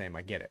not the same.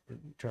 I get it.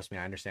 Trust me.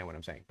 I understand what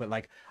I'm saying. But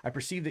I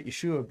perceive that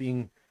Yeshua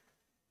being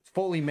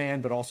fully man,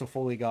 but also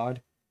fully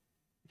God,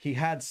 he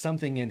had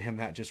something in him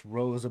that just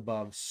rose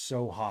above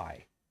so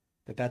high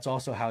that's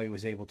also how he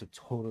was able to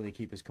totally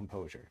keep his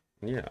composure.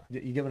 Yeah.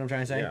 You get what I'm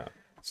trying to say? Yeah.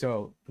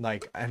 So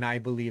and I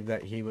believe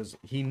that he was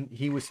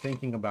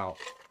thinking about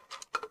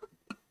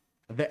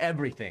the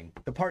everything,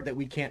 the part that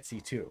we can't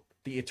see too,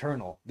 the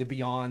eternal, the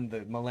beyond,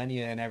 the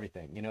millennia and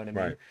everything. You know what I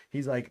mean? Right.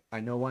 He's like, I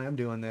know why I'm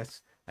doing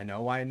this. I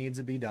know why it needs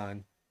to be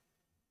done.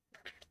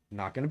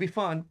 Not going to be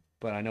fun,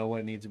 but I know why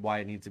it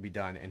needs to be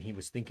done. And he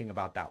was thinking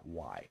about that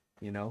why,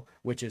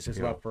 which is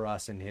his love for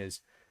us and his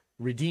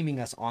redeeming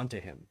us onto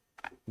him,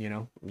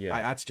 Yeah.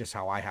 That's just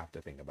how I have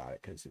to think about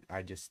it. Cause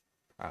I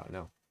don't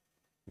know.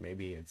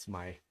 Maybe it's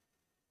Well,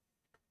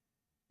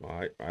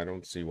 I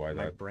don't see why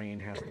my that brain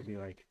has to be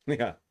like,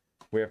 yeah.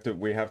 We have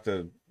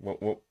to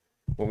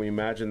when we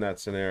imagine that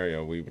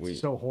scenario, we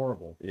It's so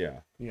horrible.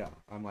 yeah. Yeah,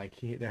 I'm like,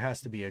 there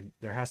has to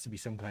be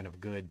some kind of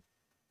good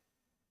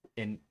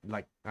in,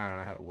 like, I don't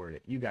know how to word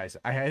it. You guys,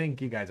 I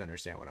think you guys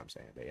understand what I'm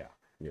saying, but yeah.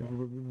 Yeah.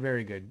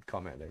 Very good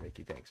comment there,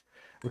 Mickey. Thanks.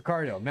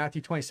 Ricardo,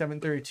 Matthew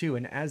 27:32.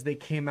 And as they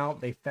came out,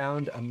 they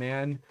found a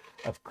man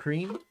of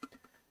Crene,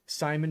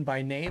 Simon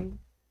by name.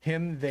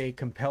 Him they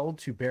compelled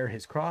to bear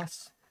his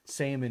cross.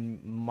 Same in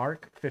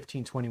Mark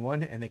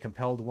 15:21. And they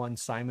compelled one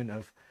Simon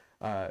of,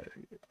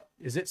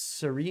 is it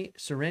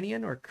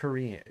Cyrenian or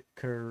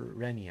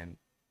Cyrenian?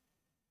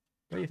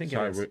 What do you think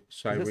it is? Is it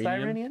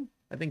Cyrenian?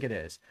 I think it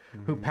is.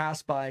 Mm-hmm. Who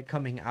passed by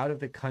coming out of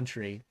the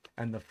country,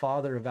 and the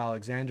father of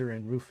Alexander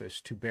and Rufus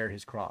to bear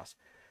his cross.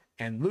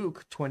 And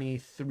Luke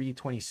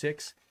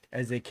 23:26,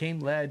 as they came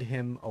led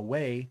him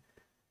away,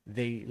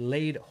 they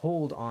laid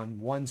hold on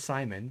one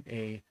Simon,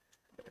 a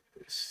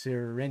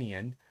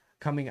Cyrenian,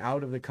 coming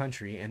out of the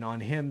country, and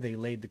on him they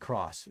laid the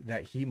cross,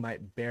 that he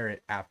might bear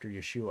it after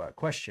Yeshua.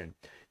 Question: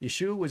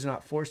 Yeshua was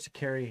not forced to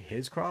carry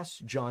his cross.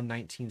 John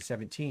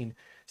 19:17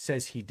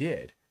 says he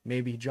did.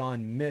 Maybe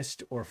John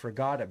missed or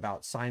forgot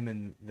about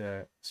Simon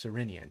the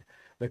Cyrenian.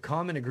 The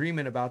common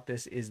agreement about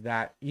this is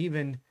that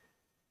even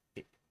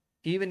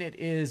it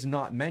is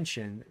not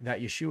mentioned that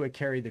Yeshua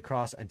carried the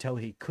cross until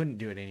he couldn't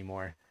do it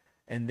anymore.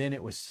 And then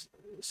it was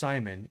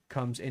Simon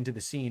comes into the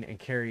scene and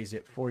carries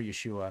it for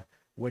Yeshua.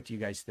 What do you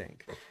guys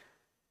think?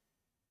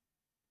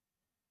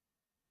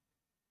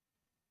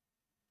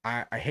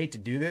 I hate to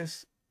do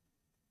this,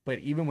 but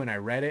even when I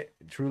read it,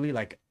 truly,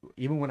 like,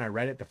 even when I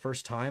read it the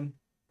first time,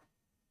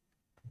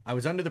 I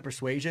was under the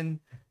persuasion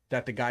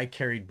that the guy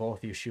carried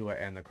both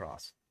Yeshua and the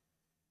cross,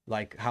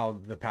 like how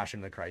the Passion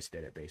of the Christ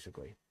did it,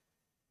 basically.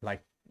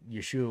 Like,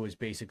 Yeshua was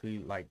basically,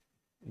 like,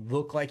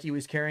 looked like he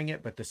was carrying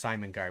it, but the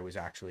Simon guy was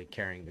actually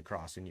carrying the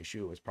cross, and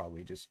Yeshua was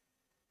probably just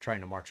trying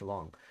to march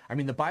along. I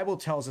mean, the Bible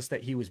tells us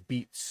that he was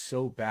beat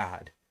so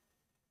bad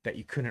that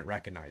you couldn't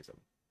recognize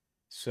him.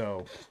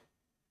 So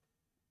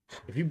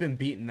if you've been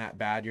beaten that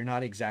bad, you're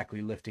not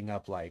exactly lifting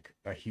up like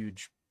a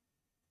huge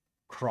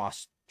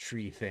cross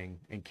tree thing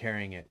and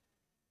carrying it.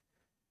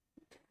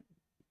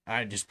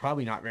 Just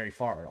probably not very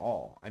far at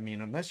all. I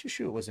mean, unless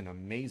Yeshua was in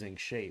amazing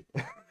shape.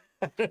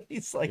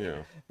 He's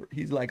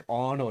like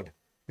Arnold.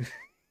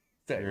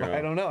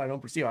 I don't know. I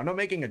don't perceive. I'm not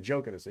making a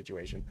joke of the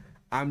situation.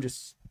 I'm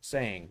just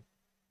saying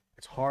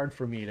it's hard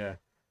for me to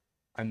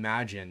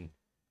imagine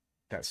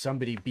that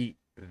somebody beat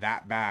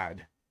that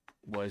bad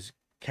was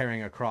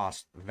carrying a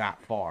cross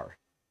that far.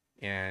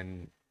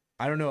 And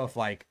I don't know if,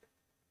 like,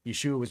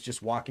 Yeshua was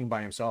just walking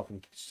by himself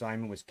and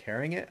Simon was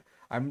carrying it.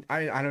 I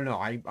don't know.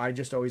 I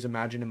just always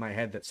imagine in my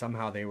head that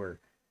somehow they were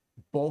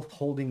both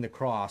holding the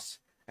cross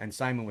and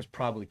Simon was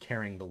probably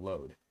carrying the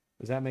load.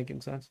 Is that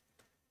making sense?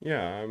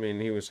 Yeah, I mean,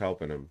 he was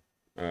helping him.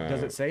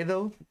 Does it say,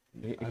 though?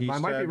 I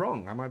might be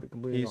wrong. I might be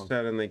completely wrong. He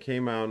said, and they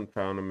came out and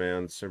found a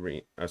man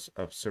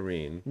of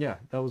Cyrene. Yeah,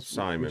 that was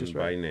Simon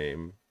by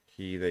name.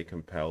 He they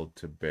compelled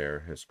to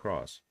bear his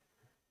cross.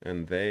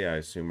 And they, I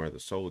assume, are the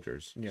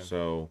soldiers. Yeah.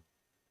 So,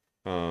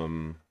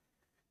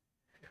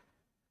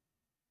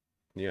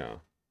 yeah.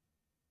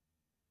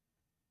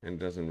 And it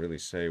doesn't really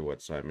say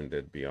what Simon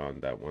did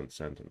beyond that one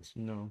sentence.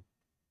 No.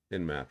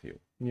 In Matthew.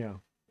 Yeah.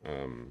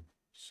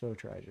 So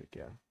tragic,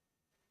 yeah.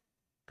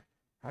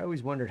 I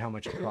always wondered how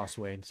much a cross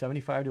weighed.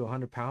 75 to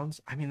 100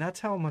 pounds? I mean, that's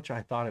how much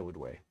I thought it would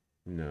weigh.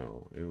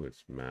 No, it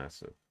was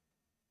massive.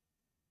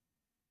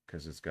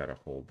 Because it's got to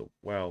hold the...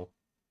 Well...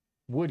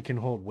 Wood can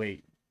hold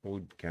weight.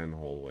 Wood can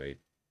hold weight.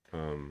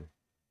 I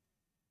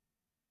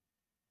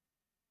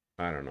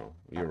don't know.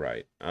 You're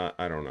right.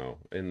 I don't know.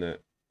 In the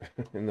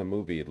in the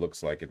movie, it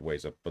looks like it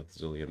weighs a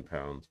bazillion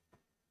pounds.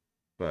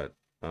 But,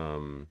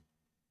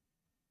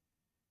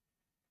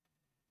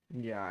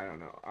 yeah, I don't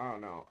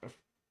know.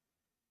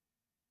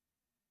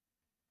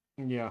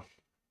 Yeah.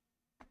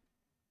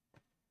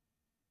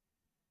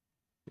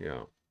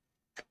 Yeah.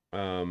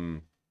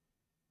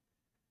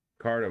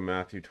 Card of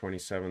Matthew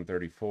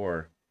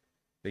 27:34.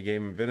 They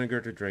gave him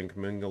vinegar to drink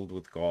mingled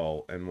with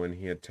gall, and when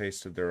he had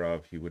tasted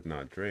thereof, he would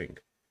not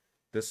drink.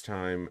 This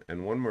time,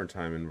 and one more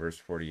time in verse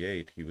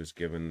 48,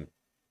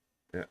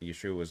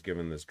 Yeshua was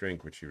given this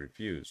drink, which he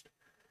refused.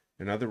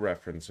 Another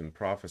reference in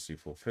prophecy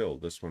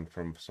fulfilled, this one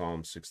from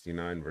Psalm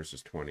 69,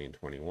 verses 20 and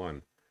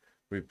 21.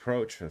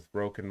 Reproach hath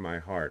broken my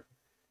heart,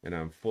 and I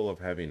am full of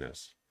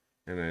heaviness.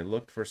 And I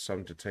looked for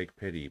some to take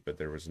pity, but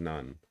there was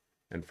none,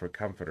 and for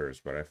comforters,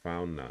 but I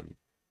found none.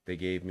 They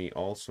gave me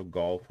also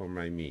gall for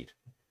my meat,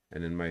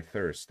 and in my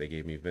thirst they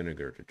gave me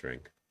vinegar to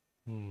drink.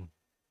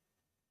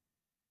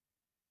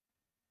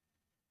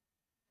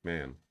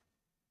 Man.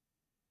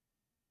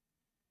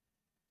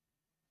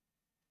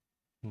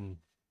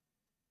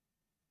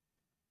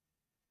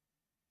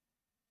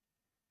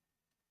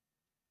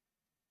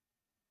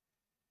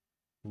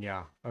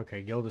 Yeah.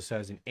 Okay. Gilda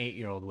says an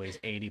 8-year-old weighs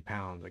 80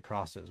 pounds. It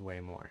crosses way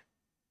more.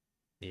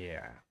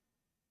 Yeah.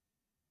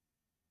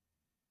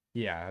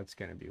 Yeah, it's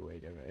going to be way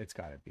different. It's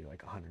got to be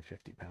like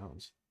 150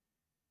 pounds.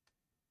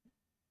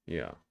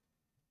 Yeah.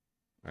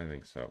 I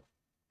think so.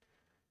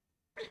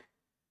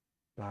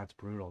 That's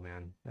brutal,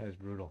 man. That is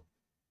brutal.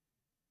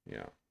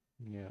 Yeah.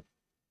 Yeah.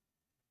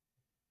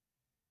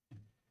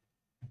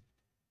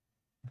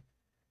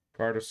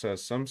 Carter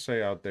says some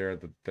say out there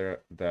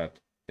that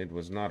it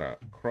was not a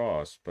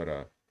cross,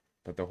 but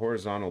the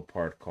horizontal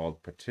part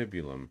called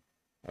patibulum,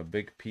 a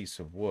big piece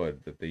of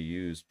wood that they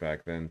used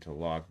back then to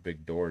lock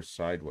big doors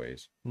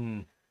sideways,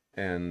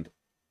 and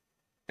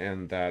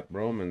that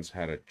Romans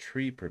had a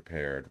tree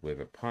prepared with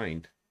a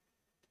pint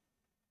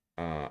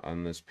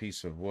on this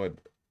piece of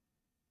wood,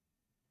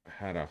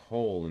 had a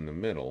hole in the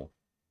middle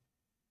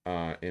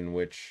in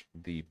which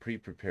the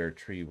pre-prepared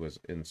tree was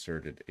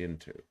inserted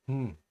into.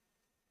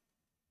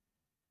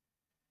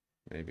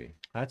 Maybe.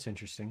 That's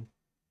interesting.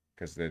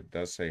 Because it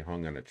does say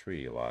hung on a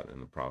tree a lot in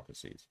the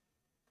prophecies.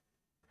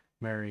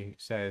 Mary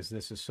says,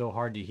 this is so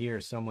hard to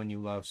hear, someone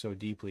you love so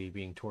deeply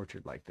being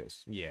tortured like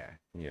this. Yeah.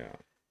 Yeah.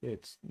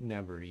 It's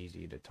never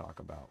easy to talk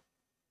about.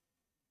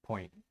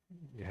 Point.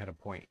 You had a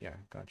point. Yeah.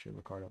 Got you,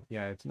 Ricardo.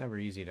 Yeah, it's never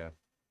easy,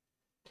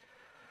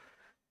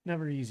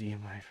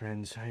 my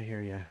friends. I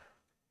hear you.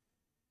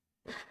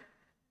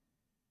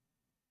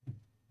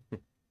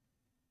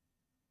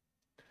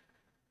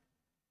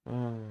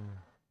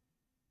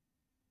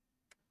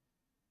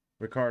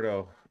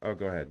 Ricardo, oh,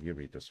 go ahead. You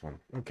read this one.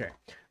 Okay.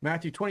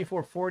 Matthew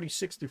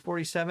 24:46 through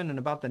 47. And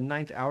about the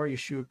 9th hour,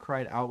 Yeshua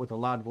cried out with a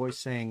loud voice,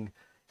 saying,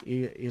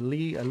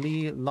 Eli,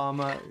 Eli,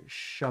 lama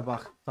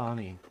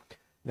sabachthani.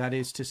 That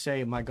is to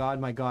say, my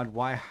God,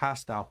 why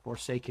hast thou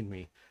forsaken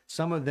me?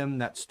 Some of them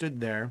that stood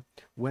there,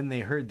 when they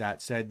heard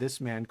that, said, this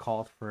man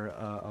calleth for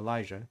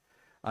Elijah.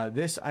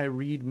 This I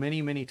read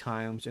many, many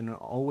times, and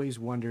always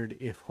wondered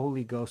if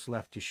Holy Ghost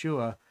left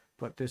Yeshua,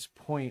 but this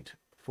point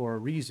for a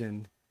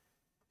reason,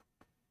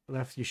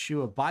 left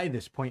Yeshua by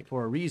this point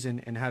for a reason,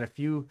 and had a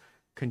few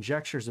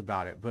conjectures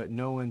about it, but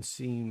none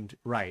seemed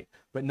right.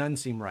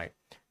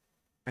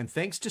 And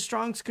thanks to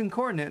Strong's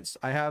Concordance,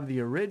 I have the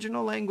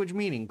original language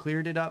meaning,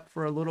 cleared it up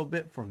for a little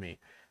bit for me,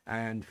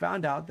 and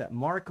found out that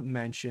Mark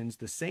mentions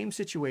the same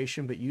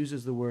situation but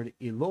uses the word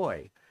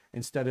Eloi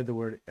instead of the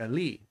word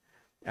Eli,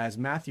 as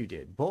Matthew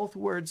did. Both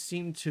words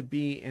seem to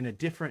be in a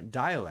different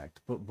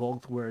dialect, but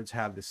both words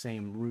have the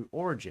same root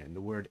origin.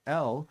 The word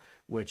El,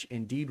 which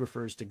indeed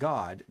refers to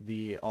God,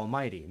 the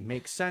Almighty,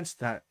 makes sense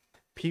that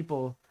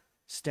people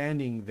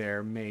standing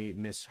there may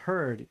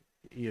misheard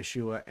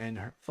Yeshua and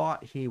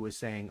thought he was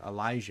saying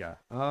Elijah.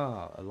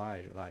 Oh,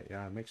 Elijah.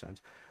 Yeah, it makes sense.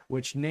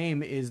 Which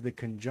name is the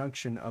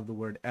conjunction of the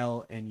word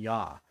El and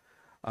Yah.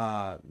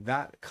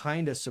 That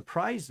kind of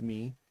surprised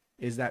me,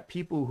 is that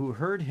people who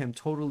heard him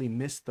totally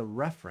missed the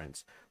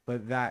reference,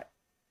 but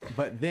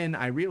then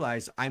I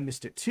realized I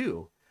missed it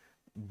too.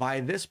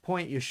 By this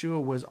point,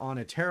 Yeshua was on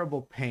a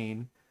terrible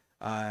pain,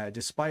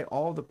 despite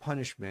all the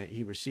punishment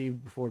he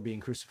received before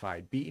being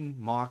crucified, beaten,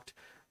 mocked.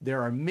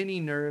 There are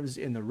many nerves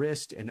in the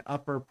wrist and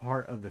upper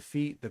part of the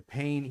feet. The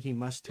pain he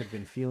must have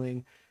been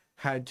feeling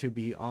had to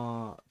be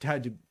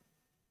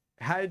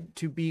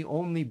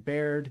only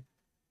bared.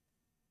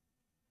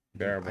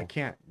 Bearable. I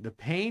can't. The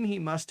pain he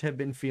must have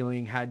been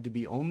feeling had to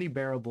be only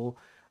bearable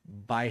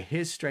by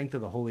his strength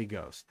of the Holy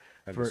Ghost.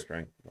 The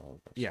strength of the Holy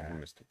Ghost. Yeah. I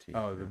missed a T.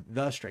 Oh,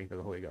 the strength of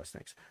the Holy Ghost.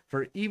 Thanks.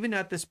 For even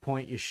at this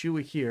point,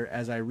 Yeshua here,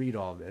 as I read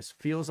all this,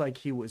 feels like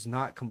he was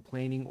not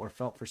complaining or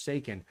felt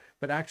forsaken,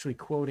 but actually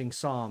quoting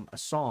a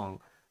song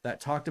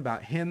that talked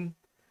about him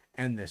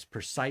and this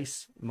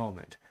precise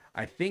moment.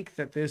 I think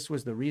that this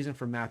was the reason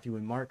for Matthew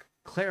and Mark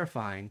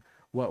clarifying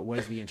what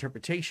was the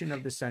interpretation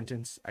of the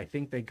sentence. I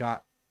think they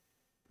got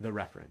the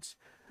reference.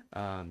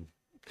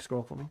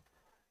 Scroll for me.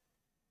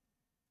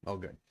 Oh,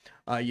 good.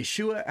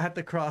 Yeshua at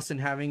the cross and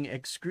having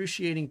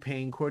excruciating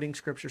pain, quoting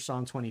scripture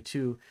Psalm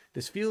 22.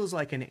 This feels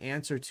like an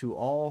answer to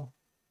all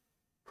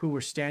who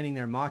were standing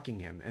there mocking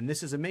him. And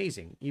this is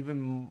amazing,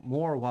 even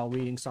more while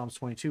reading Psalms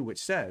 22, which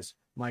says,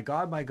 my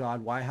God,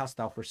 why hast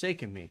thou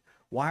forsaken me?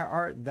 Why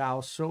art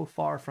thou so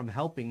far from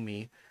helping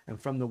me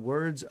and from the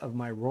words of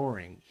my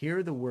roaring?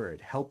 Here the word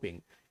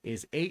helping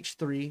is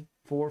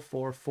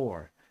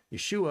H3444.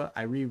 Yeshua,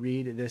 I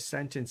reread this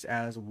sentence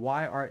as,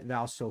 why art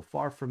thou so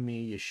far from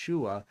me,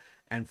 Yeshua,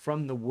 and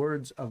from the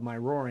words of my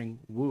roaring,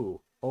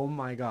 woo. Oh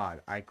my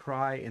God, I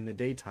cry in the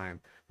daytime,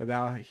 but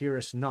thou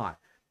hearest not,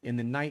 in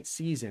the night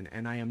season,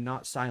 and I am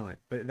not silent,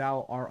 but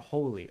thou art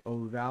holy,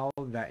 O thou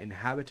that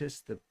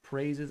inhabitest the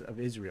praises of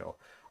Israel.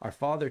 Our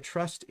father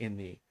trust in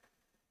thee.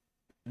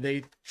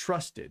 They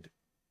trusted,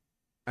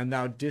 and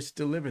thou didst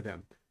deliver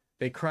them.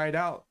 They cried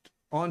out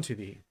unto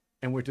thee,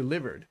 and were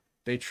delivered.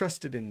 They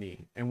trusted in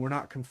thee and were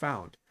not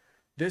confounded.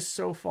 This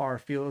so far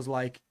feels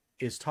like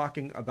is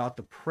talking about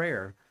the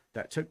prayer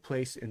that took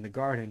place in the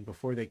garden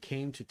before they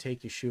came to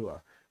take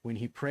Yeshua, when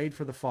he prayed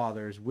for the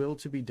Father's will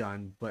to be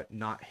done, but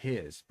not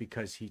his,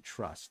 because he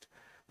trust.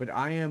 But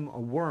I am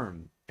a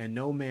worm, and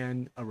no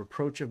man, a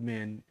reproach of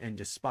men, and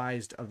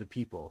despised of the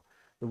people.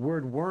 The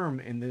word worm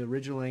in the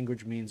original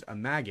language means a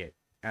maggot,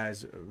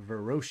 as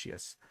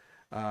ferocious,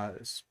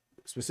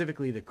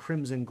 specifically the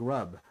crimson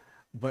grub,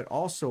 but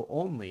also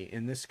only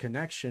in this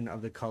connection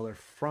of the color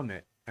from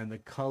it, and the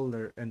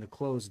color and the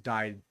clothes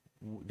dyed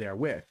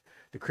therewith.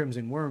 The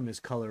crimson worm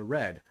is color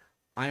red,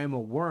 I am a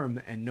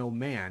worm and no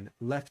man,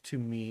 left to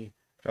me,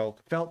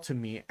 felt to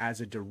me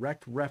as a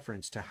direct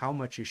reference to how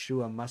much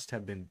Yeshua must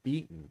have been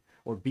beaten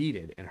or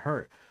beaten and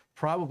hurt,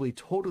 probably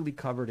totally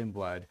covered in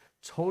blood,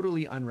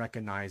 totally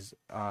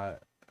unrecognizable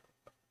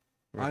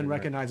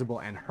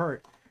and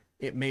hurt.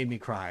 It made me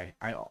cry.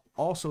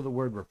 Also, the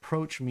word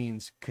reproach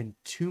means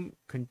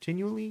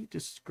continually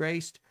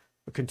disgraced,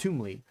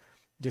 contumely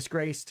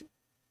disgraced,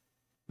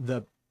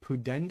 the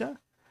pudenda.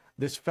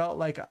 This felt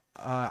like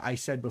I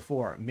said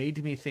before,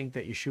 made me think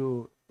that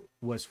Yeshua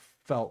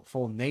felt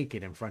full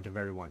naked in front of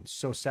everyone.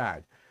 So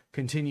sad.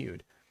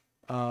 Continued.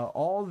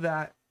 All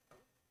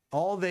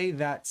they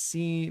that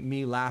see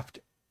me laughed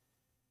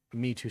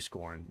me to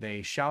scorn.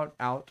 They shout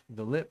out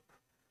the lip.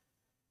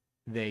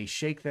 They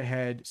shake the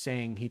head,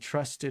 saying, he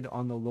trusted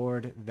on the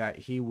Lord that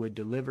he would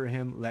deliver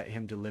him. Let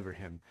him deliver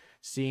him,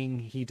 seeing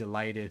he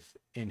delighted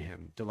in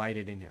him.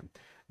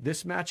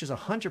 This matches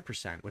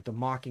 100% with the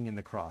mocking and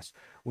the cross.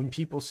 When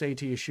people say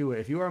to Yeshua,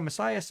 if you are a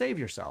Messiah, save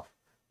yourself.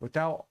 But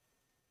thou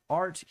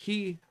art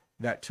he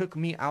that took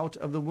me out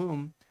of the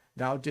womb.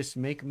 Thou didst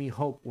make me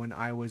hope when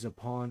I was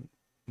upon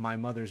my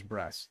mother's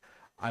breast.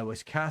 I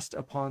was cast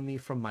upon thee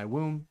from my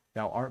womb.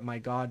 Thou art my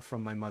God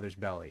from my mother's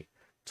belly.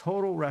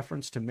 Total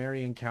reference to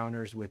Mary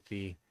encounters with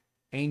the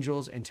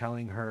angels and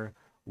telling her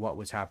what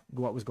was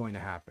going to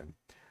happen.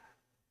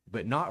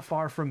 But not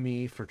far from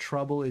me, for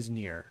trouble is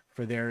near,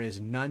 for there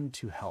is none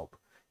to help.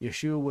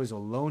 Yeshua was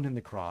alone in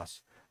the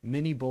cross.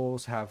 Many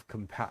bulls have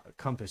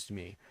compassed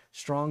me.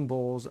 Strong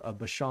bulls of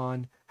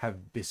Bashan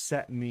have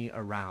beset me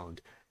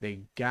around.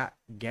 They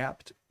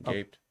gaped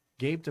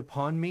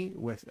upon me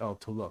with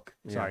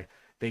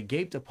They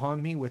gaped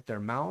upon me with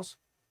their mouths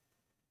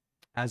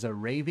as a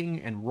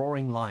raving and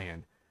roaring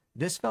lion.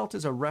 This felt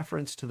as a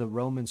reference to the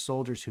Roman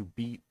soldiers who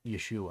beat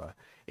Yeshua.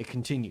 It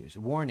continues.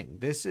 Warning.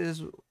 This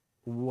is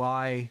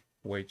why.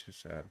 Way too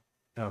sad.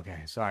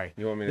 Okay, sorry.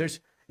 You want me to...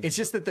 It's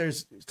just that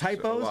there's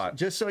typos,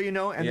 just so you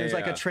know, and there's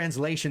like a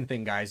translation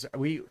thing, guys.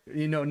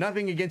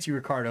 Nothing against you,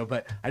 Ricardo,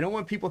 but I don't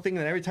want people thinking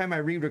that every time I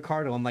read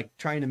Ricardo, I'm like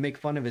trying to make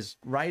fun of his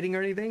writing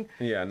or anything.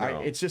 Yeah, no.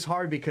 It's just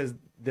hard because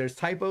there's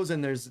typos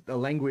and there's a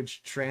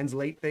language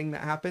translate thing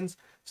that happens.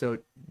 So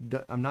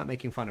I'm not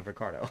making fun of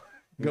Ricardo.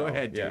 Go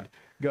ahead, dude.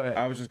 Go ahead.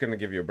 I was just going to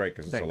give you a break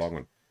because it's a long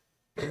one.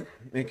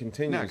 It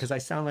continues. No, because I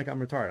sound like I'm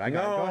retarded.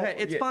 Go ahead.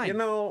 It's fine.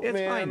 It's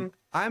fine.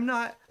 I'm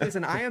not.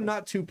 Listen, I am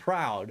not too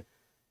proud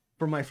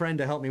for my friend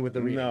to help me with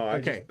the reading.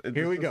 No,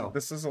 here we go.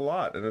 This is a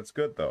lot, and it's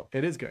good though.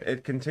 It is good.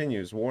 It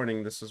continues.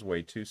 Warning: this is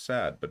way too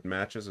sad, but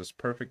matches as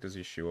perfect as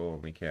Yeshua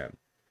only can.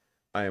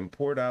 I am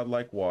poured out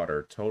like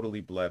water,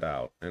 totally bled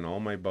out, and all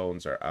my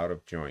bones are out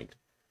of joint,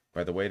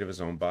 by the weight of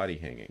his own body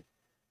hanging.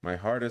 My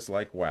heart is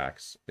like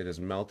wax; it is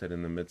melted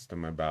in the midst of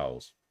my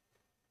bowels.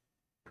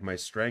 My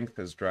strength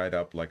is dried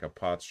up like a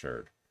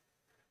potsherd.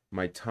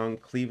 My tongue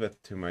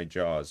cleaveth to my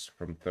jaws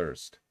from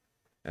thirst,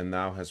 and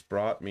thou hast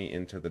brought me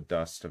into the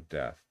dust of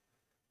death.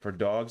 For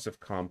dogs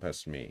have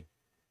compassed me,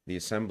 the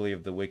assembly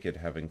of the wicked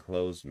have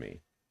enclosed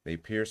me. They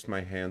pierced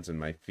my hands and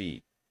my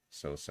feet.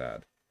 So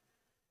sad.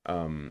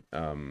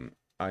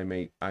 I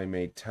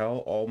may tell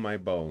all my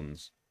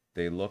bones.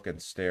 They look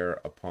and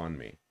stare upon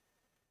me.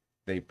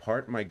 They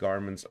part my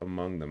garments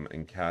among them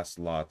and cast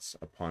lots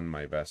upon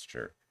my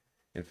vesture.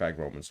 In fact,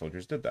 Roman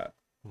soldiers did that.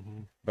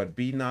 Mm-hmm. But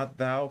be not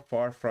thou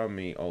far from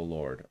me, O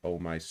Lord, O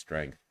my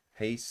strength.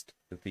 Haste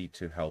thee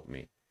to help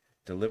me.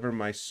 Deliver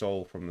my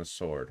soul from the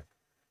sword,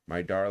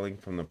 my darling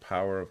from the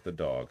power of the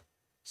dog.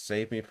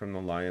 Save me from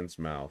the lion's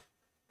mouth,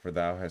 for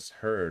thou hast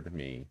heard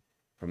me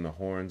from the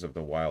horns of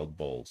the wild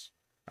bulls.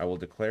 I will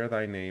declare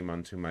thy name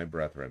unto my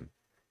brethren.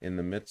 In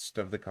the midst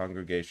of the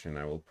congregation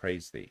I will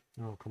praise thee.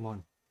 Oh, come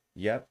on.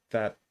 Yet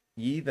that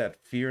ye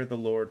that fear the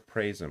Lord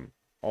praise him.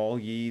 All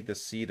ye the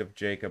seed of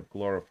Jacob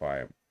glorify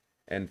him,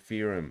 and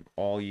fear him,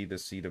 all ye the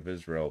seed of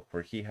Israel.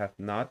 For he hath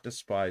not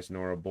despised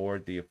nor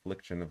abhorred the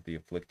affliction of the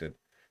afflicted,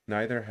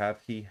 neither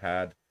hath he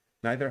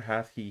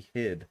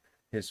hid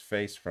his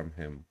face from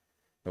him.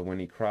 But when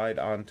he cried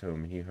unto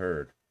him, he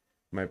heard.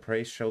 My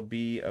praise shall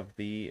be of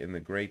thee in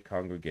the great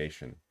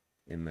congregation.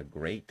 In the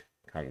great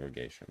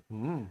congregation.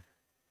 Mm.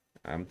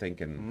 I'm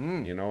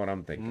thinking, you know what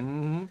I'm thinking.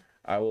 Mm-hmm.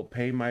 I will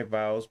pay my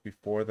vows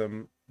before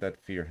them that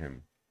fear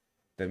him.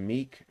 The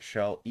meek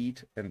shall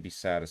eat and be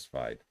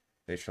satisfied.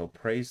 They shall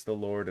praise the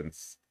Lord and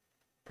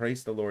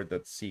praise the Lord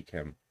that seek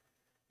him.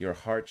 Your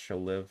heart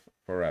shall live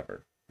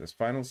forever. This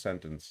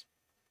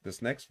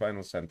next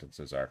final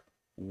sentences are,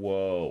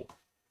 whoa.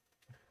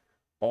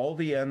 All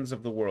the ends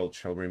of the world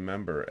shall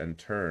remember and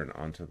turn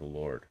unto the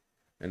Lord,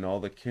 and all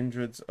the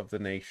kindreds of the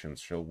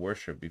nations shall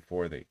worship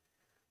before thee.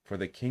 For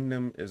the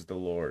kingdom is the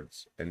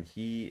Lord's, and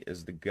he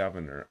is the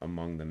governor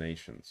among the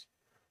nations.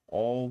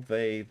 All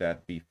they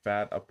that be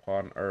fat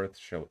upon earth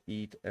shall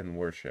eat and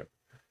worship,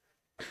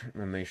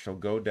 and they shall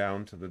go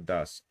down to the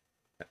dust.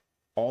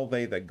 All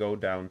they that go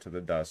down to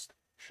the dust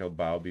shall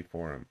bow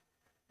before him,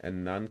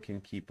 and none can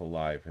keep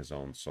alive his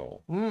own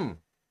soul.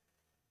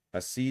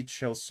 A seed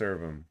shall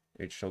serve him,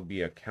 it shall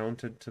be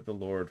accounted to the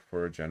Lord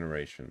for a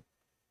generation.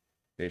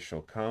 They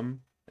shall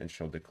come and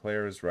shall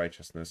declare his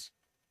righteousness,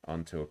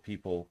 unto a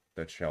people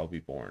that shall be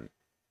born,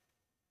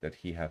 that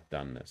he hath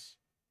done this.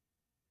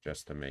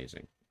 Just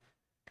amazing.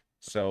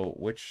 So,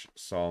 which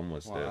psalm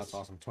was Wow, this? that's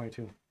awesome.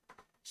 22.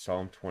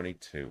 Psalm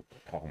 22.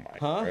 Oh my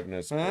Huh?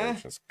 goodness Huh?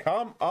 gracious.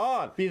 Come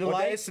on. Be the What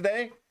light. day is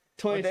today?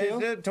 22. What day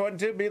is it?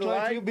 22, be the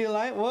 22, light. be a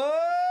light. Whoa,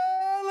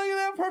 look at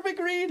that perfect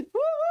read.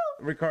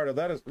 Woo! Ricardo,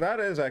 that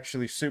is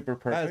actually super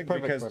perfect. That is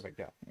perfect, because perfect,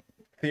 yeah.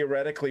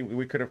 theoretically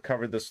we could have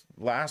covered this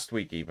last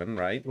week even,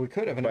 right? We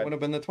could have, and it would have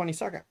been the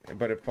 22nd.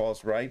 But it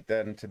falls right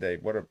then today.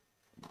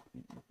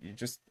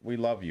 We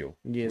love you.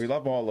 Yes. We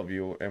love all of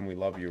you, and we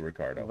love you,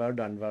 Ricardo. Well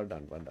done, well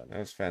done, well done. That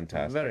was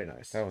fantastic. Very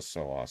nice. That was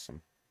so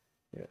awesome.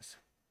 Yes.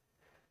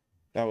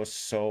 That was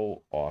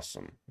so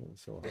awesome.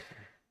 So awesome.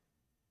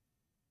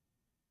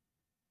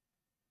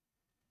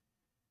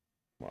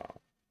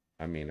 Wow.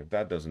 I mean, if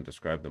that doesn't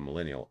describe the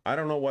millennial, I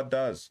don't know what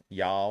does,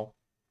 y'all.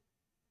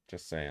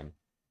 Just saying.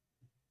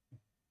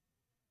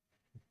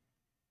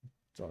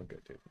 It's all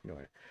good, dude. No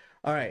way.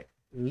 All right.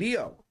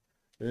 Leo.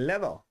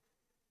 Levo.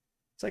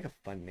 It's like a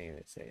fun name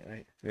to say,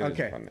 right? It is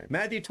a fun name.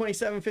 Matthew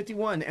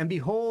 27:51. And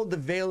behold, the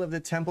veil of the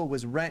temple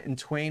was rent in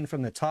twain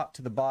from the top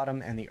to the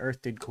bottom, and the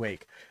earth did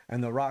quake,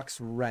 and the rocks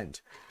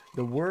rent.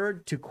 The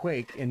word to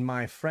quake in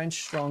my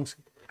French Strong's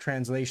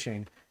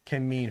translation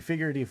can mean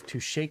figurative to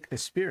shake the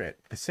spirit.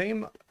 The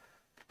same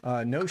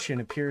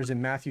notion appears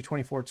in Matthew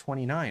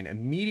 24:29.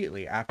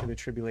 Immediately after the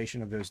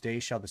tribulation of those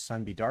days shall the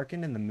sun be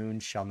darkened, and the moon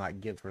shall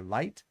not give her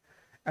light,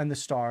 and the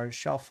stars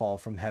shall fall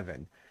from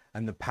heaven,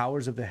 and the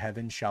powers of the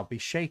heaven shall be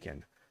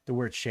shaken. The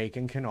word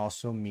shaken can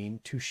also mean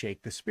to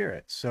shake the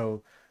spirit.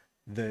 So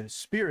the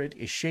spirit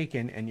is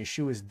shaken in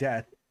Yeshua's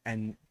death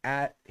and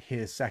at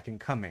his second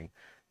coming.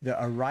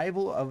 The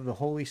arrival of the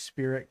Holy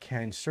Spirit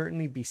can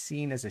certainly be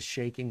seen as a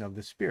shaking of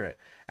the Spirit,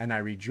 and I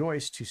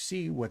rejoice to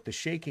see what the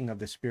shaking of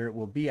the Spirit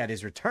will be at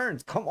his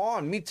returns. Come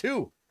on, me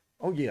too.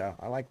 Oh yeah,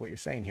 I like what you're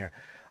saying here.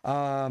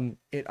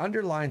 It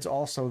underlines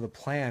also the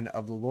plan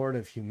of the Lord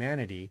of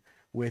humanity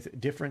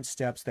with different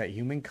steps that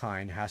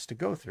humankind has to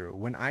go through.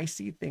 When I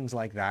see things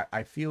like that,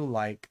 I feel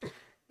like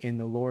in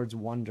the Lord's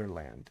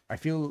wonderland. I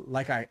feel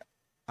like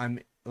I'm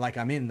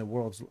in the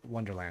Lord's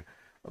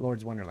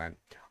wonderland.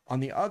 On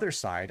the other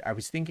side, I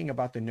was thinking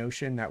about the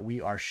notion that we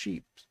are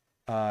sheep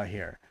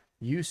here.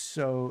 Use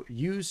so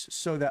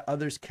that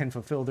others can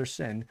fulfill their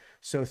sin.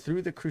 So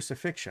through the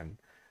crucifixion,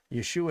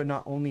 Yeshua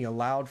not only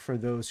allowed for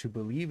those who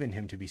believe in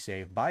him to be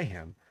saved by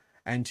him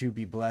and to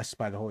be blessed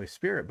by the Holy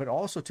Spirit, but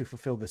also to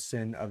fulfill the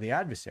sin of the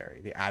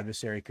adversary. The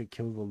adversary could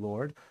kill the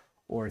Lord,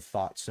 or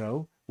thought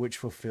so, which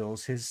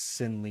fulfills his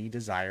sinly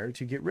desire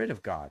to get rid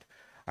of God.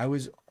 I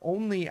was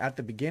only at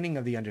the beginning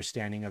of the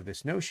understanding of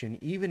this notion,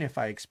 even if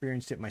I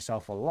experienced it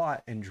myself a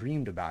lot and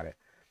dreamed about it.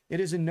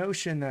 It is a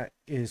notion that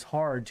is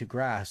hard to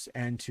grasp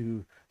and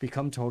to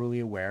become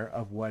totally aware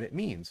of what it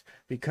means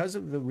because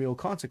of the real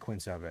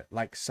consequence of it,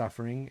 like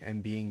suffering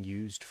and being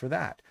used for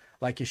that,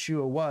 like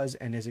Yeshua was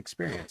and is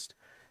experienced.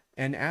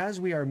 And as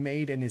we are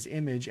made in his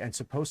image and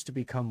supposed to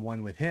become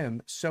one with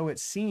him, so it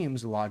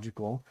seems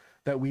logical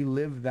that we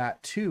live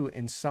that too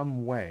in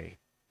some way.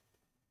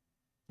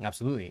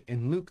 Absolutely.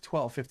 In Luke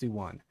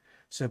 12:51,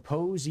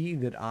 suppose ye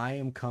that I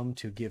am come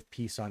to give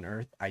peace on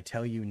earth, I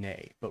tell you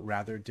nay, but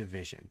rather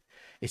division.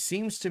 It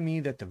seems to me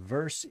that the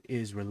verse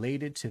is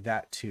related to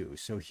that too.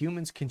 So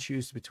humans can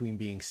choose between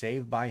being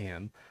saved by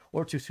him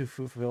or to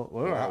fulfill,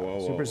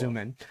 zoom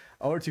in,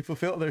 or to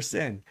fulfill their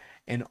sin.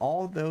 And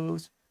all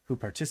those who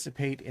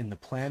participate in the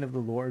plan of the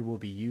Lord will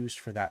be used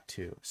for that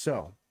too.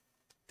 So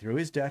through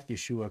his death,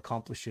 Yeshua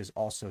accomplishes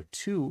also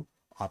two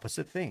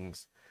opposite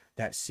things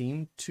that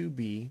seem to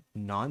be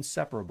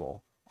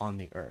non-separable on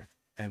the earth,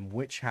 and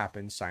which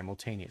happen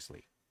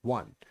simultaneously.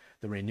 One,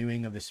 the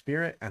renewing of the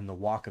spirit and the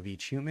walk of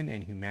each human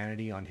and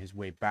humanity on his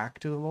way back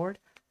to the Lord.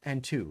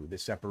 And two, the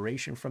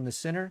separation from the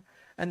sinner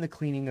and the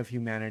cleaning of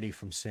humanity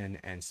from sin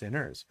and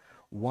sinners.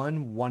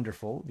 One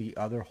wonderful, the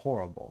other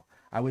horrible.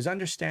 I was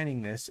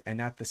understanding this,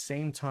 and at the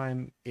same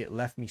time, it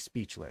left me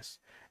speechless.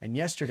 And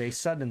yesterday,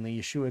 suddenly,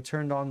 Yeshua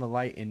turned on the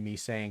light in me,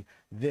 saying,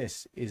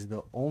 this is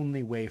the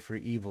only way for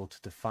evil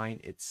to define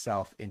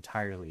itself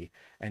entirely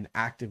and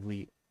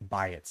actively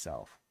by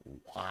itself.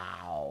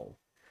 Wow.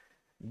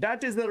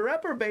 That is the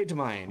reprobate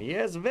mind.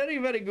 Yes, very,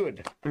 very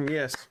good.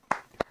 Yes.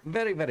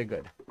 Very, very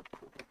good.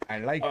 I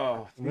like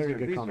very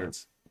good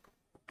comments.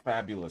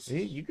 Fabulous.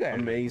 See, you guys,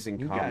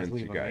 amazing comments,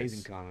 leave you guys.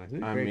 Amazing comments.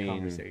 This is great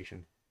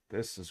conversation.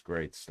 This is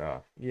great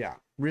stuff. Yeah,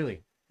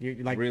 really. You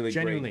like really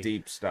genuinely great,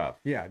 deep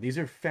stuff. Yeah, these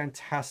are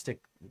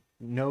fantastic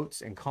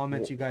notes and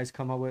comments you guys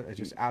come up with. I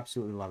just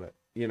absolutely love it.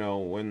 You know,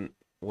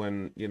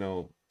 when you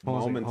know,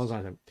 hold moments. on a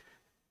second.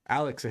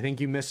 Alex, I think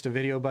you missed a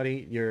video,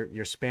 buddy. You're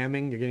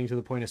spamming. You're getting to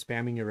the point of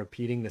spamming. You're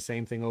repeating the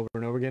same thing over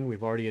and over again.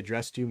 We've already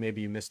addressed you.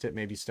 Maybe you missed it.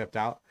 Maybe you stepped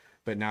out.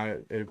 But now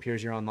it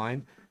appears you're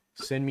online.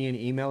 Send me an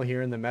email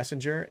here in the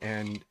messenger,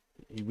 and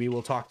we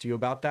will talk to you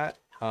about that.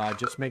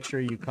 Just make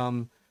sure you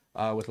come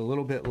with a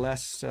little bit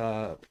less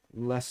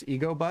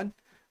ego, bud.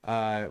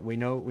 We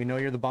know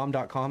you're the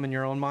bomb.com in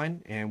your own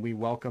mind, and we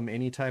welcome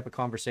any type of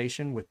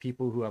conversation with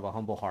people who have a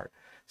humble heart.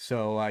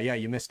 So yeah,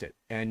 you missed it,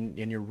 and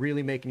you're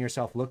really making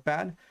yourself look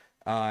bad.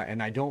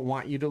 And I don't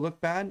want you to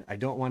look bad. I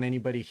don't want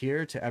anybody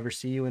here to ever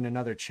see you in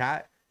another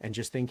chat and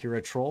just think you're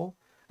a troll.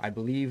 I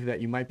believe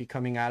that you might be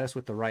coming at us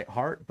with the right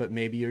heart, but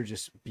maybe you're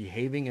just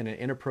behaving in an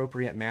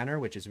inappropriate manner,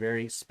 which is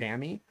very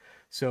spammy.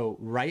 So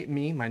write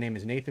me. My name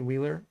is Nathan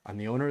Wheeler. I'm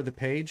the owner of the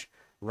page.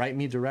 Write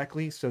me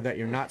directly so that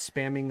you're not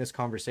spamming this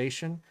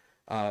conversation.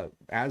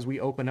 As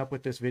we open up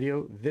with this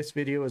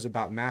video is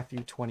about Matthew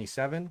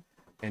 27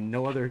 and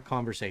no other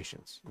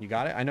conversations. You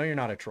got it? I know you're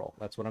not a troll.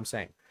 That's what I'm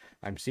saying.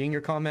 I'm seeing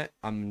your comment.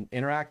 I'm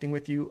interacting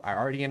with you. I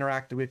already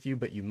interacted with you,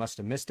 but you must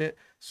have missed it.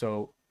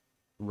 So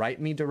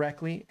write me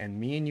directly, and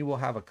me and you will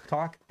have a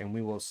talk, and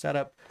we will set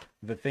up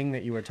the thing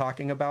that you were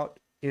talking about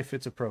if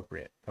it's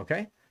appropriate.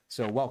 Okay?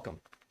 So welcome.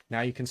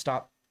 Now you can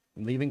stop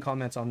leaving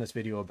comments on this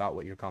video about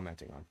what you're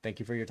commenting on. Thank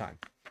you for your time.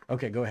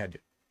 Okay, go ahead,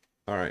 dude.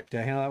 All right.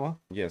 Did I handle that well?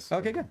 Yes.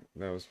 Okay, good.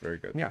 That was very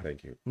good. Yeah.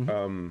 Thank you.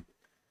 Mm-hmm.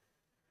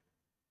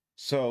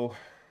 So,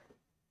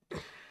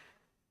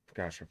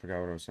 gosh, I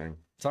forgot what I was saying.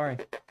 Sorry.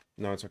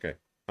 No, it's okay.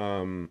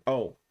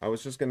 Oh, I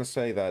was just gonna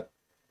say that,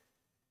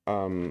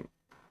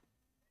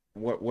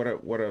 what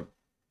a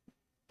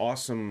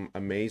awesome,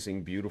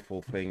 amazing,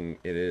 beautiful thing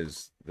it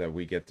is that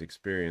we get to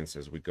experience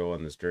as we go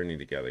on this journey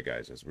together,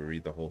 guys, as we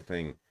read the whole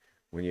thing.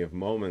 When you have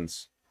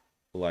moments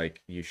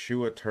like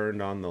Yeshua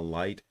turned on the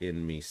light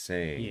in me,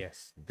 saying,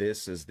 Yes,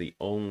 this is the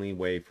only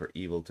way for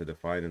evil to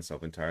define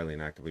itself entirely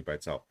and actively by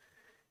itself.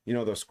 You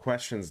know, those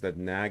questions that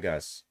nag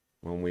us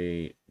when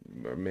we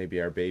maybe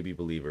are baby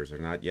believers or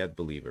not yet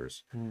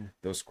believers,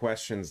 those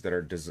questions that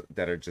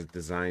are just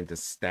designed to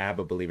stab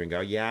a believer and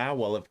go, yeah,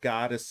 well, if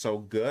God is so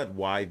good,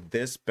 why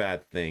this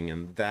bad thing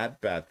and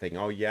that bad thing?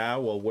 Oh yeah,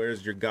 well,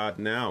 where's your God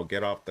now?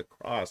 Get off the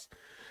cross.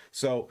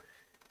 So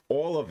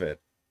all of it,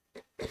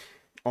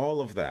 all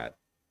of that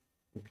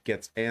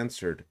gets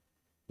answered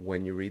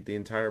when you read the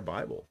entire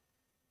Bible.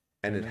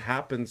 And it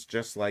happens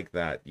just like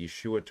that.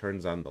 Yeshua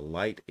turns on the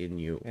light in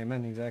you.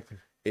 Amen. Exactly.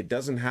 It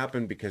doesn't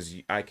happen because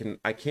I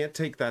can't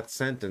take that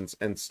sentence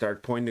and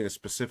start pointing a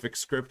specific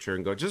scripture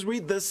and go, just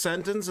read this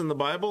sentence in the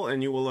Bible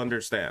and you will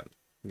understand.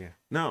 Yeah.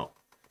 No,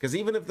 because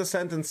even if the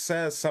sentence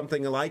says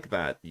something like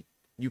that,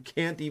 you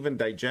can't even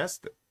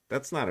digest it.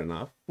 That's not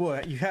enough.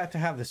 Well, you have to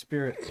have the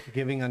Spirit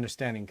giving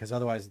understanding, because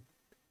otherwise,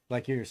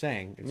 like you're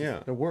saying, it's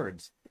just the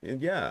words.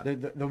 Yeah.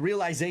 The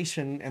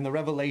realization and the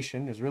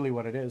revelation is really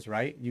what it is,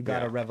 right? You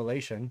got a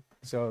revelation.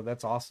 So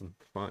that's awesome.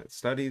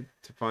 Study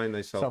to find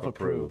thyself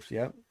approved.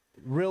 Yep.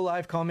 Real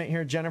life comment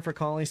here. Jennifer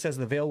Conley says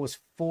the veil was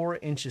 4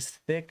 inches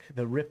thick,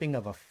 the ripping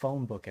of a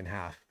phone book in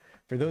half.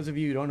 For those of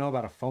you who don't know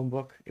about a phone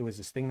book, it was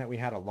this thing that we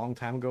had a long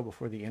time ago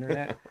before the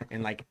internet.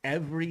 And like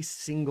every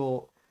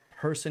single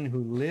person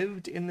who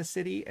lived in the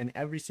city and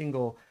every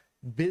single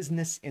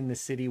business in the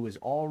city was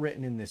all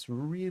written in this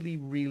really,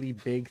 really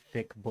big,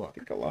 thick book. I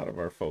think a lot of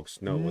our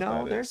folks know what that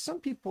is. No, there's some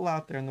people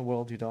out there in the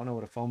world who don't know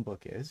what a phone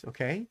book is,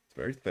 okay? It's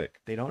very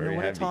thick. They don't know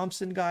what a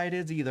Thompson guide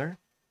is either,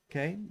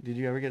 okay? Did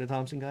you ever get a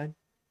Thompson guide?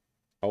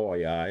 Oh,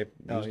 yeah,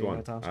 I used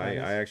one. I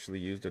I actually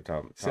used a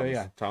Thomas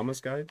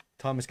guide?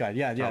 Thomas guide,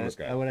 yeah. Thomas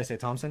guide. What did I say,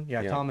 Thompson?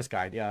 Yeah, Thomas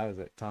guide. Yeah, that was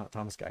it.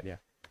 Thomas guide, yeah.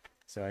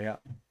 So, yeah.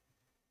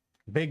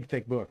 Big,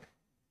 thick book.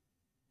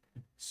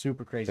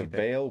 Super crazy. The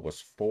veil was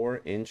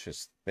 4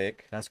 inches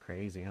thick. That's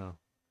crazy, huh?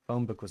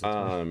 Phone book was.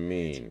 I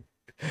mean,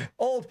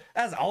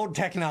 that's old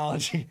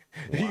technology.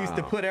 Wow. You used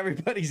to put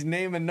everybody's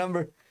name and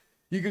number.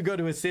 You could go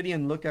to a city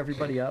and look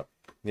everybody up.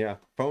 Yeah,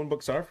 phone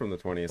books are from the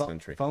 20th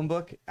century. Phone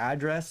book,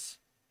 address,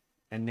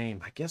 and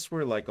name. I guess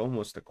we're like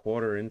almost a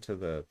quarter into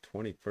the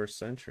 21st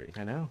century.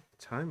 I know.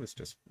 Time is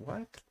just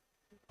what?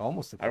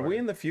 Almost a quarter. Are we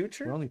in the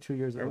future? We're only 2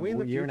 years. Are we in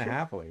the year future? and a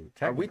half away?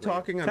 Are we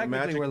talking on a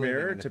magic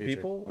mirror to future.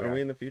 people? Are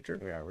we in the future?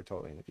 We are. We're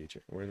totally in the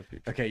future. We're in the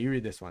future. Okay, you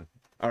read this one.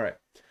 All right.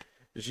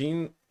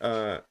 Jean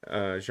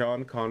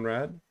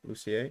Conrad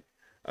Lucier,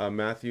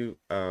 Matthew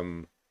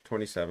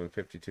 27,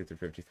 52 through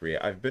 53.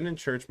 I've been in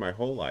church my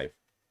whole life,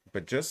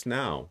 but just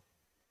now,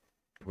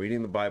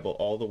 reading the Bible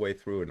all the way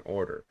through in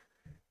order.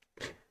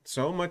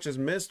 So much is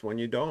missed when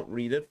you don't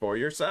read it for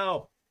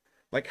yourself.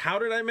 Like, how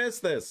did I miss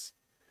this?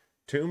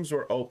 Tombs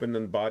were opened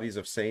and bodies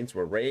of saints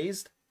were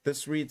raised.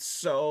 This reads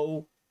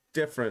so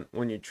different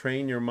when you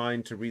train your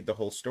mind to read the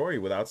whole story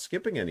without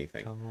skipping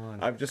anything. Come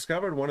on. I've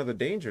discovered one of the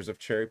dangers of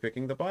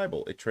cherry-picking the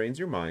Bible. It trains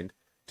your mind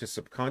to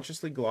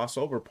subconsciously gloss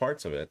over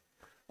parts of it.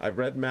 I've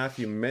read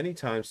Matthew many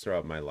times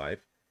throughout my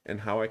life,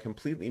 and how I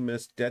completely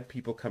missed dead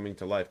people coming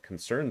to life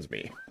concerns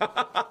me.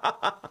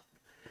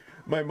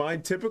 My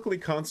mind typically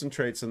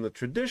concentrates on the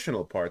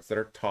traditional parts that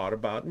are taught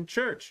about in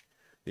church.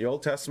 The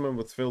Old Testament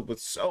was filled with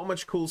so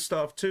much cool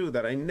stuff, too,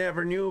 that I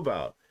never knew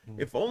about.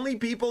 If only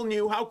people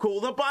knew how cool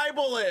the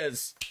Bible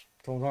is!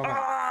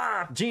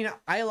 Gina,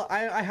 I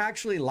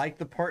actually like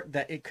the part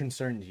that it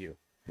concerned you.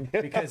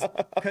 Because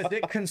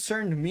it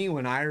concerned me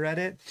when I read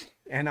it.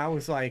 And I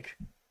was like,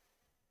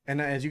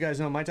 and as you guys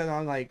know, my time,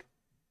 I'm like,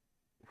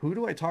 who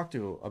do I talk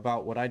to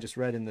about what I just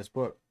read in this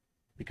book?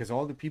 Because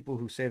all the people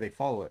who say they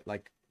follow it,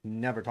 like,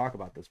 never talk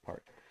about this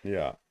part.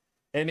 Yeah.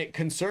 And it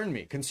concerned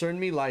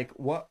me like,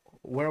 what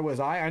where was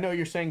I know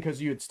you're saying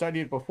because you had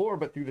studied it before,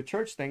 but through the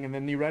church thing, and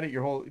then you read it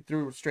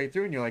straight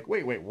through, and you're like,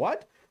 wait,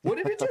 what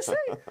did it just say?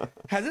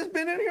 Has this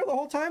been in here the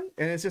whole time?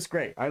 And it's just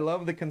great. I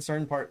love the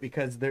concern part,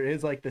 because there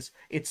is like this,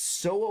 it's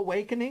so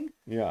awakening,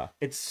 Yeah.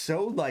 it's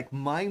so like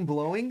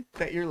mind-blowing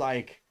that you're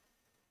like,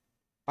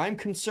 I'm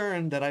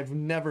concerned that I've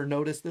never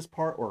noticed this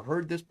part or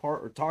heard this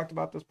part or talked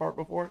about this part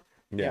before.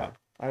 Yeah.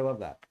 I love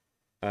that.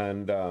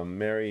 And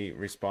Mary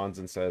responds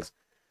and says,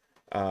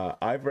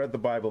 I've read the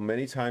Bible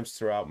many times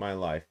throughout my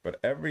life, but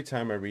every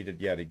time I read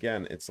it yet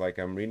again, it's like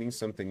I'm reading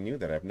something new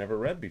that I've never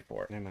read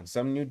before. Amen.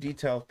 Some new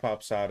detail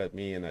pops out at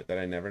me and that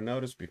I never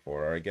noticed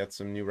before, or I get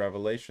some new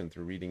revelation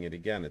through reading it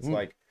again. It's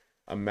like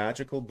a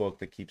magical book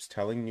that keeps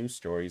telling new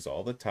stories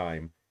all the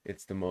time.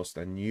 It's the most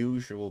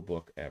unusual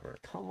book ever.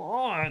 Come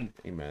on.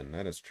 Amen.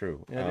 That is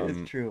true. That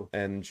is true.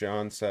 And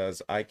John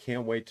says, I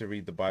can't wait to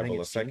read the Bible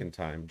a it's second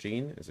time.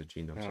 Jean? Is it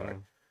Jean? I'm sorry.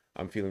 know.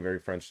 I'm feeling very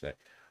French today.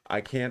 I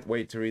can't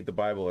wait to read the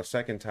Bible a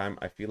second time.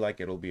 I feel like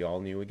it'll be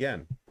all new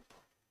again.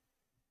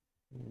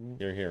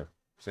 You're here.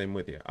 Same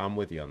with you. I'm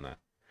with you on that.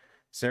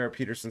 Sarah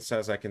Peterson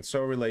says, I can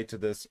so relate to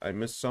this. I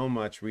miss so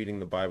much reading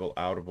the Bible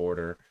out of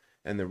order,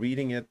 and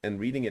reading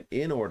it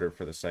in order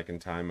for the second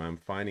time. I'm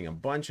finding a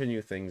bunch of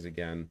new things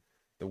again.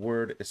 The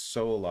word is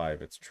so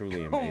alive. It's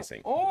truly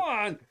amazing. Come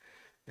on.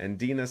 And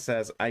Dina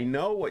says, I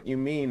know what you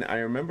mean. I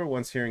remember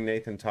once hearing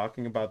Nathan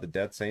talking about the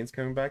dead saints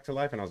coming back to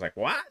life, and I was like,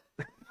 what?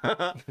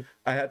 I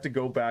had to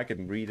go back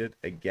and read it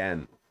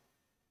again.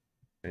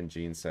 And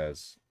Jim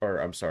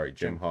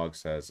Hogg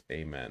says,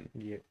 amen.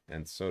 Yeah.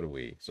 And so do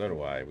we. So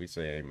do I. We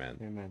say amen.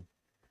 Amen.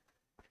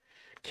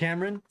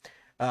 Cameron,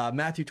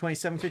 Matthew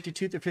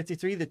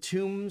 27:52-53, the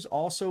tombs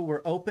also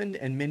were opened,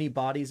 and many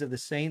bodies of the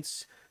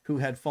saints who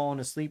had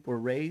fallen asleep were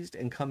raised,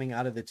 and coming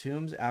out of the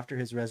tombs after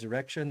his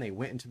resurrection, they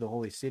went into the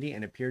holy city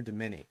and appeared to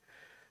many.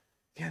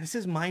 Yeah, this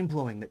is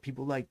mind-blowing that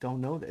people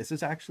don't know this. This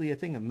is actually a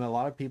thing a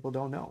lot of people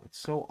don't know. It's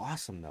so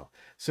awesome, though.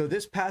 So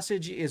this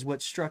passage is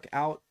what stuck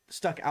out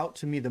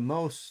to me the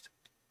most.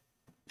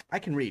 I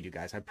can read, you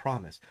guys, I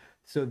promise.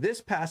 So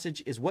this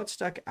passage is what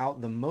stuck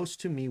out the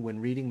most to me when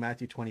reading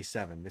Matthew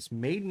 27. This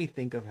made me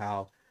think of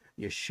how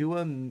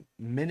Yeshua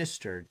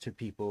ministered to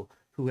people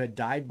who had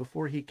died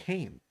before he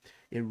came.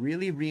 It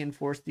really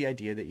reinforced the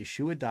idea that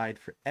Yeshua died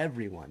for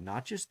everyone,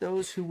 not just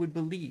those who would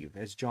believe,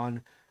 as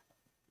John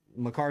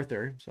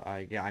MacArthur,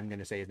 I'm going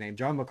to say his name,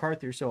 John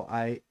MacArthur, so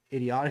I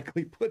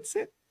idiotically puts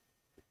it.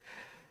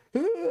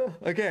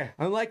 Okay,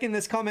 I'm liking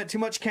this comment too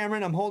much,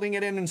 Cameron. I'm holding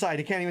it inside.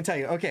 I can't even tell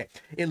you. Okay,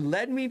 it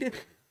led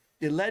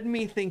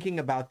me thinking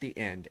about the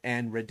end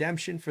and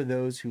redemption for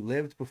those who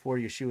lived before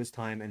Yeshua's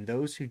time and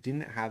those who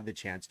didn't have the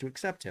chance to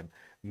accept him.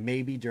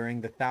 Maybe during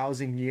the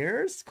 1,000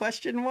 years?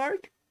 Question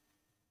mark.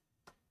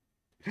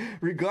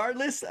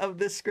 Regardless of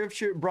this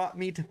scripture brought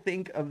me to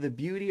think of the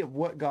beauty of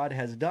what God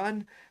has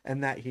done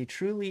and that he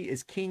truly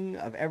is king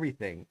of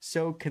everything.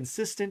 So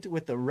consistent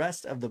with the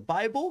rest of the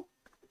Bible.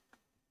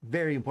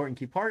 Very important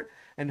key part.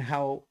 And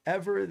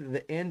however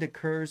the end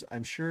occurs,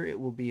 I'm sure it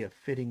will be a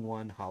fitting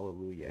one.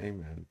 Hallelujah.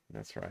 Amen.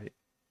 That's right.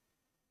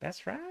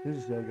 That's right.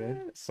 This is so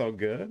good. So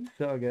good.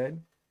 So good.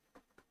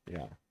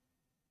 Yeah.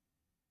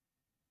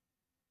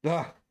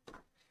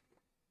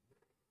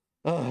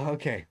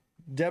 Okay.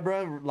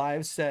 Deborah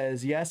Lives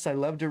says, yes, I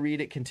love to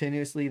read it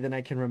continuously. Then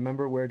I can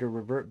remember where to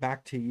revert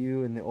back to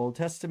you in the Old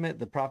Testament,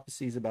 the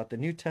prophecies about the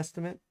New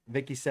Testament.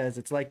 Vicky says,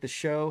 it's like the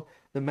show,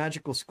 The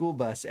Magical School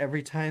Bus.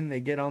 Every time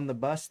they get on the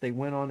bus, they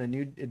went on a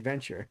new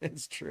adventure.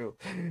 It's true.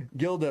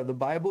 Gilda, the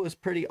Bible is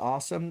pretty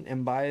awesome.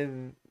 And by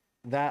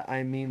that,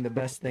 I mean the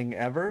best thing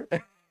ever.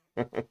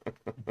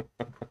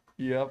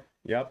 Yep.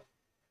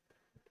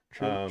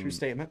 True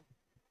statement.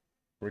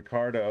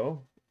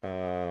 Ricardo,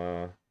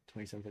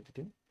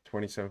 2752.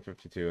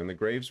 2752. And the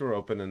graves were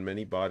open, and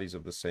many bodies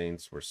of the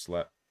saints which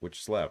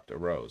slept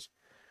arose.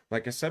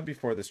 Like I said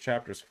before, this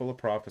chapter is full of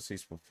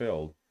prophecies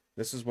fulfilled.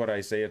 This is what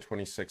Isaiah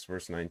 26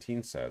 verse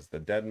 19 says. The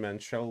dead men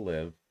shall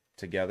live,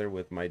 together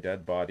with my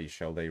dead body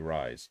shall they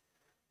rise.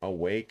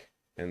 Awake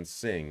and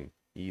sing,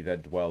 ye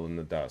that dwell in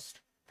the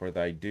dust. For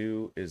thy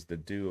dew is the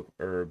dew of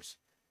herbs,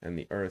 and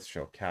the earth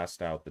shall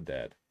cast out the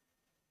dead.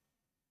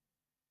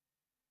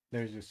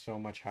 There's just so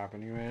much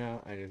happening right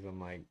now. I'm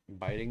like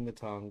biting the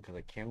tongue because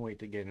I can't wait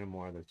to get into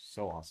more. That's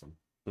so awesome.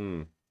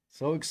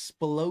 So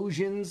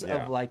explosions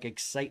of like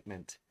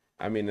excitement.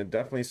 I mean, it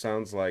definitely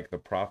sounds like the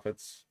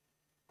prophets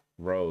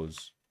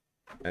rose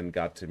and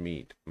got to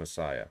meet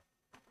Messiah.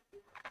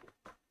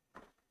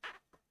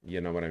 You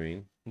know what I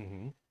mean?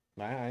 Mm-hmm.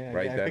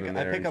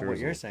 I pick up what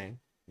you're saying.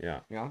 Yeah.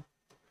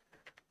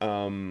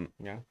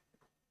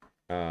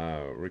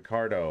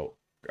 Ricardo,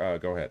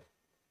 go ahead.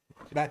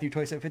 Matthew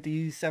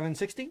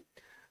 27:57-60.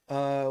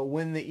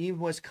 When the eve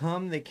was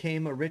come, there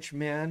came a rich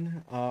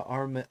man,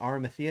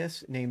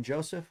 Arimatheus, named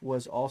Joseph,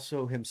 was a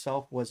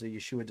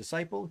Yeshua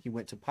disciple. He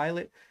went to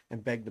Pilate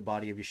and begged the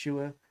body of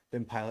Yeshua.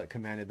 Then Pilate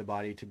commanded the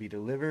body to be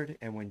delivered.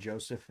 And when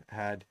Joseph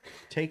had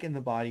taken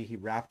the body, he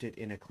wrapped it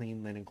in a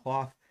clean linen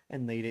cloth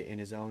and laid it in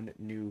his own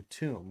new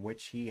tomb,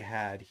 which he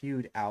had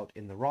hewed out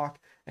in the rock.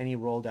 And he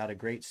rolled out a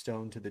great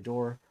stone to the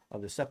door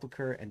of the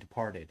sepulchre and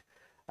departed.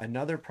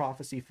 Another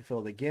prophecy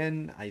fulfilled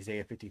again,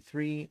 Isaiah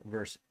 53,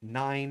 verse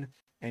 9.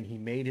 And he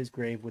made his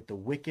grave with the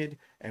wicked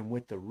and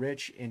with the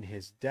rich in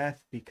his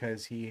death,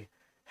 because he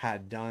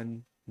had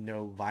done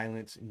no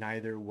violence,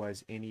 neither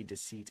was any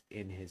deceit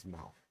in his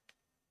mouth.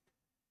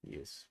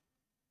 Yes.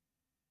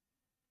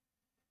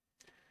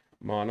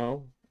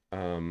 Mono,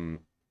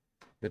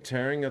 the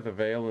tearing of the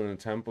veil in the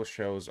temple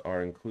shows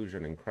our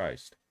inclusion in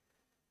Christ.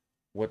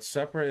 What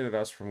separated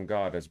us from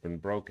God has been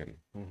broken.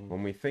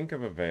 When we think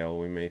of a veil,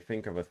 we may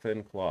think of a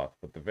thin cloth,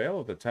 but the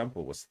veil of the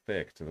temple was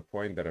thick to the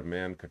point that a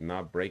man could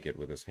not break it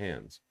with his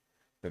hands.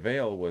 The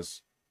veil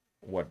was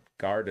what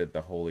guarded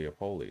the Holy of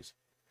Holies.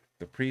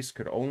 The priests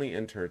could only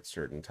enter at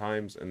certain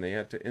times, and they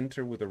had to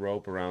enter with a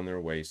rope around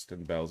their waist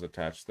and bells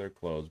attached to their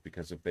clothes,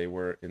 because if they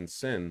were in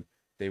sin,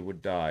 they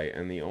would die,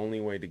 and the only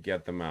way to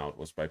get them out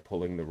was by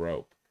pulling the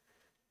rope.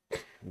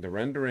 The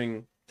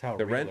rending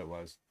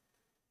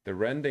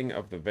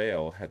of the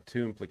veil had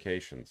two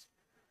implications.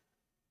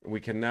 We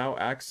can now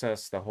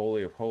access the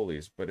Holy of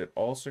Holies, but it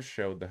also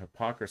showed the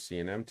hypocrisy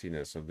and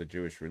emptiness of the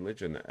Jewish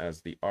religion,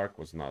 as the ark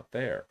was not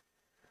there.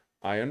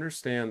 I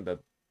understand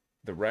that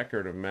the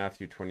record of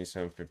Matthew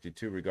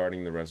 27:52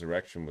 regarding the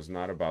resurrection was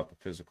not about the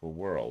physical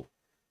world.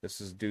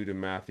 This is due to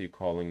Matthew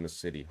calling the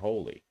city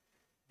holy.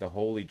 The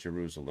holy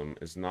Jerusalem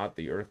is not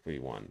the earthly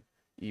one,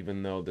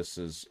 even though this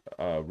is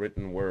a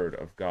written word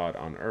of God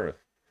on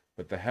earth,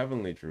 but the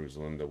heavenly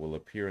Jerusalem that will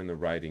appear in the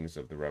writings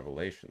of the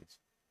Revelations.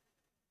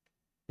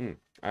 I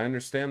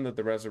understand that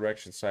the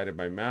resurrection cited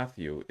by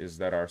Matthew is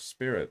that our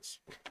spirits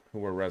who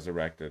were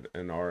resurrected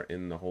and are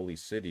in the holy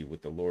city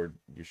with the Lord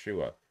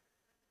Yeshua.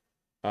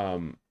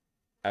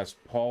 As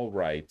Paul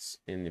writes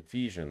in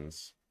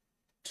Ephesians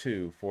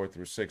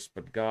 2:4-6,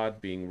 but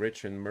God, being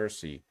rich in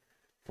mercy,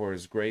 for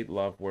his great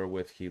love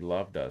wherewith he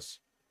loved us,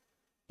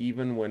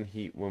 even when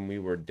we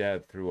were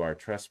dead through our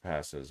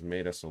trespasses,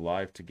 made us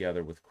alive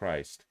together with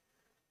Christ.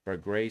 By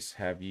grace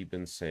have ye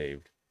been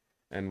saved,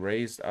 and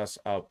raised us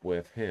up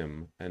with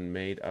him, and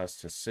made us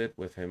to sit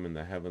with him in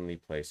the heavenly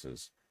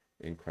places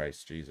in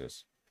Christ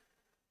Jesus.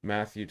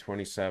 Matthew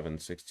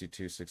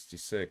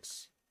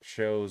 27:62-66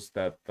 shows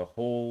that the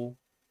whole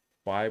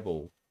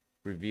Bible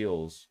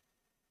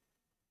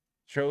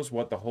shows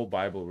what the whole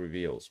Bible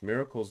reveals.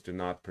 Miracles do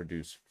not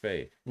produce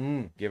faith,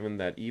 given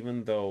that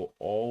even though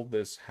all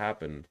this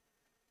happened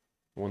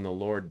when the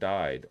Lord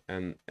died,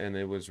 and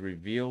it was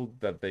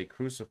revealed that they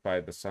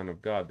crucified the Son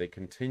of God, they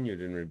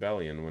continued in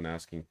rebellion when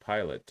asking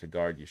Pilate to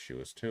guard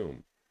Yeshua's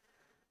tomb.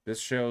 This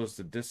shows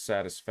the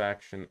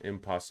dissatisfaction,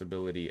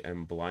 impossibility,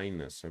 and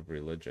blindness of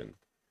religion.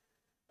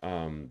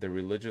 The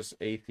religious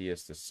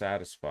atheist is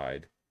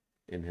satisfied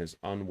in his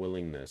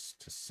unwillingness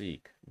to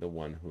seek the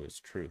one who is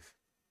truth.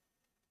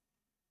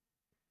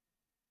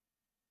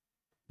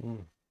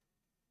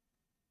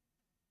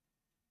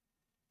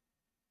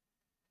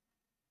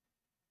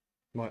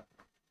 What?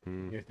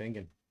 You're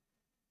thinking?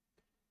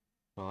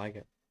 I like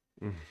it.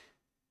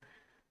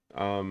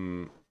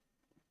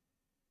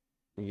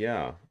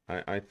 Yeah,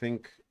 I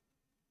think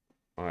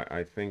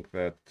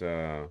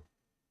that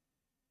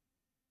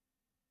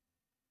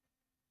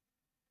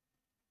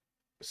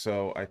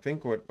so I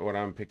think what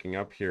I'm picking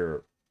up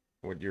here,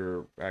 what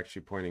you're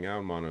actually pointing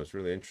out, Mono, is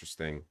really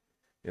interesting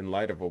in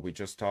light of what we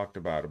just talked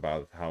about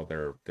how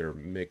they're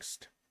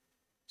mixed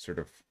sort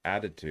of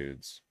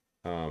attitudes.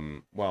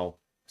 Well,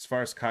 as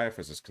far as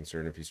Caiaphas is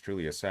concerned, if he's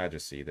truly a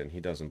Sadducee, then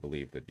he doesn't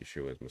believe that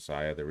Yeshua is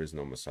Messiah. There is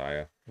no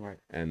Messiah. Right.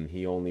 And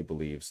he only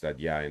believes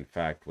that, in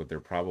fact, what they're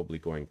probably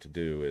going to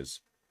do is,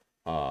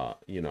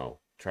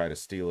 try to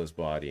steal his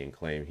body and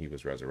claim he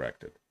was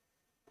resurrected.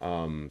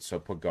 So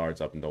put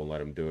guards up and don't let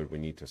him do it. We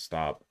need to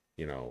stop,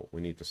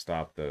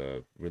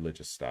 the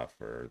religious stuff,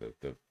 or the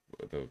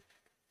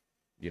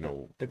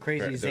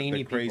crazy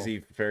zany the crazy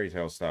people. Fairy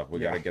tale stuff. We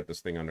got to get this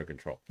thing under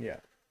control.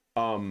 Yeah.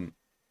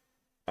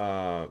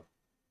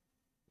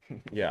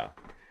 Yeah,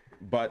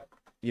 but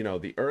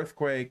the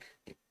earthquake,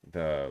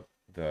 the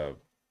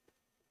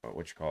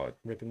what you call it,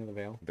 ripping of the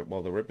veil.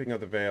 The ripping of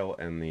the veil,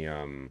 and the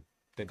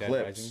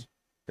eclipse,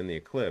 and the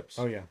eclipse.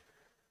 Oh yeah.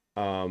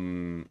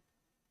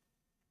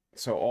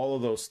 So all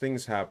of those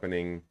things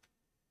happening,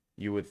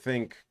 you would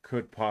think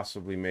could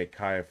possibly make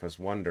Caiaphas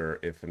wonder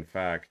if, in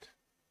fact,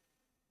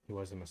 he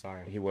was the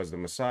Messiah. He was the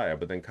Messiah,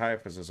 but then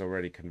Caiaphas is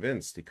already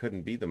convinced he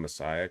couldn't be the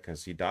Messiah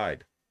because he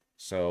died.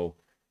 So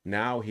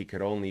now he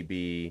could only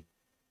be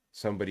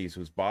somebody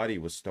whose body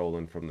was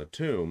stolen from the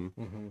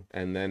tomb,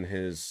 and then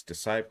his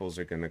disciples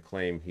are going to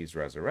claim he's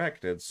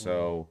resurrected.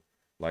 So,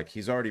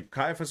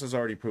 Caiaphas has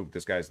already proved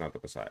this guy's not the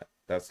Messiah.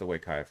 That's the way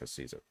Caiaphas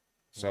sees it.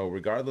 So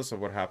regardless of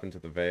what happened to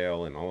the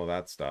veil and all of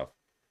that stuff,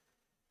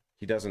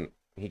 he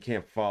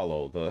can't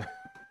follow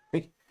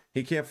he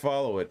can't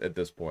follow it at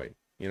this point.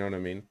 You know what I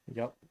mean?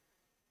 Yep.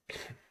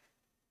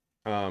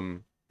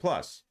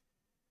 Plus,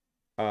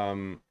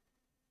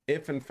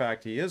 if in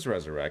fact he is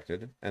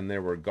resurrected and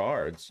there were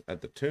guards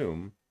at the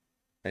tomb,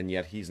 and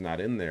yet he's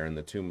not in there and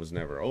the tomb was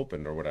never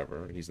opened or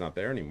whatever, he's not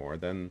there anymore,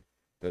 then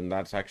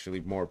that's actually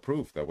more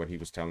proof that what he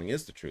was telling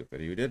is the truth,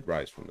 that he did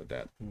rise from the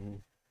dead.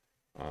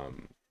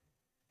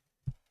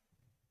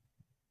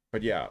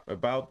 But yeah,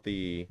 about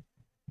the,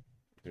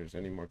 if there's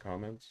any more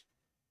comments?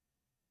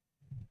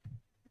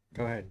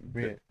 Go ahead,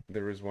 read it.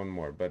 There is one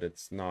more, but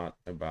it's not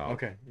about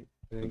Okay.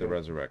 the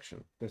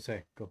resurrection. Let's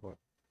say, go for it.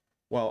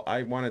 Well,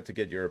 I wanted to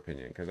get your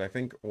opinion because I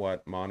think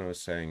what Mano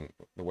is saying,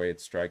 the way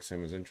it strikes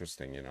him, is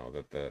interesting. You know,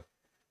 that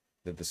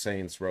the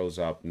saints rose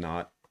up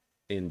not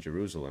in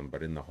Jerusalem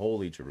but in the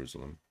holy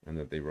Jerusalem, and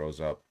that they rose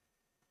up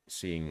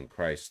seeing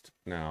Christ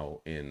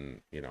now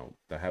in, you know,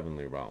 the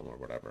heavenly realm or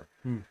whatever.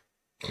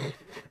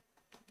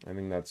 I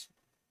think that's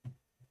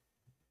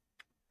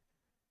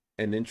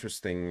an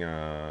interesting.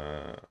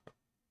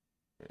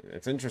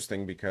 It's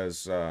interesting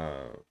because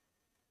I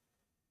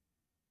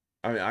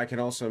mean, I can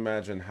also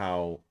imagine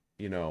how,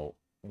 you know,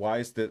 why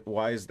is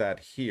that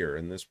here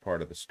in this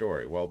part of the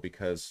story? Well,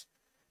 because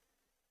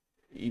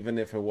even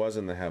if it was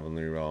in the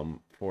heavenly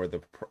realm, for the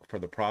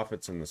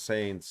prophets and the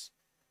saints,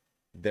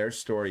 their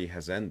story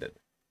has ended.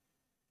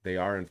 They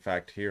are in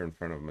fact here in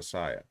front of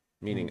Messiah.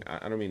 Meaning,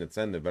 I don't mean it's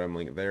ended, but I'm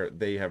like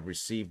they have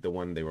received the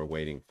one they were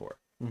waiting for.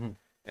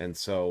 And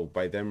so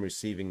by them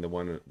receiving the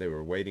one they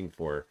were waiting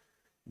for,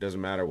 it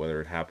doesn't matter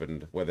whether it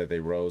happened, whether they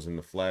rose in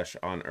the flesh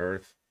on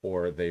earth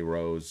or they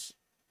rose,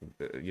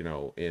 you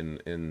know,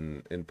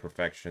 in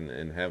perfection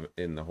in heaven,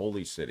 in the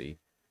holy city,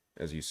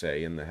 as you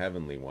say, in the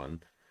heavenly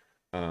one.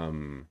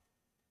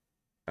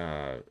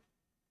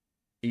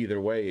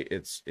 Either way,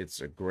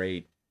 it's a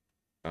great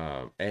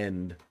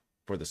end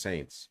for the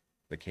saints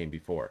that came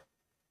before.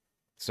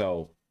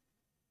 So,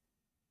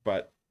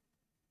 but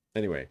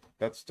anyway,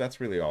 that's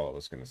really all I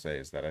was going to say,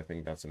 is that I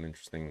think that's an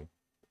interesting,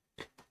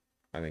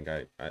 I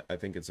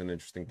think it's an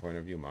interesting point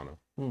of view, Mano.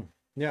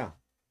 Yeah.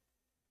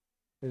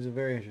 It's a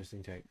very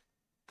interesting take.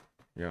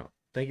 Yeah.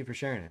 Thank you for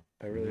sharing it.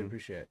 I really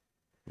appreciate it.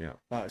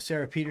 Yeah.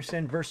 Sarah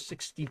Peterson, verse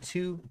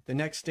 62. The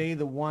next day,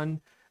 the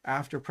one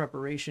after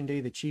preparation day,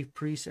 the chief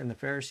priests and the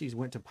Pharisees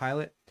went to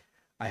Pilate.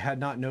 I had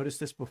not noticed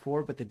this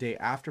before, but the day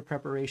after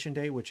preparation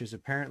day, which is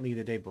apparently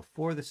the day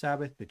before the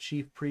Sabbath, the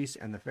chief priests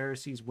and the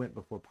Pharisees went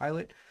before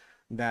Pilate.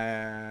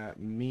 That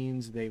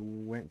means they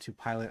went to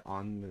Pilate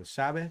on the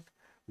Sabbath.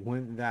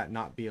 Wouldn't that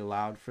not be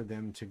allowed for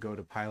them to go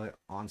to Pilate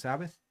on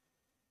Sabbath?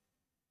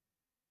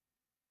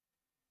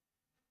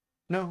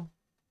 No,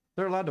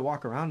 they're allowed to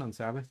walk around on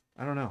Sabbath.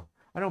 I don't know.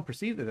 I don't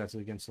perceive that that's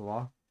against the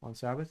law on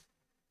Sabbath.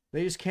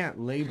 They just can't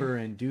labor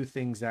and do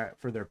things that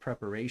for their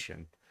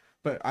preparation.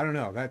 But I don't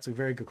know. That's a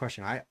very good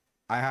question. I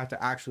have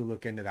to actually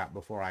look into that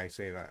before I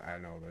say that I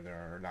know that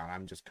they're not.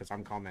 I'm just, because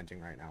I'm commenting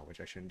right now, which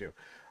I shouldn't do,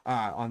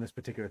 on this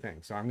particular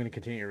thing. So I'm going to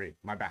continue to read.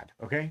 My bad.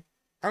 Okay.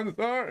 I'm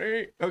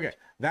sorry. Okay.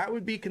 That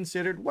would be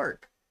considered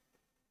work.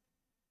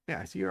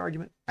 Yeah, I see your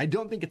argument. I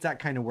don't think it's that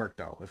kind of work,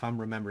 though, if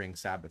I'm remembering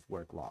Sabbath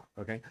work law,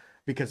 okay?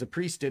 Because a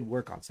priest did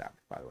work on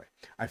Sabbath, by the way.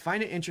 I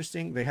find it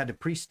interesting. They had to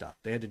priest stuff.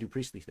 They had to do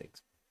priestly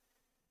things.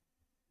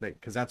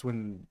 Because that's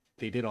when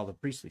they did all the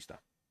priestly stuff.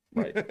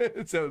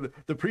 Right. So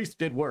the priest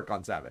did work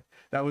on Sabbath.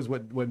 That was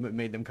what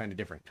made them kind of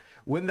different.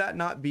 Would that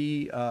not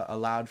be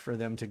allowed for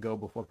them to go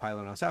before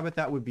Pilate on Sabbath?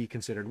 That would be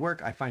considered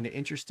work. I find it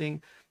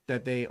interesting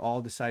that they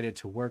all decided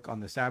to work on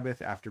the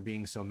Sabbath after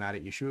being so mad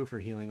at Yeshua for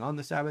healing on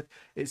the Sabbath.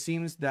 It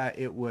seems that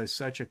it was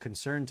such a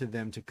concern to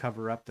them to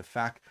cover up the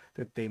fact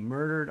that they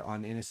murdered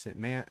an innocent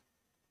man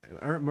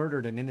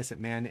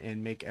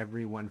and make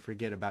everyone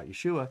forget about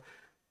Yeshua.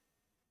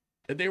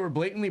 They were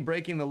blatantly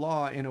breaking the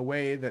law in a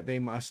way that they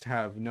must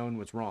have known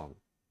was wrong.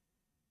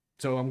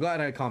 So I'm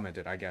glad I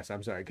commented, I guess.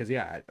 I'm sorry. Because,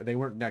 yeah, they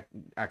weren't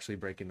actually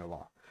breaking the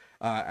law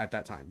at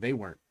that time. They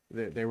weren't.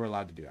 They were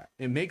allowed to do that.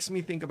 It makes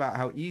me think about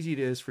how easy it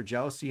is for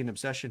jealousy and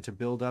obsession to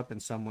build up in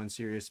someone's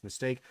serious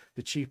mistake.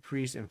 The chief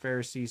priests and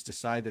Pharisees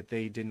decide that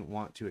they didn't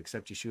want to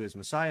accept Yeshua as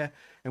Messiah.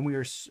 And we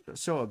are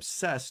so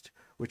obsessed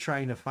with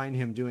trying to find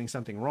him doing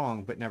something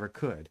wrong, but never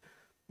could.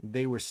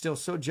 They were still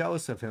so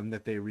jealous of him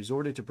that they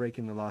resorted to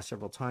breaking the law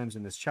several times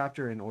in this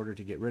chapter in order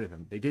to get rid of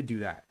him. They did do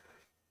that.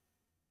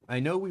 I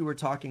know we were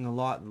talking a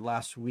lot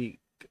last week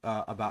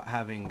about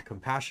having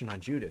compassion on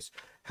Judas,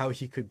 how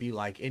he could be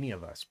like any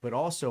of us. But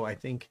also, I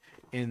think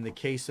in the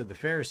case of the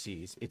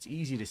Pharisees, it's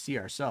easy to see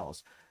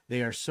ourselves.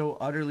 They are so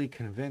utterly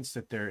convinced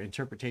that their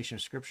interpretation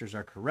of scriptures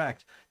are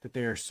correct that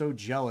they are so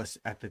jealous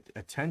at the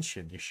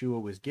attention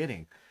Yeshua was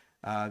getting.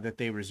 That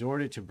they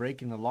resorted to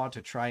breaking the law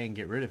to try and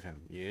get rid of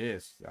him.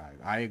 Yes,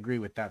 I agree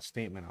with that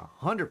statement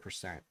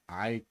 100%.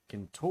 I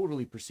can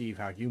totally perceive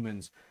how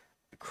humans,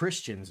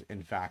 Christians,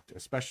 in fact,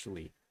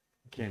 especially,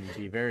 can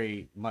be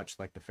very much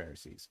like the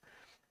Pharisees.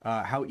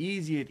 How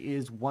easy it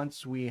is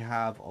once we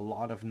have a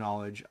lot of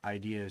knowledge,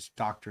 ideas,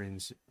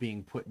 doctrines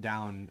being put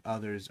down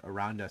others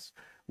around us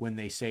when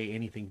they say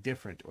anything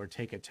different or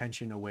take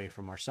attention away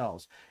from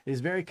ourselves. It is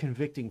very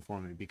convicting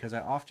for me because I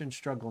often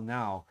struggle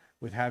now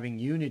with having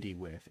unity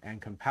with and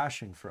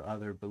compassion for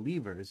other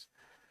believers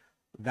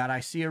that I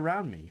see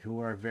around me who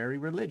are very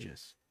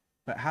religious,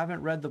 but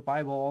haven't read the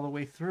Bible all the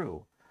way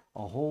through,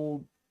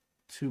 hold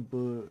to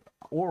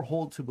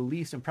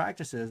beliefs and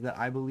practices that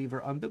I believe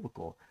are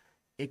unbiblical.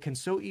 It can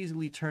so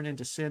easily turn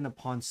into sin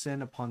upon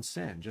sin upon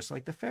sin, just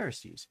like the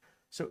Pharisees.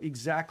 So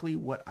exactly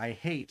what I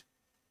hate,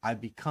 I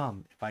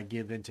become if I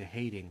give in to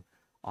hating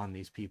on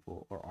these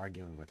people or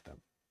arguing with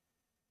them.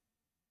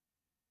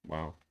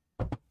 Wow.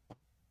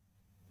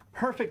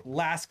 Perfect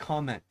last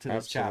comment to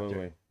this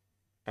chapter.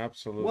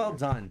 Absolutely. Well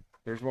done.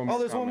 There's one more. Oh,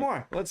 there's comment, one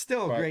more. Well, it's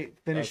still a great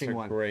finishing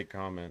one. Great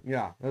comment.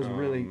 Yeah, that was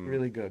really,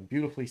 really good.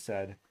 Beautifully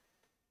said.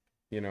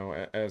 You know,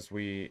 as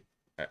we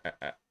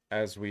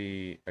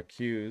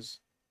accuse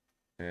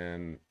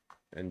and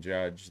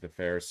judge the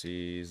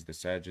Pharisees, the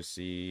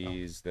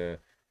Sadducees, the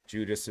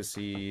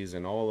Judases,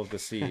 and all of the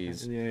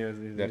C's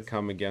that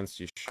come against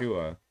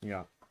Yeshua.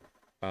 Yeah.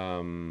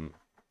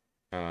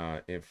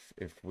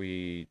 If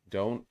we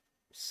don't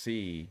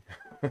see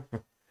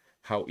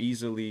how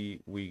easily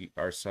we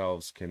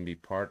ourselves can be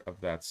part of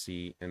that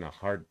sea in a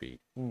heartbeat,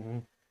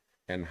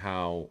 and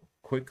how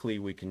quickly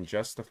we can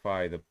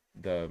justify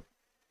the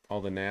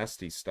all the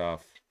nasty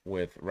stuff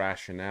with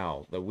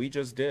rationale that we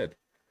just did.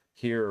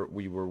 Here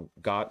we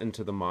got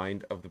into the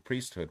mind of the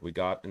priesthood. We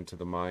got into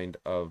the mind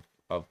of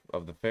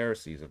the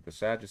Pharisees, of the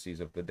Sadducees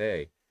of the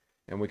day.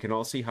 And we can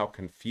all see how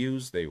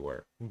confused they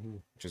were,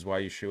 which is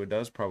why Yeshua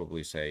does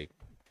probably say,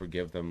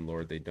 forgive them,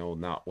 Lord, they know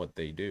not what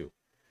they do.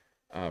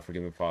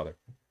 Forgive them, Father.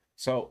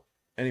 So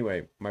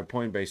anyway, my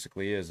point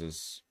basically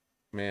is,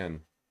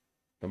 man,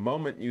 the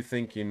moment you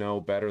think you know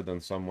better than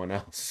someone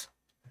else,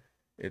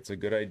 it's a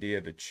good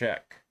idea to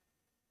check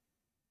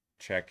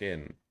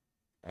in,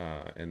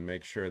 and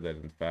make sure that,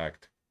 in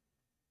fact,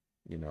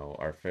 you know,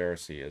 our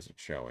Pharisee isn't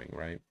showing,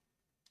 right?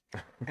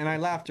 And I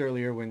laughed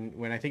earlier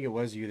when I think it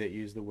was you that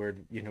used the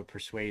word, you know,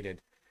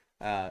 persuaded.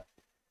 I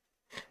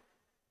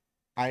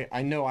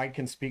know I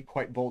can speak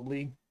quite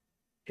boldly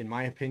in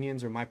my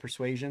opinions or my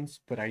persuasions,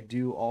 but I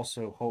do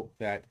also hope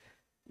that,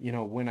 you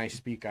know, when I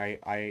speak,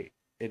 it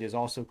is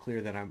also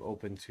clear that I'm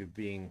open to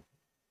being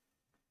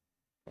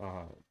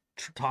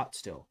taught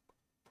still,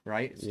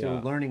 right? Still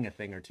learning a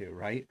thing or two,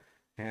 right?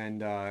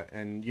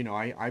 And you know,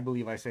 I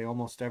believe I say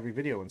almost every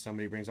video when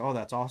somebody brings, oh,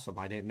 that's awesome,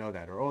 I didn't know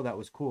that, or oh, that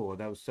was cool, or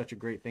that was such a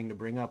great thing to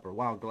bring up, or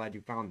wow, glad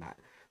you found that.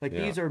 Like,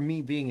 these are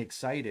me being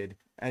excited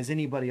as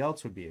anybody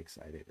else would be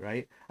excited,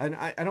 right? And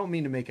I don't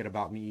mean to make it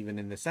about me even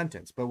in the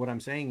sentence, but what I'm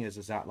saying is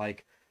that,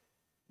 like,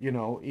 you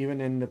know,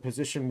 even in the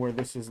position where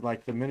this is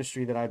like the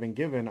ministry that I've been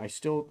given, I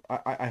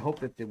hope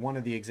that one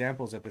of the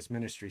examples that this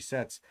ministry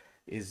sets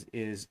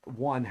is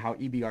one, how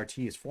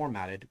EBRT is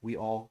formatted. We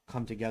all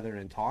come together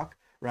and talk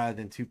rather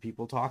than two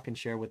people talk and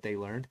share what they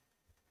learned,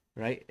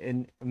 right?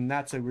 And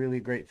that's a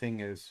really great thing,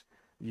 is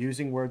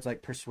using words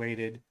like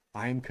persuaded,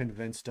 I am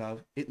convinced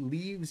of. It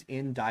leaves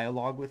in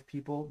dialogue with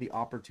people the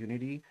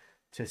opportunity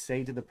to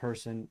say to the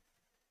person,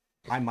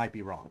 I might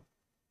be wrong.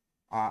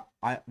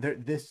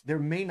 There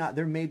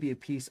may be a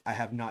piece I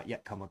have not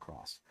yet come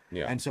across.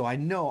 Yeah. And so I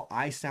know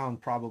I sound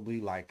probably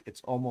like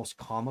it's almost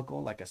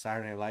comical, like a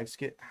Saturday Night Live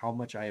skit, how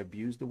much I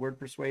abuse the word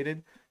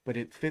persuaded, but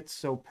it fits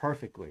so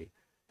perfectly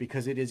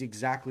because it is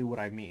exactly what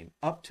I mean.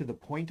 Up to the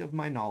point of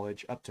my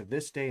knowledge, up to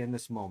this day in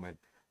this moment,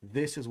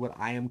 this is what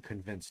I am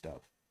convinced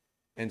of.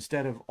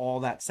 Instead of all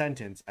that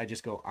sentence, I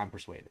just go, I'm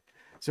persuaded.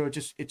 So it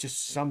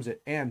just sums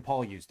it, and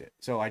Paul used it.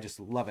 So I just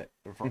love it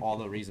for all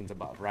the reasons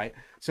above, right?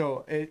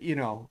 So, you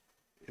know,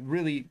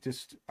 really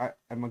just,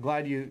 I'm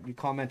glad you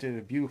commented,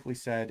 it beautifully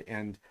said.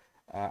 And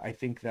I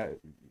think that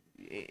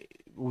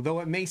though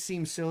it may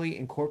seem silly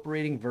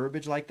incorporating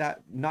verbiage like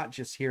that, not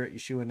just here at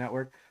Yeshua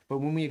Network, but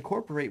when we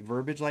incorporate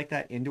verbiage like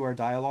that into our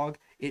dialogue,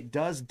 it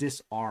does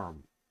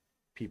disarm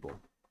people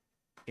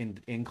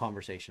in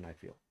conversation, I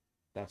feel.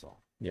 That's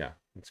all. Yeah,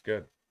 it's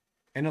good.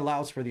 And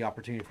allows for the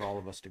opportunity for all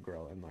of us to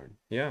grow and learn.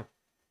 Yeah,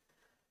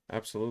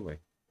 absolutely.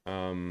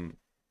 Final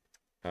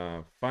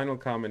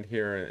comment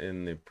here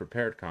in the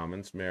prepared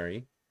comments,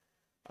 Mary.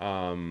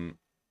 General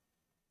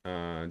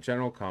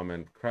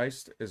comment,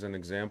 Christ is an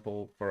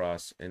example for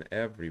us in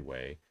every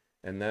way,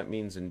 and that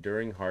means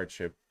enduring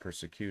hardship,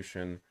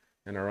 persecution,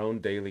 and our own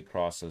daily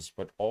crosses,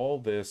 but all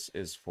this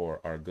is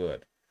for our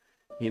good.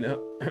 You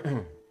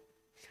know...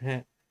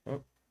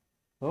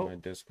 Oh, my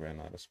disc ran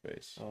out of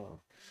space. Oh,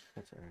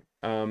 that's all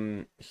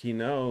right. He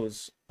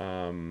knows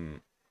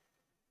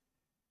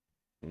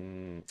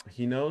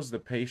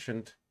the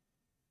patient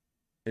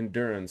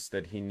endurance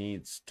that he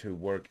needs to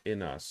work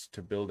in us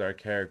to build our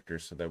character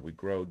so that we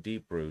grow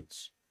deep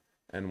roots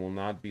and will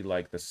not be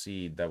like the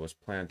seed that was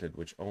planted,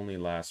 which only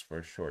lasts for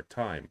a short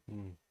time.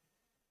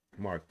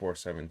 Mark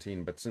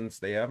 4:17. But since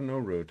they have no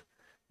root,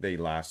 they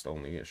last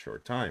only a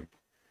short time.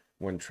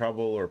 When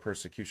trouble or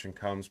persecution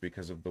comes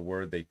because of the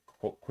word, they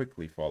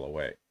quickly fall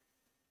away.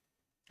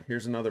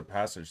 Here's another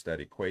passage that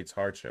equates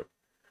hardship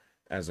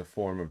as a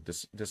form of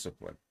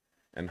discipline,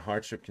 and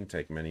hardship can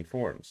take many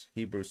forms.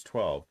 Hebrews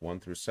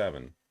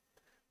 12:1-7.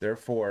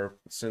 Therefore,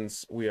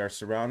 since we are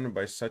surrounded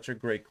by such a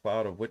great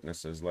cloud of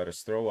witnesses, let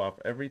us throw off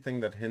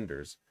everything that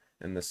hinders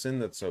and the sin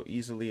that so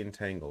easily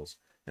entangles,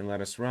 and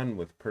let us run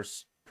with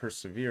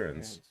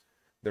perseverance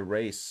the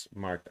race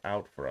marked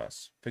out for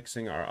us,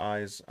 fixing our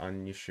eyes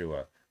on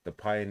Yeshua, the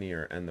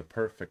pioneer and the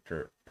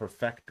perfecter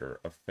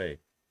of faith.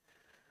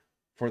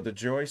 For the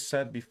joy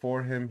set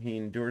before him, he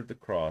endured the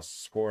cross,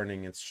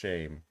 scorning its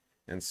shame,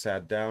 and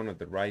sat down at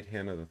the right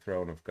hand of the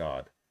throne of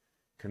God.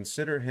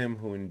 Consider him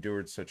who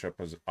endured such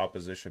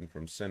opposition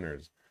from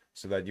sinners,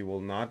 so that you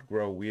will not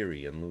grow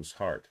weary and lose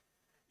heart.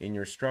 In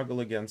your struggle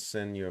against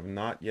sin, you have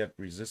not yet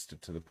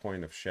resisted to the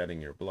point of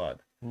shedding your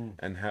blood.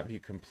 And have you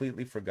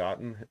completely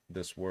forgotten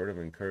this word of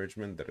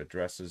encouragement that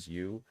addresses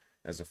you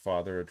as a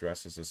father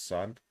addresses his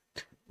son?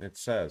 It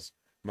says,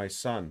 "My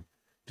son,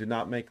 do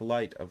not make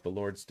light of the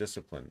Lord's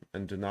discipline,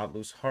 and do not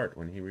lose heart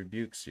when he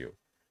rebukes you,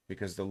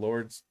 because the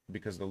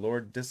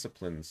Lord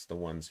disciplines the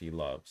ones he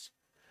loves,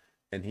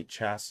 and he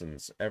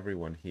chastens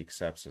everyone he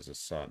accepts as a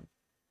son.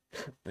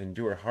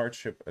 Endure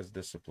hardship as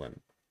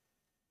discipline.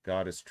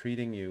 God is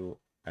treating you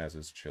as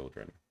his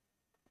children."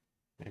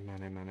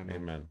 Amen, amen, amen.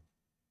 Amen.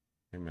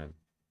 Amen.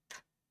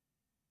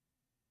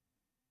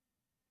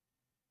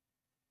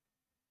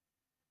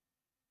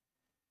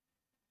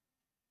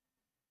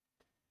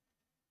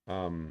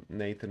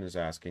 Nathan is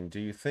asking, do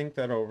you think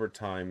that over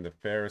time the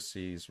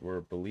Pharisees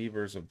were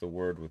believers of the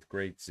word with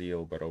great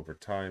zeal, but over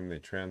time they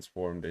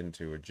transformed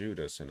into a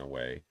Judas in a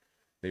way?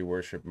 They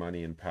worship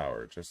money and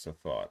power. Just a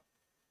thought.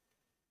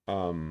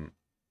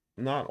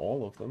 Not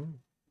all of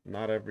them.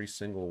 Not every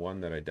single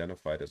one that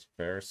identified as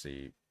a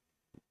Pharisee.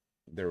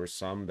 There were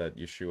some that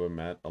Yeshua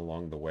met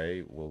along the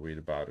way. We'll read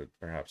about it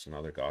perhaps in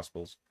other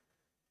Gospels,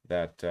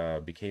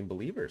 that became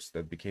believers,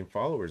 that became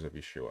followers of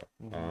Yeshua.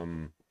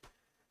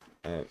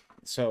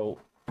 So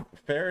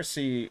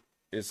Pharisee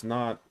is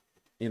not,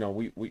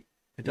 we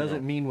it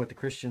doesn't mean what the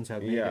Christians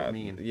have made it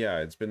mean. Yeah,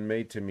 it's been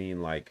made to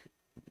mean like,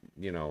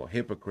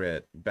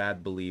 hypocrite,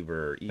 bad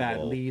believer, evil,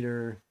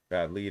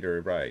 bad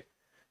leader, right.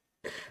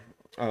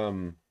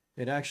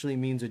 It actually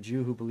means a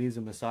Jew who believes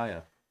in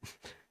Messiah.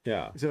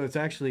 Yeah. So it's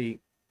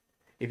actually,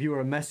 if you were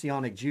a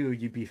Messianic Jew,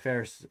 you'd be a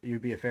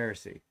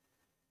Pharisee.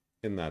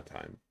 In that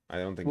time. I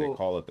don't think they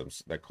call it them.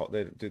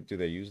 Do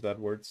they use that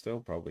word still?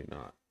 Probably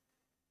not.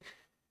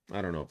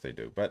 I don't know if they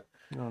do, but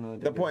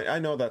the point, I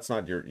know that's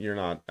not you're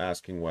not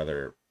asking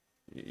whether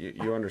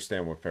you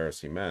understand what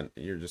Pharisee meant.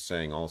 You're just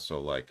saying also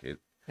like it.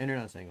 And you're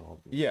not saying all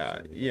of them.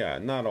 Yeah,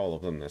 not all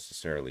of them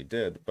necessarily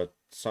did, but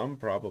some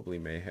probably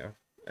may have.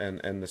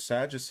 And the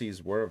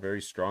Sadducees were a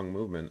very strong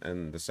movement,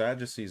 and the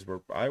Sadducees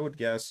were, I would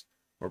guess,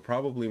 were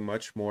probably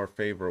much more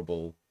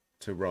favorable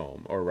to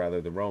Rome, or rather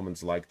the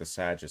Romans liked the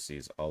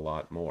Sadducees a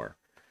lot more.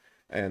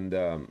 And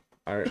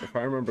if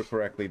I remember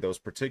correctly, those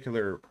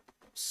particular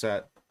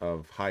set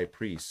of high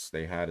priests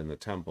they had in the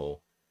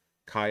temple,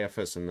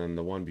 Caiaphas and then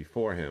the one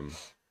before him,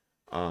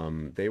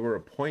 they were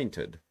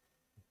appointed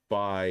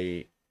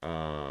by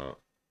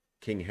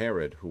King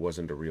Herod, who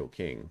wasn't a real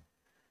king,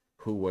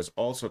 who was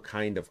also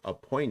kind of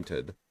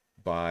appointed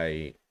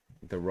by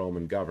the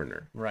Roman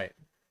governor. Right.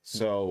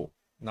 So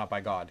not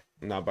by God.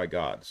 Not by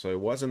God. So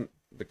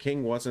the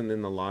king wasn't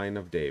in the line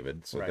of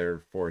David, so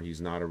therefore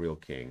he's not a real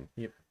king.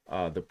 Yep.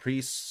 The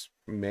priests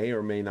may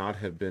or may not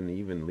have been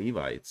even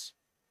Levites,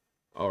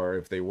 or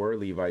if they were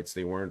Levites,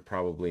 they weren't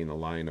probably in the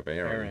line of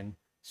Aaron.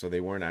 So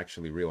they weren't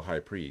actually real high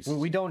priests. Well,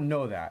 we don't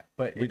know that,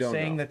 but it's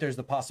saying that there's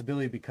the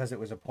possibility because it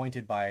was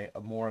appointed by a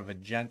more of a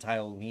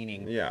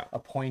Gentile-leaning,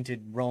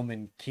 appointed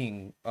Roman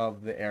king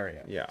of the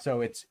area. Yeah.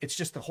 So it's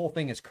just the whole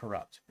thing is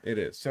corrupt. It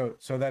is.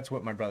 So that's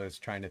what my brother's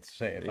trying to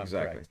say. If exactly.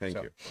 I'm correct. Thank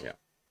you. Yeah,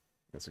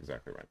 that's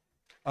exactly right.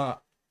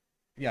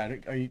 Yeah.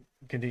 Are you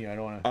continue? I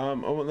don't want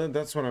to. Well,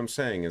 that's what I'm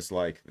saying. Is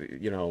like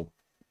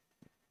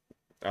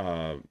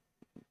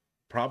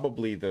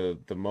probably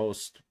the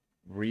most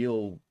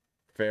real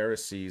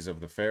Pharisees of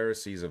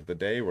the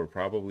day were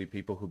probably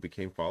people who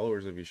became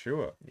followers of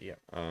Yeshua. Yeah.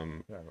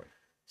 Exactly.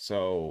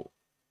 So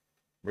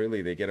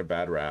really they get a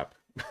bad rap.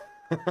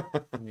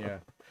 Yeah.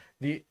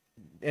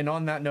 And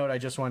on that note, I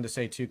just wanted to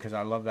say too, because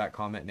I love that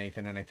comment,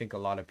 Nathan, and I think a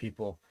lot of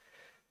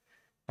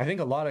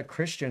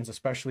Christians,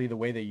 especially the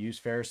way they use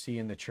Pharisee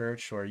in the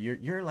church, or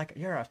you're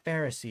a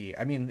Pharisee.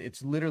 I mean,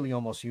 it's literally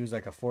almost used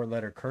like a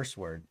 4-letter curse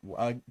word,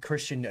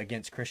 Christian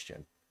against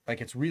Christian. Like,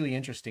 it's really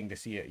interesting to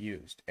see it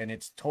used, and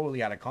it's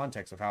totally out of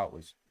context of how it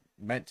was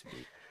meant to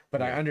be.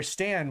 But I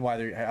understand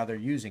how they're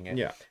using it.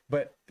 Yeah.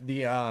 But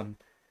the other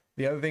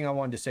thing I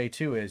wanted to say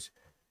too is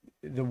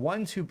the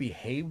ones who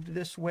behaved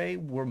this way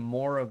were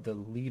more of the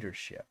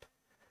leadership.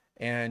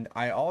 And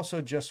I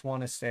also just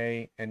want to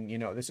say, and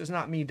this is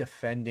not me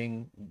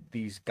defending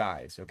these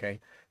guys, okay?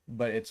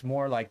 But it's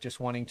more like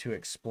just wanting to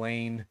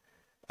explain.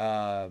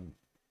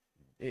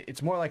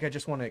 It's more like I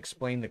just want to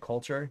explain the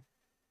culture.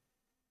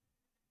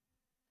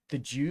 The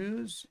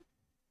Jews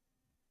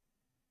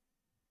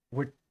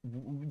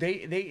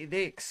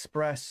they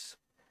express,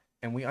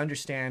 and we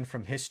understand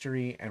from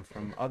history and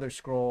from other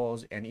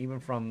scrolls and even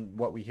from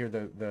what we hear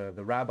the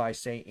rabbis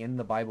say in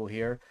the Bible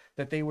here,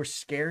 that they were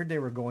scared they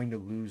were going to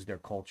lose their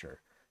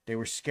culture. They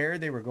were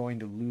scared they were going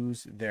to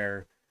lose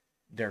their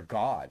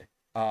God.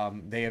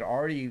 They had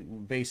already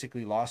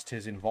basically lost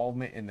his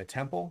involvement in the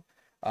temple.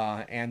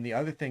 And the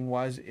other thing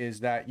is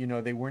that,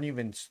 they weren't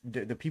even,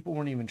 the people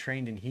weren't even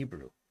trained in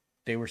Hebrew.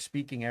 They were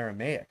speaking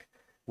Aramaic,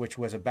 which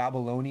was a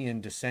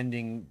Babylonian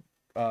descending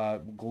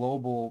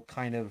global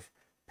kind of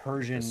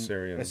Persian,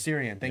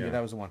 Assyrian. Thank you.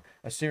 That was the one.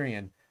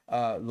 Assyrian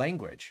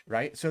language,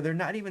 right? So they're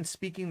not even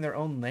speaking their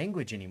own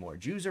language anymore.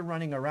 Jews are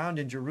running around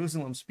in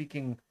Jerusalem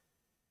speaking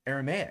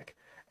Aramaic,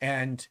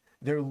 and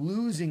they're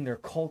losing their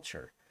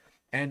culture.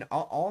 And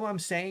all I'm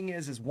saying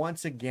is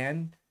once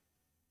again,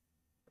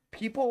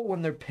 people,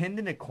 when they're pinned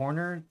in a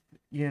corner,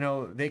 you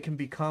know, they can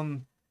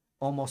become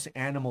almost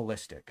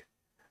animalistic,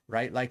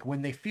 right? Like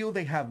when they feel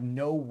they have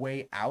no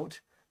way out,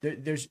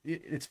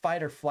 it's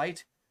fight or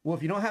flight. Well,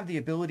 if you don't have the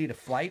ability to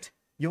fight,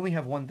 you only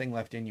have one thing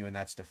left in you, and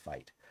that's to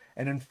fight.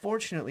 And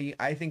unfortunately,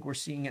 I think we're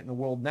seeing it in the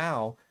world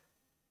now.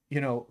 You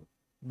know,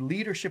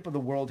 leadership of the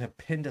world have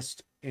pinned us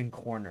in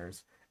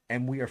corners,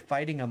 and we are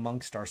fighting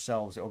amongst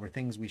ourselves over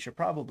things we should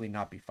probably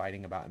not be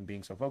fighting about and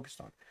being so focused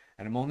on.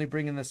 And I'm only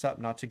bringing this up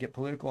not to get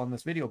political on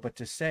this video, but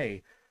to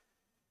say,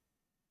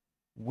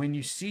 when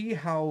you see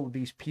how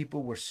these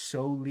people were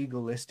so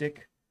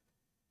legalistic,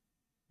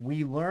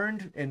 we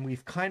learned, and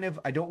we've kind of,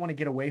 I don't want to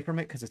get away from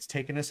it because it's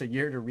taken us a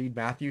year to read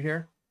Matthew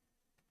here.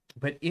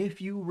 But if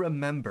you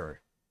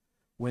remember,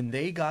 when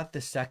they got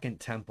the second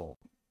temple,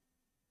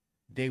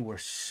 they were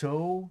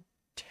so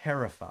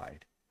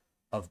terrified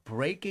of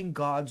breaking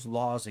God's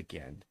laws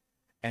again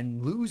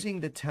and losing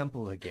the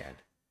temple again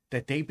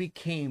that they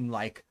became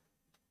like,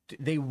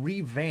 they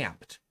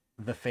revamped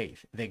the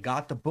faith. They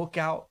got the book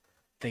out.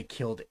 They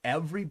killed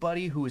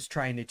everybody who was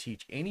trying to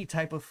teach any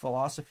type of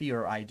philosophy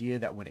or idea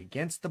that went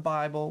against the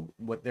Bible,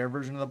 what their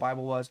version of the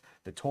Bible was,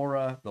 the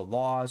Torah, the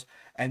laws,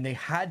 and they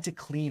had to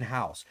clean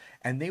house.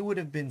 And they would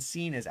have been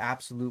seen as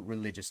absolute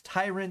religious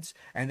tyrants,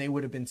 and they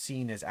would have been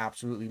seen as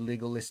absolutely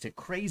legalistic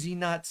crazy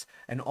nuts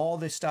and all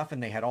this stuff.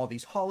 And they had all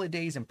these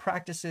holidays and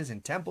practices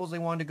and temples they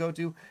wanted to go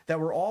to that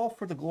were all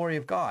for the glory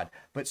of God.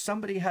 But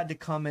somebody had to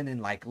come in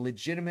and like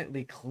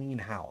legitimately clean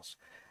house.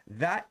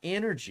 That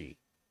energy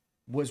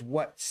was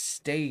what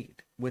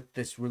stayed with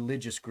this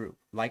religious group,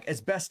 like as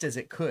best as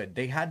it could.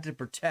 They had to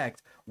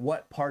protect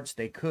what parts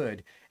they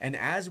could. And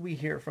as we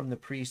hear from the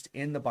priest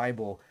in the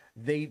Bible,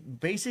 they're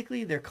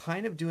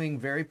kind of doing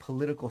very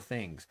political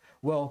things.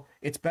 Well,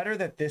 it's better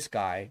that this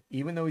guy,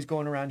 even though he's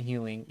going around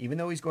healing, even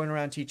though he's going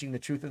around teaching the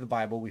truth of the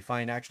Bible, we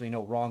find actually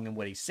no wrong in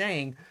what he's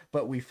saying,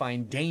 but we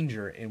find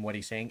danger in what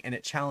he's saying. And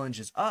it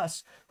challenges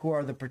us who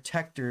are the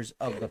protectors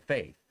of the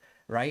faith.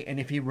 Right? And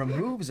if he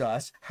removes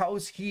us, how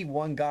is he,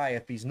 one guy,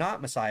 if he's not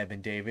Messiah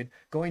ben David,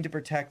 going to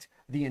protect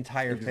the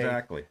entire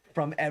faith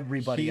from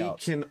everybody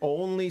else? He can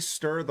only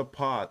stir the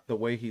pot the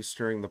way he's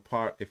stirring the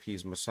pot if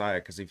he's Messiah,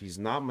 because if he's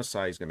not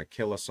Messiah, he's going to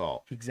kill us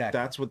all. Exactly.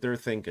 That's what they're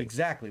thinking.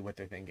 Exactly what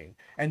they're thinking.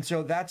 And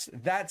so that's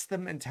the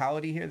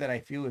mentality here that I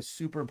feel is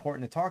super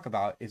important to talk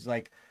about, is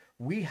like,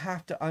 we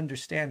have to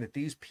understand that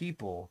these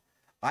people,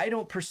 I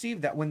don't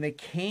perceive that when they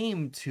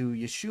came to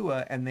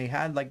Yeshua and they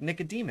had like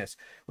Nicodemus,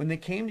 when they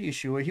came to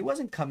Yeshua, he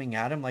wasn't coming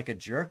at him like a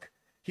jerk.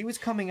 He was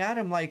coming at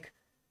him like,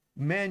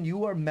 man,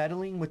 you are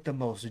meddling with the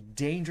most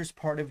dangerous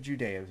part of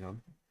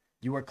Judaism.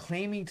 You are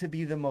claiming to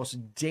be the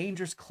most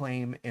dangerous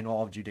claim in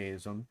all of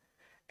Judaism.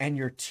 And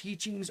your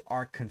teachings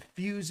are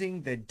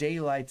confusing the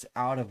daylights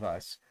out of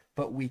us.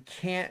 But we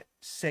can't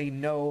say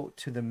no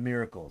to the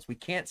miracles. We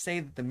can't say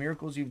that the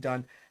miracles you've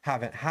done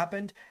haven't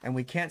happened, and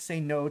we can't say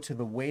no to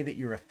the way that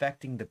you're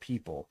affecting the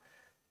people.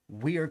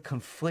 We are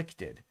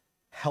conflicted.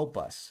 Help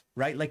us,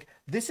 right? Like,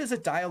 this is a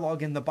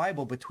dialogue in the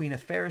Bible between a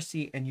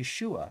Pharisee and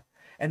Yeshua.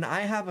 And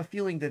I have a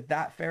feeling that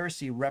that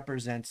Pharisee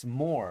represents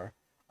more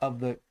of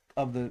the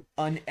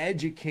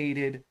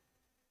uneducated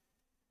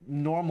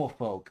normal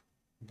folk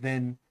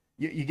than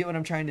you get what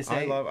I'm trying to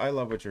say? I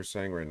love what you're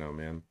saying right now,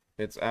 man.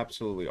 It's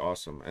absolutely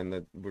awesome. And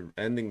that we're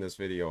ending this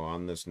video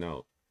on this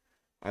note.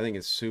 I think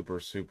it's super,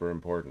 super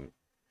important.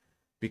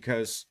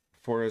 Because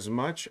for as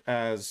much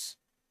as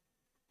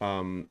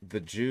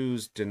the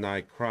Jews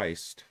deny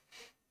Christ,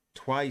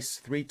 twice,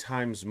 3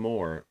 times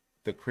more,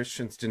 the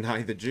Christians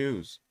deny the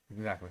Jews.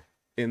 Exactly.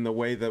 In the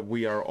way that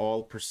we are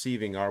all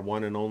perceiving our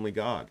one and only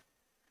God.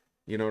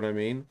 You know what I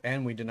mean?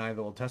 And we deny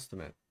the Old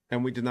Testament.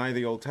 And we deny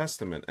the Old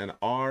Testament. And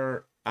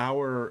our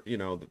you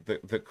know,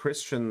 the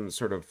Christian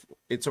sort of,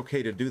 it's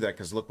okay to do that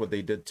because look what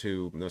they did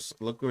to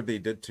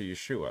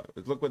Yeshua.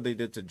 Look what they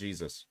did to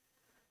Jesus.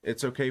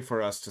 It's okay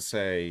for us to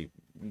say,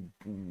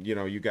 you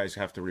know, you guys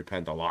have to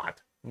repent a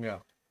lot. Yeah.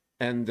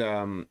 And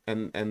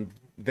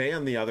they,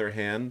 on the other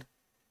hand,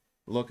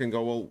 look and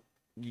go, well,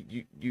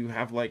 you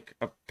have like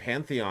a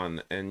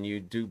pantheon, and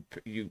you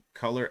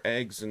color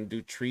eggs and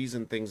do trees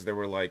and things that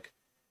were like,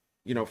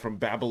 you know, from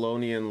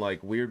Babylonian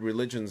like weird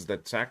religions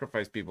that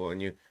sacrifice people,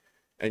 and you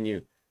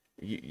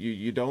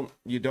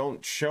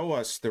don't show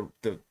us the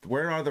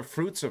where are the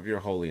fruits of your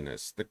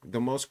holiness.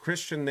 The most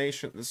Christian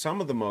nation,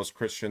 some of the most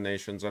Christian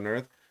nations on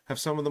earth have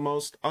some of the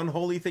most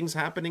unholy things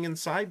happening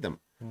inside them.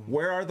 Mm-hmm.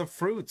 Where are the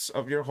fruits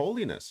of your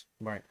holiness?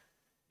 Right.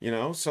 You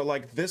know, so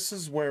like this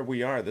is where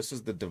we are. This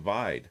is the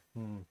divide.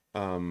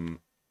 Mm.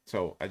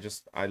 So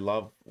I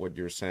love what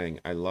you're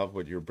saying. I love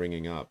what you're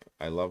bringing up.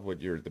 I love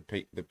what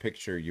the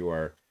picture you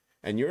are.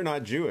 And you're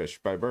not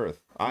Jewish by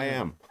birth. I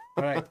am.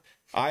 Right.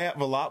 I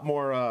have a lot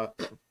more,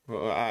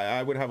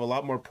 I would have a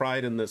lot more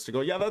pride in this to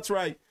go, yeah, that's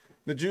right.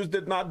 The Jews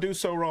did not do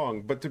so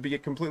wrong. But to be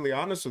completely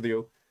honest with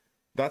you,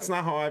 That's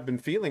not how I've been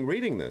feeling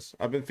reading this.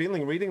 I've been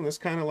feeling reading this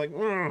kind of like,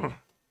 "Ugh,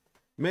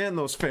 man,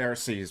 those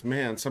Pharisees,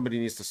 man, somebody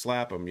needs to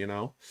slap them, you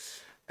know?"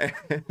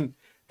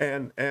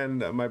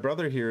 And my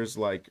brother here is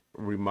like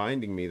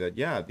reminding me that,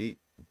 yeah,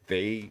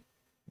 they,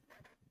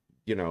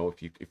 you know,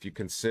 if you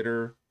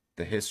consider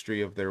the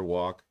history of their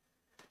walk,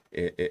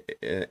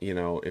 you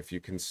know, if you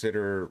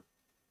consider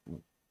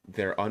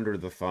they're under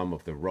the thumb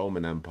of the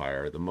Roman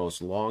Empire, the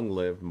most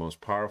long-lived,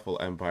 most powerful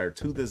empire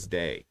to this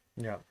day.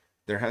 Yeah.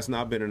 There has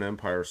not been an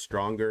empire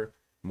stronger,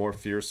 more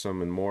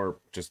fearsome, and more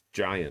just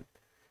giant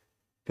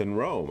than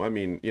Rome. I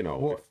mean, you know.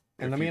 Well,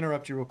 and let me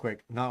interrupt you real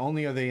quick. Not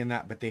only are they in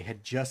that, but they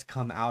had just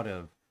come out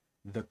of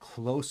the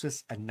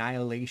closest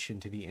annihilation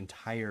to the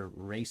entire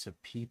race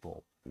of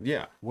people.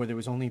 Yeah. Where there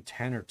was only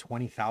 10 or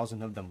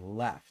 20,000 of them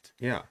left.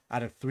 Yeah.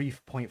 Out of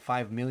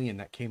 3.5 million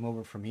that came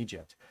over from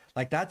Egypt.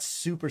 Like, that's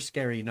super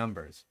scary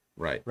numbers.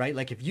 Right. Right?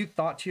 Like, if you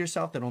thought to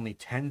yourself that only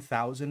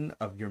 10,000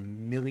 of your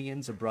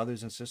millions of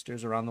brothers and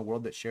sisters around the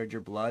world that shared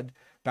your blood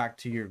back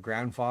to your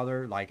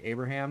grandfather, like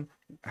Abraham,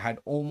 had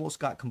almost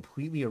got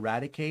completely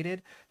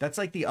eradicated. That's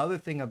like the other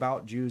thing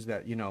about Jews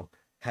that, you know,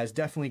 has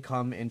definitely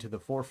come into the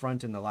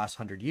forefront in the last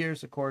 100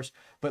 years, of course.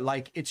 But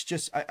like, it's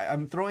just,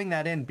 I'm throwing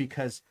that in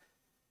because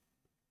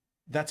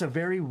that's a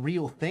very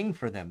real thing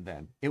for them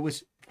then. It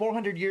was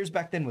 400 years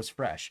back then was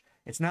fresh.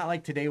 It's not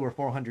like today where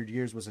 400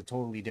 years was a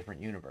totally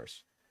different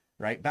universe,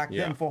 right? Back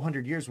then,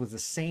 400 years was the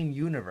same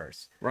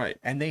universe. Right.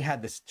 And they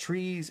had the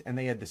trees, and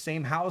they had the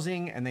same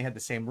housing, and they had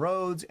the same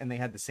roads, and they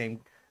had the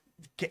same...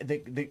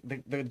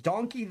 The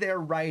donkey they're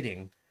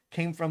riding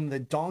came from the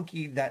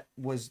donkey that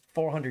was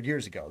 400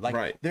 years ago.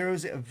 Like, there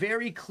was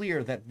very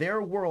clear that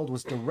their world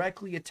was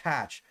directly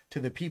attached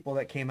to the people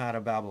that came out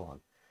of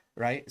Babylon,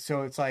 right?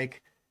 So it's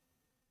like,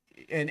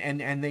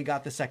 and they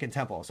got the second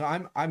temple. So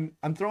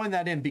I'm throwing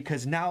that in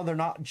because now they're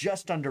not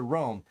just under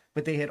Rome,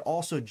 but they had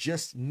also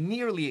just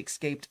nearly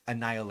escaped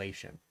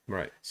annihilation.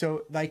 Right.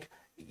 So, like,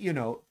 you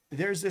know,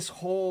 there's this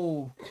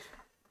whole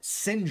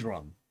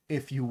syndrome,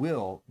 if you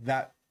will,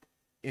 that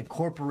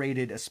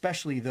incorporated,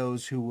 especially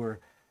those who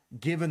were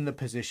given the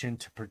position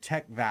to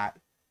protect that,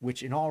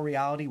 which in all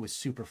reality was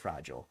super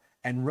fragile.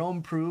 And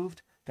Rome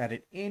proved that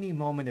at any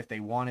moment, if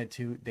they wanted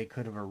to, they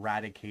could have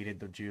eradicated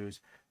the Jews.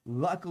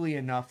 Luckily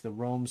enough, the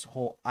Rome's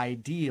whole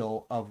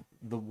ideal of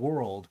the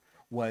world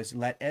was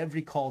let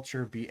every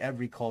culture be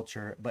every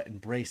culture, but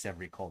embrace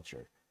every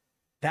culture.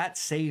 That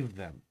saved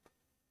them.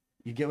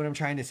 You get what I'm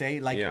trying to say?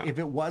 Like, if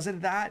it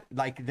wasn't that,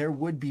 like, there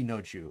would be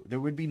no Jew. There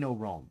would be no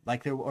Rome.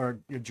 Like, or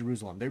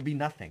Jerusalem. There'd be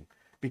nothing.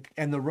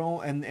 And the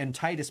Rome and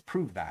Titus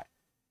proved that.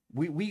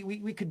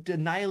 We could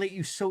annihilate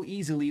you so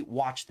easily.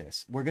 Watch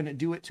this. We're going to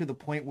do it to the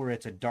point where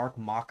it's a dark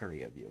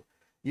mockery of you.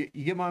 You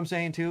get what I'm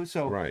saying too?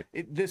 So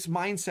this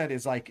mindset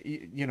is like,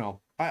 you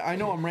know, I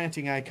know I'm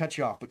ranting. I cut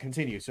you off, but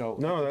continue. So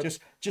no,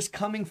 just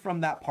coming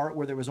from that part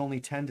where there was only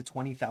 10 to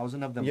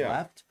 20,000 of them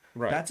left.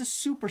 Right. That's a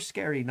super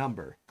scary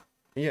number.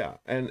 Yeah.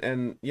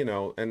 And, you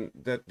know, and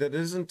that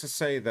isn't to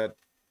say that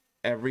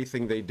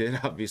everything they did,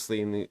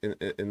 obviously,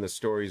 in the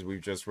stories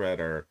we've just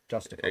read are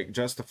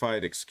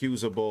justified,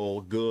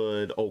 excusable,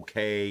 good,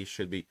 okay,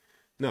 should be.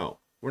 No,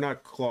 we're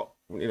not.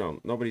 You know,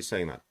 nobody's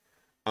saying that.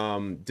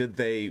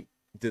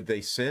 Did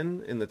they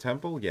sin in the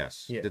temple?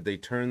 Yes. Yeah. Did they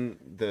turn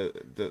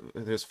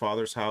his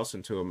father's house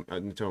into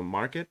a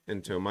market,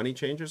 into a money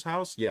changer's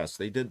house? Yes,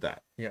 they did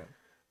that. Yeah.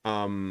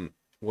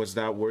 Was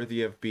that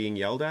worthy of being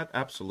yelled at?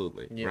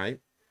 Absolutely. Yeah. Right.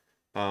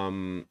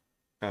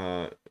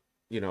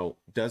 You know,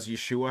 does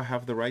Yeshua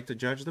have the right to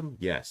judge them?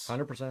 Yes.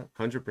 100%.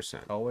 100%.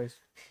 Always.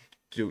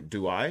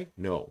 Do I?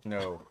 No.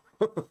 No.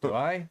 Do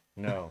I?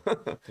 No.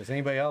 Does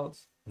anybody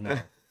else? No.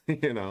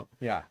 You know.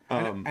 Yeah.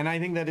 And I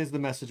think that is the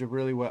message of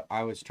really what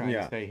I was trying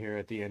to say here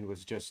at the end,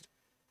 was just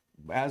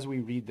as we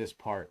read this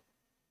part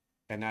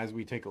and as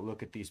we take a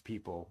look at these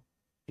people,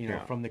 you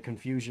know, from the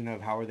confusion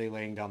of how are they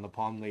laying down the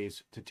palm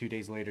leaves to 2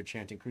 days later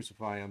chanting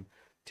crucify him,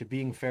 to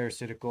being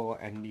pharisaical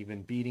and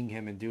even beating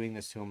him and doing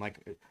this to him, like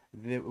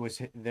it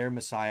was their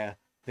Messiah.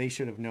 They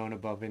should have known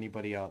above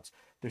anybody else.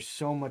 There's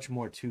so much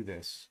more to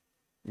this.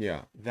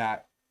 Yeah.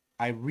 That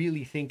I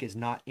really think is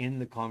not in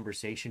the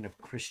conversation of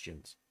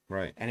Christians.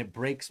 Right. And it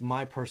breaks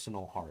my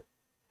personal heart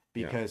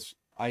because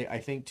I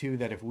think too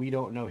that if we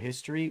don't know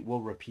history,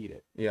 we'll repeat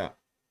it. Yeah.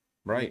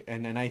 Right.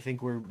 And I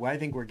think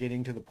we're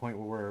getting to the point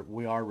where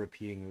we are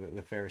repeating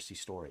the Pharisee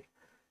story.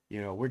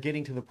 You know, we're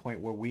getting to the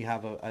point where we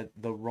have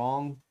the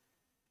wrong,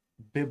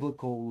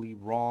 biblically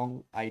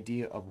wrong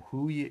idea of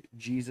who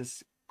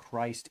Jesus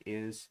Christ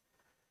is.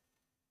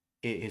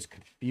 It has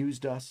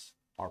confused us.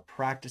 Our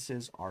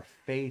practices, our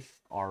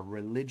faith, our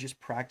religious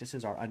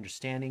practices, our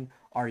understanding,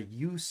 our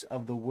use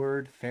of the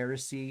word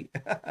Pharisee,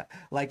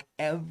 like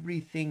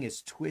everything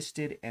is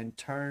twisted and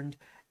turned,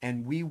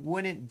 and we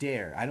wouldn't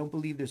dare. I don't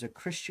believe there's a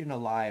Christian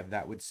alive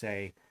that would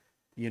say,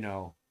 you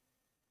know,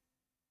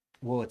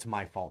 well, it's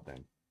my fault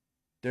then.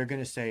 They're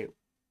going to say,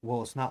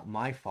 well, it's not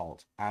my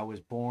fault. I was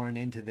born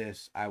into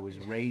this. I was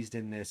raised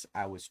in this.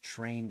 I was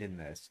trained in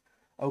this.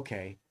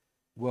 Okay.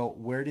 Well,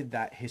 where did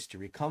that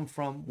history come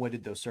from? What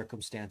did those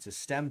circumstances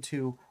stem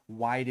to?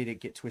 Why did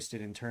it get twisted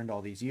and turned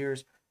all these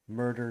years?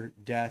 Murder,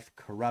 death,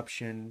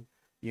 corruption,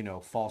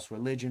 false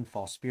religion,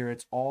 false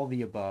spirits, all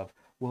the above.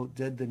 Well,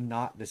 did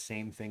not the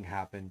same thing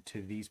happen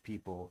to these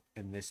people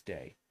in this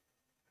day?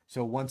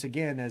 So once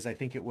again, as I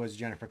think it was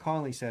Jennifer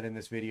Connelly said in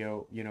this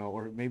video,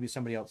 or maybe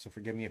somebody else, so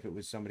forgive me if it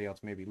was somebody else,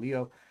 maybe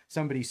Leo,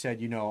 somebody said,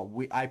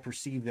 I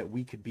perceive that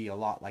we could be a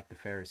lot like the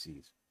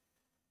Pharisees.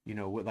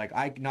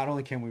 Not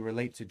only can we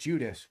relate to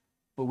Judas,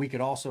 but we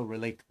could also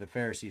relate to the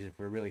Pharisees if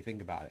we really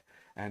think about it.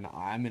 And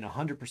I'm in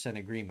 100%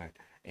 agreement.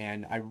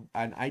 And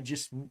I'm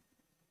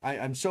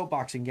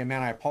soapboxing again,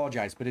 man, I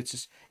apologize, but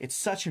it's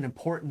such an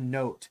important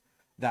note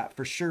that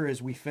for sure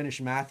as we finish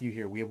Matthew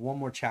here, we have one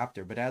more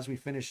chapter, but as we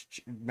finish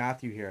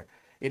Matthew here,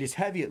 it is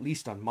heavy, at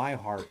least on my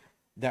heart,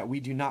 that we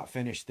do not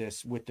finish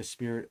this with the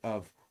spirit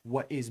of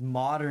what is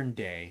modern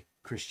day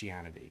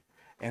Christianity.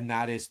 And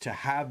that is to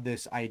have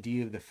this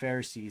idea of the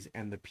Pharisees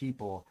and the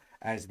people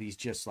as these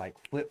just like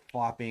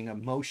flip-flopping,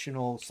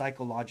 emotional,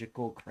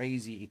 psychological,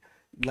 crazy,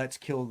 let's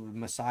kill the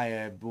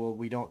Messiah. Well,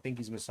 we don't think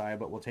he's Messiah,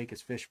 but we'll take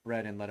his fish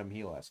bread and let him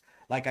heal us.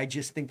 Like, I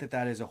just think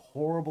that is a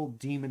horrible,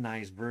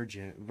 demonized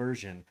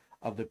version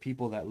of the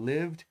people that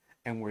lived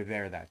and were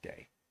there that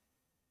day.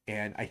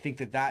 And I think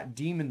that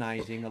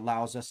demonizing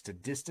allows us to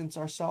distance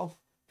ourselves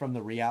from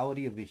the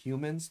reality of the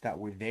humans that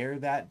were there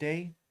that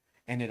day.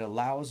 And it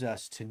allows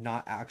us to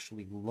not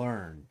actually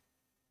learn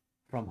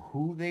from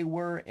who they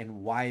were and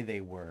why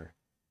they were.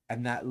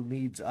 And that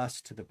leads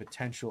us to the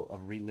potential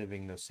of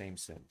reliving those same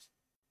sins.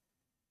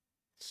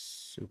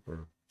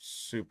 Super,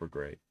 super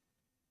great.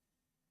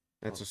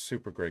 That's a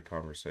super great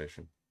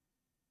conversation.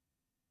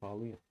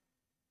 Hallelujah.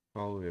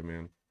 Hallelujah,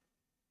 man.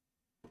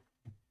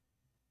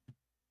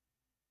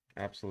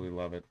 Absolutely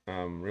love it.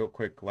 Real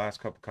quick, last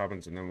couple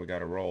comments and then we got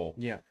to roll.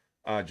 Yeah.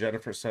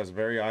 Jennifer says,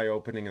 very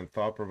eye-opening and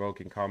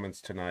thought-provoking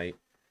comments tonight.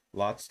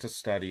 Lots to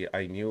study.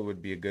 I knew it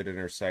would be a good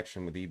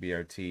intersection with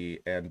EBRT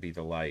and Be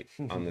the Light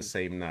on the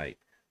same night.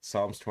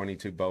 Psalms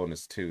 22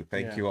 bonus too.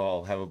 Thank you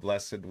all. Have a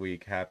blessed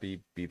week.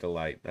 Happy Be the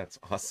Light. That's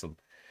awesome.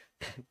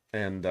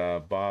 And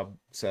Bob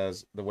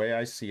says, the way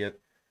I see it,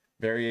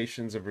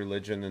 variations of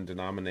religion and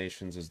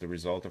denominations is the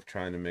result of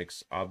trying to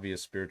mix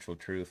obvious spiritual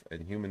truth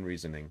and human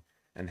reasoning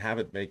and have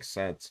it make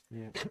sense,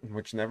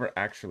 which never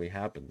actually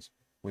happens.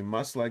 We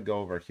must let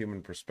go of our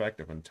human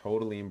perspective and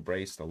totally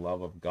embrace the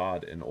love of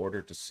God in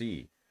order to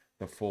see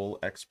the full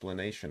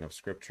explanation of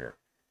Scripture.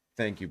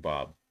 Thank you,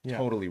 Bob. Yeah.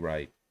 Totally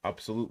right.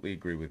 Absolutely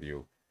agree with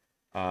you.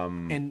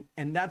 And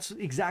that's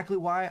exactly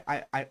why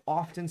I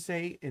often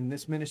say in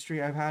this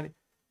ministry I've had,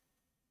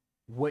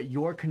 what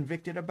you're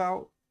convicted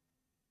about,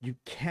 you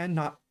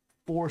cannot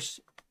force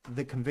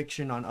the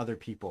conviction on other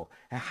people.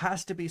 It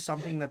has to be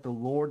something that the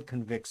Lord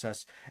convicts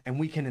us, and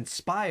we can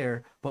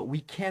inspire, but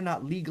we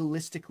cannot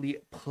legalistically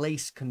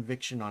place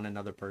conviction on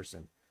another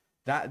person.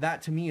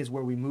 That to me is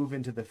where we move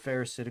into the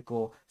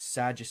Pharisaical,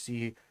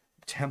 Sadducee,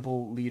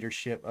 temple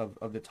leadership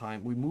of the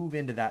time. We move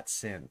into that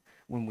sin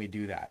when we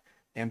do that.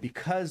 And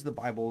because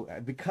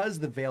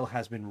the veil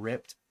has been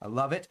ripped, I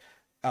love it.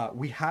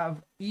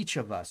 Each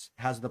of us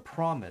has the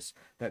promise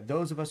that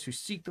those of us who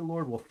seek the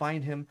Lord will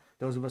find him.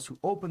 Those of us who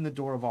open the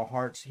door of our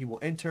hearts, he will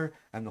enter,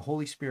 and the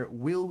Holy Spirit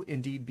will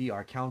indeed be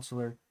our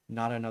counselor,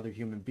 not another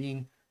human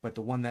being, but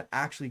the one that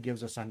actually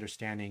gives us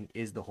understanding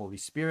is the Holy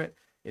Spirit.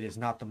 It is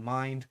not the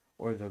mind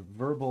or the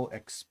verbal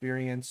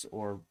experience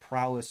or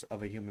prowess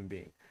of a human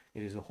being.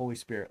 It is the Holy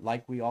Spirit.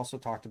 Like we also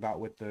talked about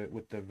with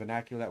the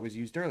vernacular that was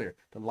used earlier.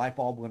 The light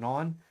bulb went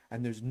on,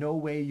 and there's no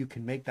way you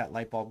can make that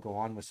light bulb go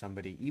on with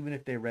somebody, even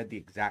if they read the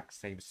exact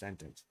same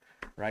sentence,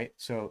 right?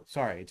 So,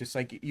 sorry, just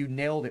like you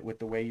nailed it with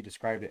the way you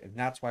described it. And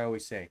that's why I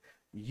always say,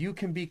 you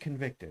can be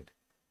convicted,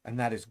 and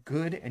that is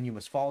good, and you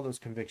must follow those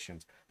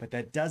convictions. But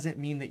that doesn't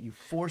mean that you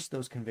force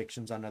those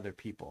convictions on other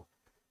people.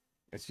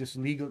 It's just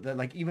legal,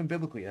 like even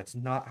biblically, that's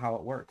not how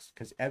it works.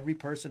 Because every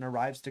person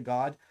arrives to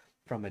God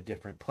from a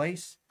different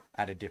place,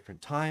 at a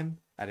different time,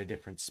 at a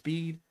different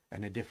speed,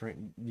 and a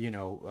different,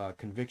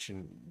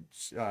 conviction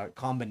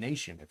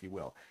combination, if you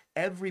will.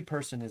 Every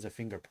person is a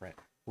fingerprint.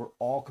 We're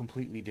all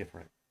completely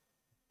different.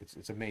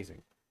 It's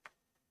amazing.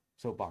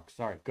 Soapbox,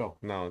 sorry, go.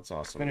 No, it's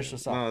awesome. Finish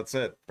us up. No, that's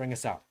it. Bring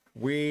us out.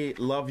 We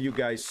love you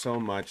guys so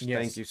much. Yes.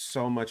 Thank you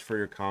so much for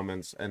your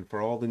comments. And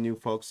for all the new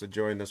folks that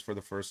joined us for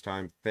the first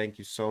time, thank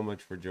you so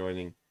much for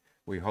joining.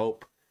 We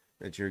hope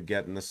that you're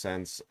getting the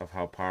sense of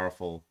how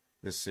powerful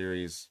this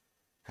series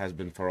has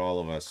been for all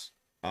of us.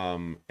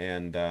 And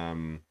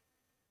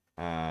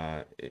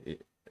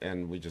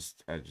we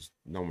just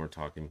no more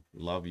talking.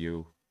 Love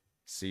you.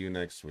 See you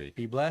next week.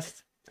 Be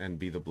blessed. And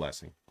be the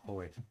blessing.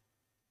 Always.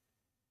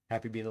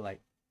 Happy Be the Light.